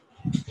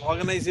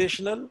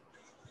 organizational,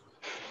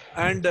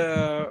 and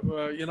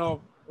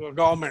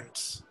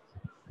governments.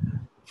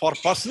 For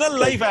personal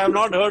life, I have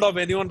not heard of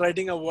anyone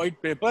writing a white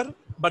paper,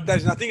 but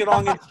there's nothing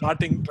wrong in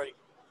starting trying.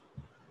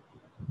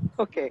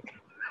 Okay.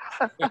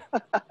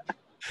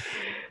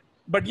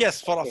 But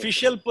yes, for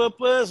official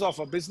purpose or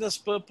for business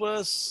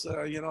purpose,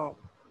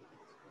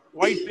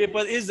 white paper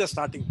is the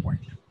starting point.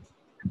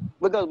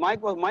 Because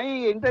my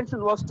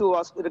intention was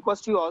to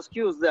request you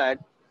is that,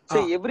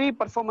 say, every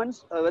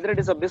performance, whether it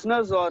is a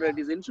business or it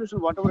is institution,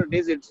 whatever it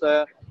is, it's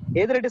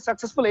either it is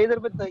successful either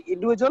with the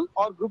individual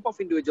or group of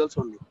individuals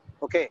only.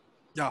 Okay.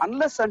 Yeah.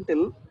 Unless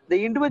until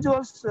the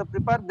individuals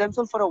prepare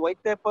themselves for a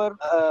white paper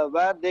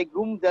where they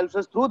groom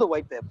themselves through the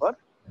white paper,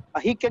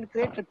 he can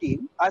create a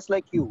team as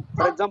like you.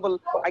 For example,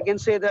 I can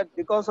say that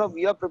because of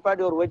you have prepared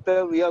your white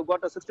paper, we have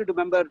got a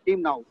 62-member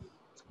team now.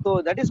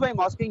 So that is why I'm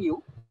asking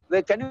you,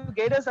 can you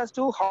guide us as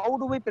to how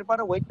do we prepare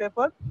a white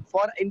paper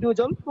for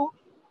individual to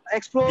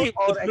explore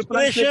or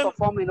exponentially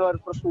perform in our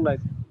personal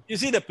life? You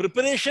see, the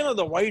preparation of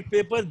the white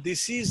paper,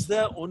 this is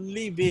the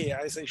only way.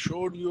 As I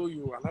showed you,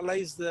 you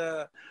analyze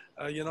the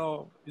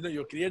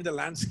you create the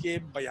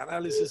landscape by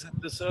analysis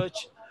and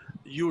research.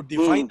 You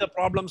define the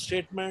problem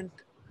statement.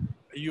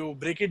 You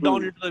break it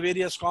down into the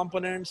various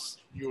components.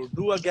 You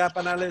do a gap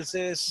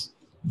analysis.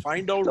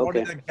 Find out what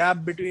is the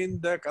gap between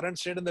the current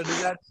state and the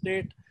desired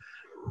state.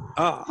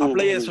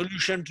 Apply a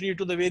solution tree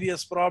to the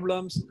various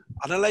problems.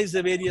 Analyze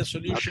the various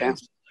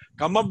solutions.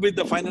 Come up with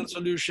the final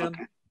solution.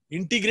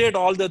 Integrate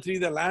all the three: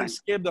 the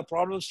landscape, the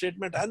problem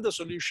statement, and the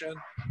solution.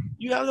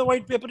 You have the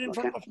white paper in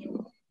front of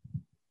you.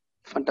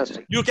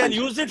 Fantastic. You can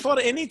use it for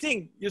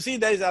anything. You see,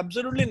 there is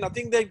absolutely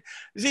nothing that,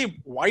 you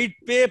see, white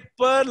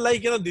paper,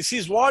 like, this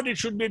is what it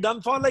should be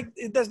done for. Like,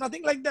 there's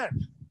nothing like that.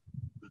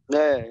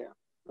 Yeah.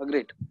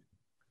 Agreed.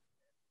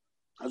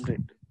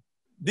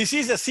 This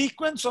is a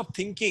sequence of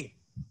thinking.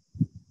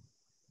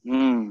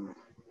 Fine,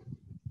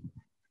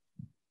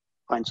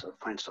 sir.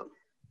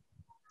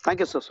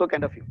 Thank you, sir. So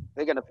kind of you.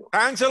 Very kind of you.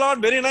 Thanks a lot.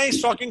 Very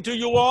nice talking to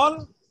you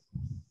all.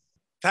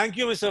 Thank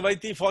you, Mr.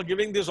 Vaiti, for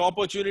giving this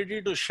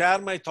opportunity to share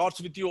my thoughts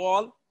with you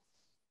all.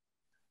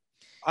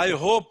 I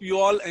hope you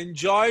all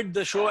enjoyed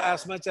the show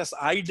as much as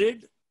I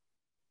did.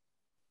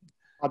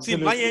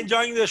 Absolutely. See, my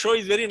enjoying the show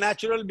is very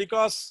natural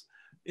because,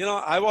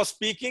 I was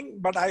speaking,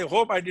 but I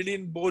hope I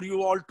didn't bore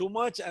you all too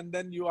much, and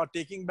then you are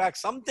taking back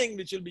something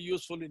which will be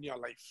useful in your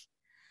life.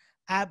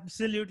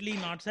 Absolutely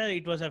not, sir.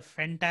 It was a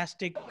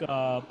fantastic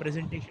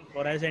presentation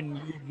for us, and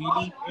you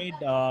really made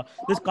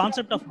this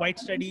concept of white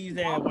studies,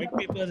 white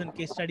papers and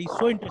case studies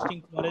so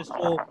interesting for us.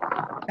 So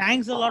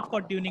thanks a lot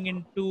for tuning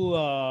into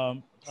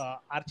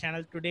our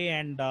channel today,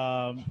 and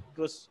it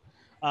was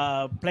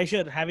a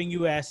pleasure having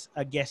you as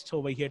a guest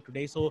over here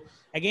today. So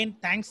again,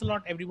 thanks a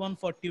lot everyone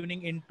for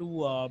tuning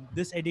into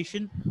this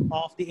edition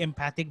of the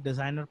Empathic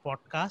Designer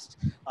podcast.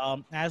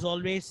 As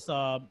always,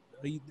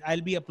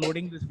 I'll be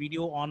uploading this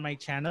video on my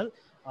channel.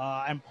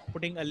 I'm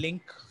putting a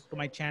link to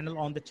my channel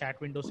on the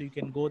chat window, so you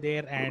can go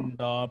there and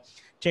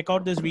check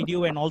out this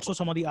video and also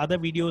some of the other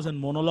videos and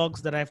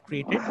monologues that I've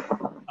created.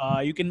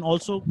 You can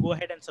also go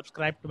ahead and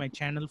subscribe to my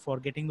channel for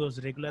getting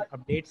those regular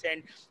updates.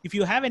 And if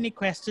you have any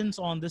questions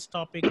on this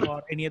topic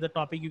or any other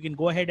topic, you can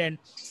go ahead and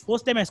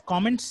post them as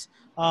comments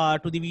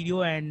to the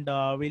video, and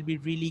we'll be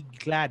really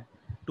glad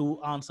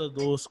to answer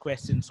those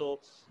questions. So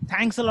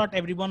thanks a lot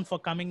everyone for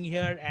coming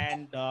here,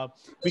 and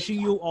wishing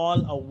you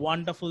all a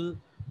wonderful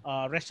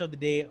rest of the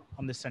day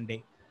on this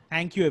Sunday.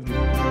 Thank you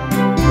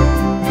everyone.